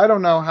 you said, I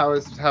don't know how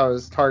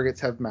his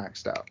targets have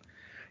maxed out.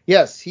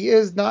 Yes, he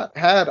has not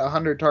had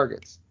 100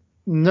 targets.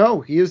 No,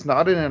 he is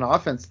not in an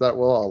offense that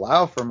will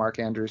allow for Mark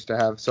Andrews to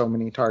have so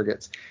many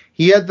targets.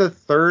 He had the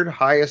third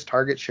highest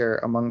target share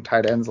among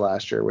tight ends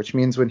last year, which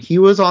means when he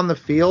was on the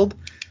field,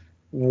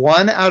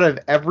 1 out of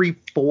every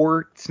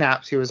 4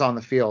 snaps he was on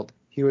the field,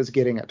 he was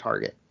getting a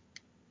target.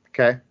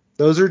 Okay?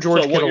 Those are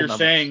George Kittle numbers. So what you're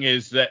saying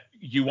is that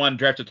you want to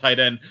draft a tight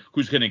end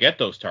who's going to get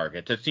those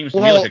targets. That seems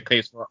to me like a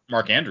case for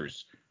Mark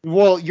Andrews.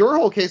 Well, your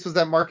whole case was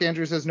that Mark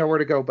Andrews has nowhere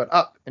to go but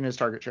up in his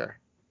target share.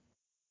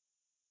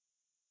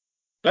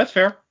 That's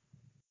fair.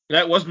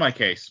 That was my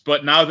case,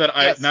 but now that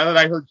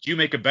I heard you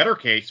make a better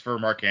case for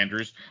Mark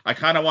Andrews, I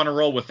kind of want to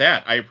roll with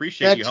that. I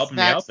appreciate you helping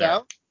me out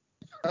there.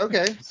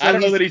 Okay, so I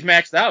don't know that he's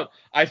maxed out.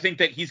 I think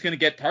that he's going to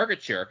get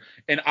target share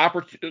and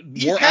more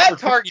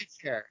target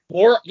share.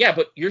 Yeah,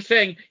 but you're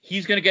saying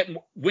he's going to get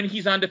when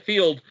he's on the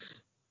field.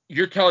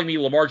 You're telling me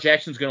Lamar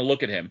Jackson's going to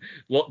look at him.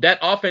 Well, that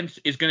offense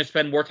is going to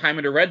spend more time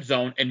in the red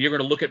zone, and you're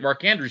going to look at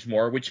Mark Andrews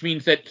more, which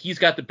means that he's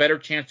got the better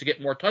chance to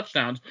get more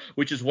touchdowns,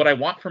 which is what I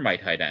want for my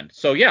tight end.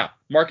 So, yeah,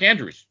 Mark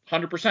Andrews,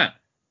 100%.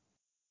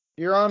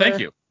 Your Honor, thank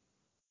you.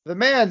 The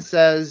man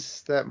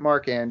says that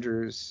Mark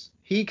Andrews,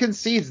 he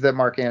concedes that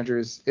Mark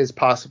Andrews is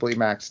possibly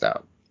maxed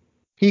out.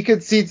 He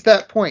concedes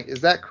that point.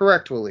 Is that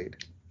correct, Waleed?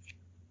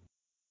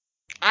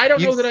 I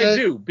don't know that I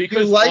do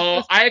because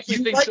I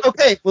actually think.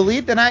 Okay,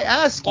 Waleed, then I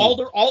ask you.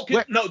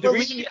 The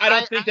reason I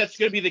don't think that's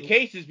going to be the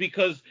case is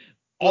because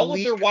all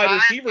of their wide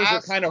receivers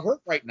are kind of hurt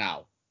right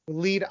now.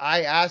 Waleed,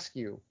 I ask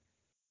you,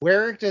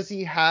 where does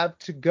he have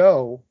to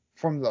go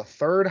from the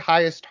third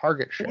highest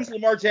target share. Who's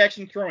Lamar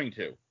Jackson throwing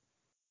to?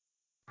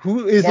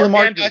 Who is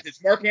Lamar Jackson?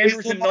 It's Mark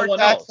Andrews and no one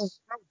else.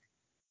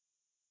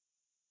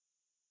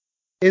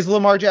 Is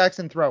Lamar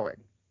Jackson throwing?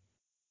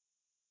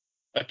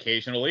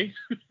 Occasionally.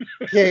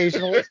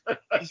 Occasionally.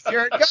 Is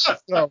Jared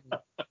Goff throwing?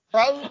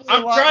 Probably.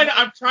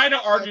 I'm trying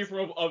to argue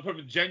from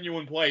a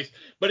genuine place,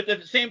 but at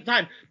the same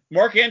time,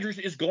 Mark Andrews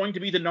is going to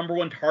be the number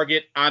one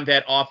target on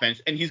that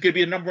offense, and he's going to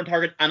be the number one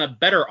target on a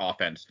better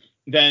offense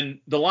than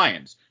the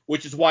Lions,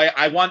 which is why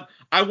I want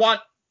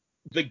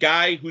the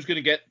guy who's going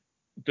to get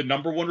the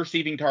number one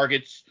receiving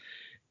targets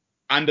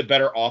on the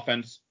better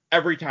offense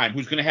every time,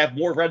 who's going to have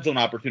more red zone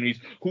opportunities,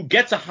 who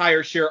gets a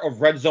higher share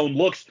of red zone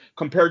looks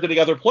compared to the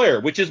other player,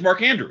 which is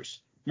Mark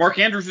Andrews. Mark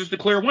Andrews is the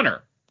clear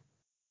winner.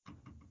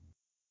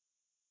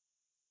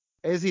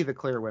 Is he the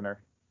clear winner?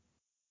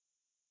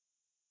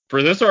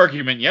 For this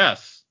argument,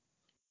 yes.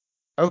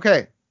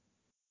 Okay.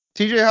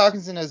 TJ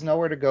Hawkinson has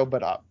nowhere to go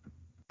but up.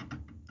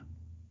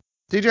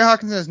 TJ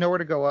Hawkinson has nowhere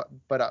to go up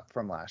but up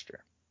from last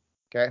year.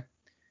 Okay.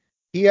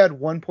 He had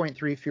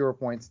 1.3 fewer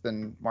points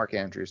than Mark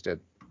Andrews did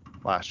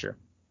last year.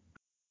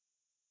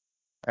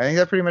 I think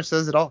that pretty much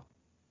says it all.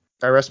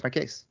 I rest my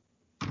case.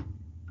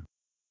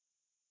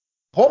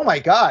 Oh my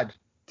God.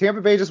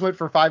 Tampa Bay just went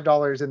for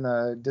 $5 in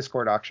the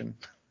Discord auction.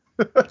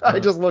 I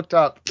just looked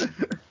up.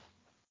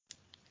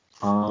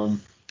 Well,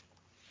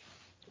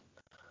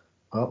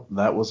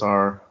 that was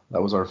our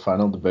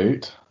final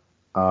debate.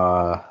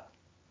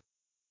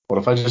 What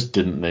if I just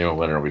didn't name a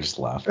winner? We just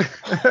left.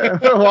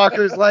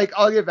 Walker's like,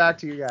 I'll get back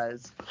to you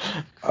guys.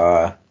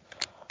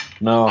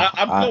 No,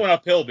 I'm going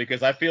uphill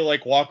because I feel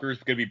like Walker's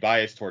going to be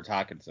biased towards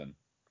Hawkinson.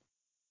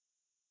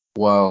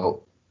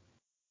 Well,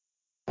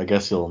 I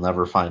guess you'll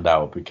never find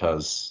out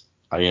because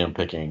I am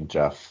picking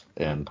Jeff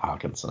and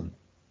Hawkinson.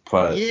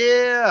 But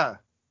yeah,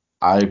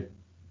 I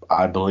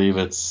believe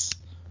it's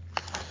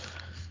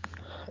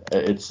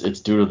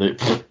due to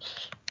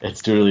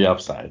the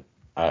upside.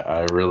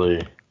 I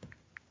really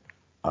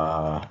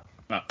No,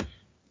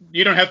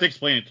 you don't have to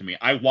explain it to me.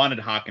 I wanted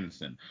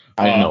Hawkinson.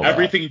 I know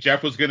everything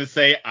Jeff was going to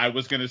say. I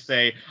was going to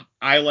say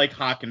I like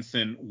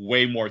Hawkinson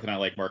way more than I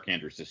like Mark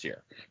Andrews this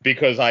year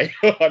because I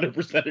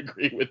 100%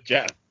 agree with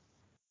Jeff.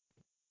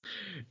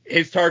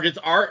 His targets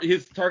are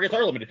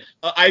limited.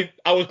 I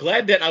was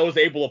glad that I was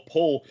able to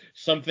pull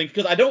something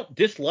because I don't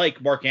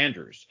dislike Mark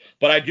Andrews,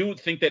 but I do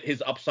think that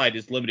his upside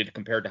is limited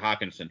compared to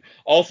Hawkinson.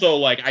 Also,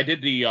 like I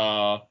did the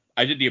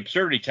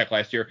absurdity check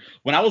last year.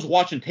 When I was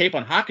watching tape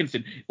on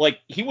Hawkinson, like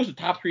he was a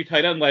top 3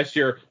 tight end last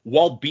year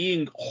while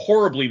being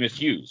horribly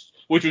misused,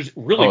 which was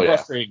really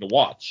frustrating to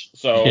watch.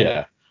 So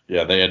yeah,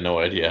 they had no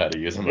idea how to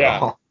use him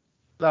at all.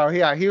 No,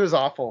 yeah, he was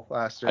awful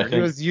last year. He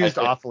was used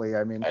awfully.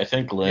 I mean, I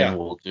think Lynn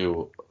will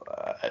do.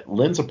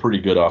 Lynn's a pretty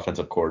good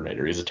offensive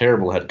coordinator. He's a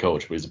terrible head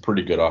coach, but he's a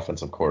pretty good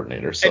offensive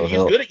coordinator. So and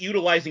he's good at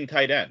utilizing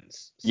tight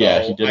ends. So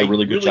yeah, he did a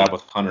really good job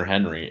with Hunter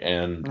Henry,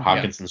 and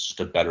Hawkinson's just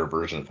a better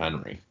version of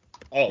Henry.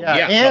 Oh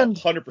yeah, and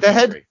 100% the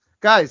head agree.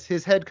 Guys,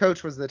 his head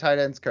coach was the tight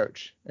ends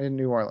coach in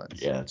New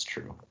Orleans. Yeah, that's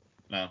true.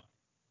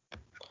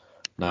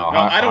 No,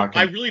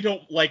 I really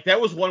don't like. That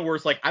was one where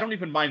it's like I don't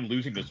even mind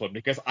losing this one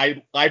because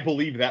I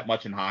believe that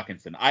much in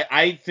Hawkinson.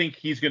 I think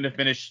he's going to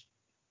finish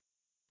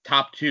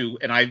top 2,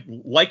 and I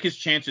like his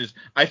chances.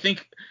 I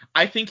think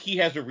he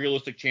has a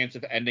realistic chance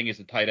of ending as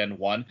a tight end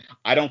 1.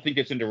 I don't think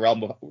it's in the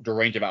realm of the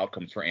range of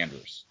outcomes for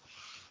Andrews.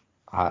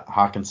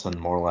 Hawkinson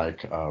more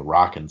like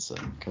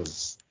Rockinson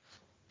because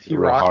he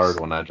rocks. Hard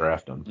when I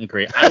draft him.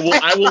 Great. I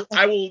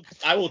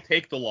will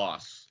take the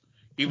loss.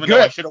 Even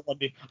though I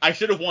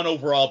should have won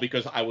overall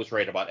because I was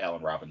right about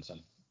Allen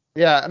Robinson.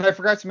 Yeah, and I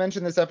forgot to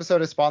mention this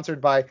episode is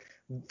sponsored by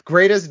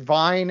Greatest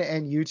Vine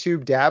and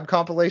YouTube Dab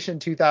Compilation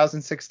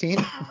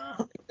 2016,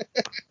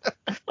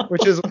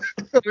 which is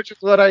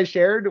what I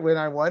shared when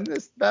I won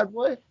this bad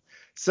boy.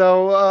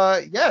 So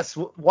yes,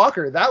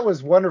 Walker, that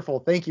was wonderful.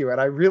 Thank you. And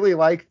I really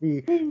like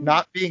the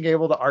not being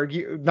able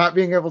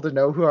to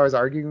know who I was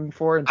arguing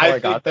for until I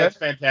got there. That's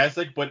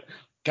fantastic, but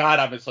God,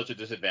 I'm at such a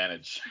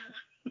disadvantage.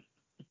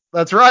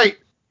 That's right,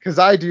 because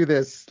I do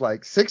this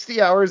like 60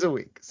 hours a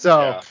week.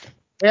 So,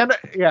 I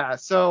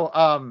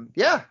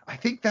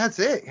think that's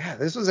it. Yeah,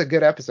 this was a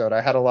good episode.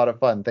 I had a lot of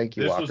fun. Thank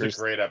you, Walker. This was a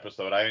great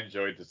episode. I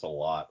enjoyed this a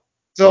lot.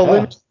 So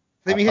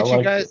let me hit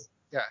you guys.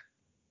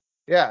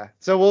 Yeah.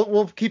 So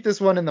we'll keep this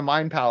one in the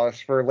Mind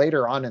Palace for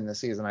later on in the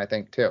season, I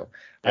think, too.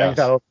 I think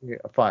that'll be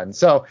fun.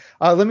 So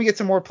let me get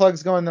some more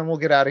plugs going, then we'll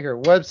get out of here.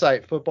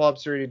 Website,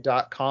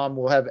 footballabsurdity.com.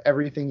 We'll have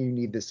everything you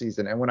need this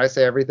season. And when I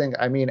say everything,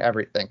 I mean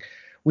everything.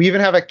 We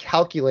even have a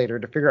calculator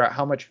to figure out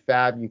how much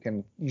fab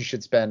you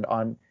should spend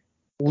on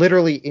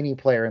literally any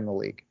player in the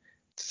league.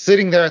 It's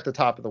sitting there at the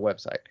top of the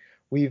website.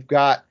 We've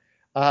got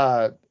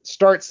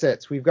start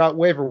sits. We've got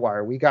waiver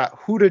wire. We got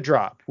who to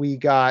drop. We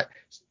got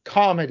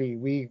comedy.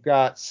 We've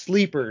got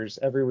sleepers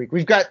every week.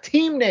 We've got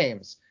team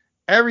names.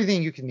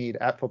 Everything you can need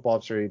at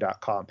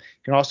footballabsurdity.com.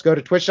 You can also go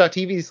to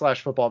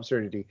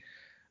twitch.tv/footballabsurdity.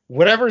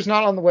 whatever's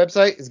not on the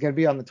website is going to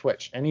be on the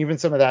Twitch, and even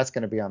some of that's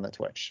going to be on the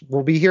Twitch.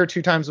 We'll be here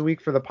 2 times a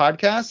week for the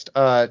podcast,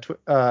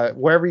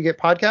 wherever you get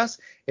podcasts.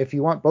 If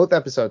you want both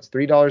episodes,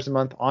 $3 a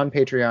month on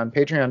Patreon,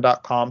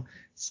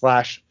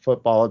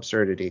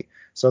 patreon.com/footballabsurdity.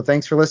 So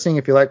thanks for listening.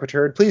 If you like what you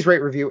heard, please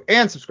rate, review,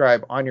 and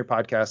subscribe on your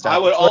podcast app. I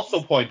would also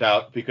point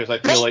out, because I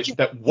feel like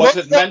that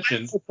wasn't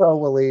mentioned,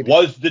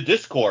 was the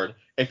Discord.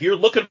 If you're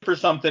looking for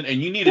something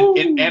and you need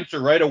an answer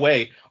right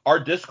away, our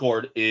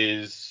Discord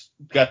is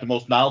got the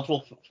most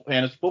knowledgeable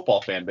fantasy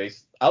football fan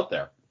base out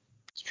there.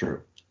 It's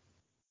true.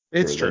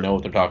 It's true. They know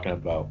what they're talking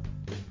about.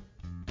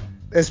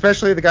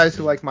 Especially the guys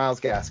who like Myles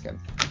Gaskin.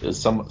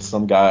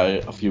 Some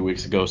guy a few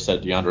weeks ago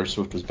said DeAndre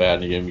Swift was bad,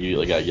 and he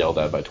immediately got yelled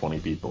at by 20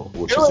 people,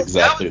 which is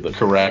exactly the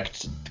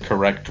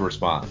correct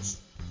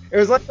response. It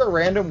was like a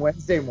random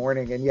Wednesday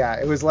morning, and yeah,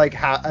 it was like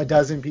a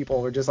dozen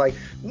people were just like,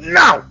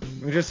 no!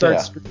 We just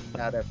started screaming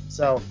at him.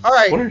 So, all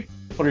right.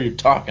 What are you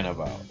talking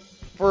about?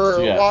 For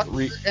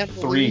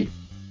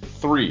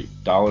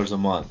 $3 a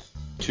month,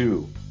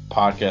 2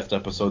 podcast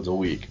episodes a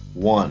week,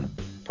 1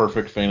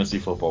 perfect fantasy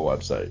football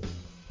website.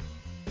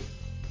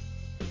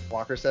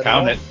 Walker said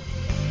count it.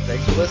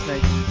 Thanks for listening.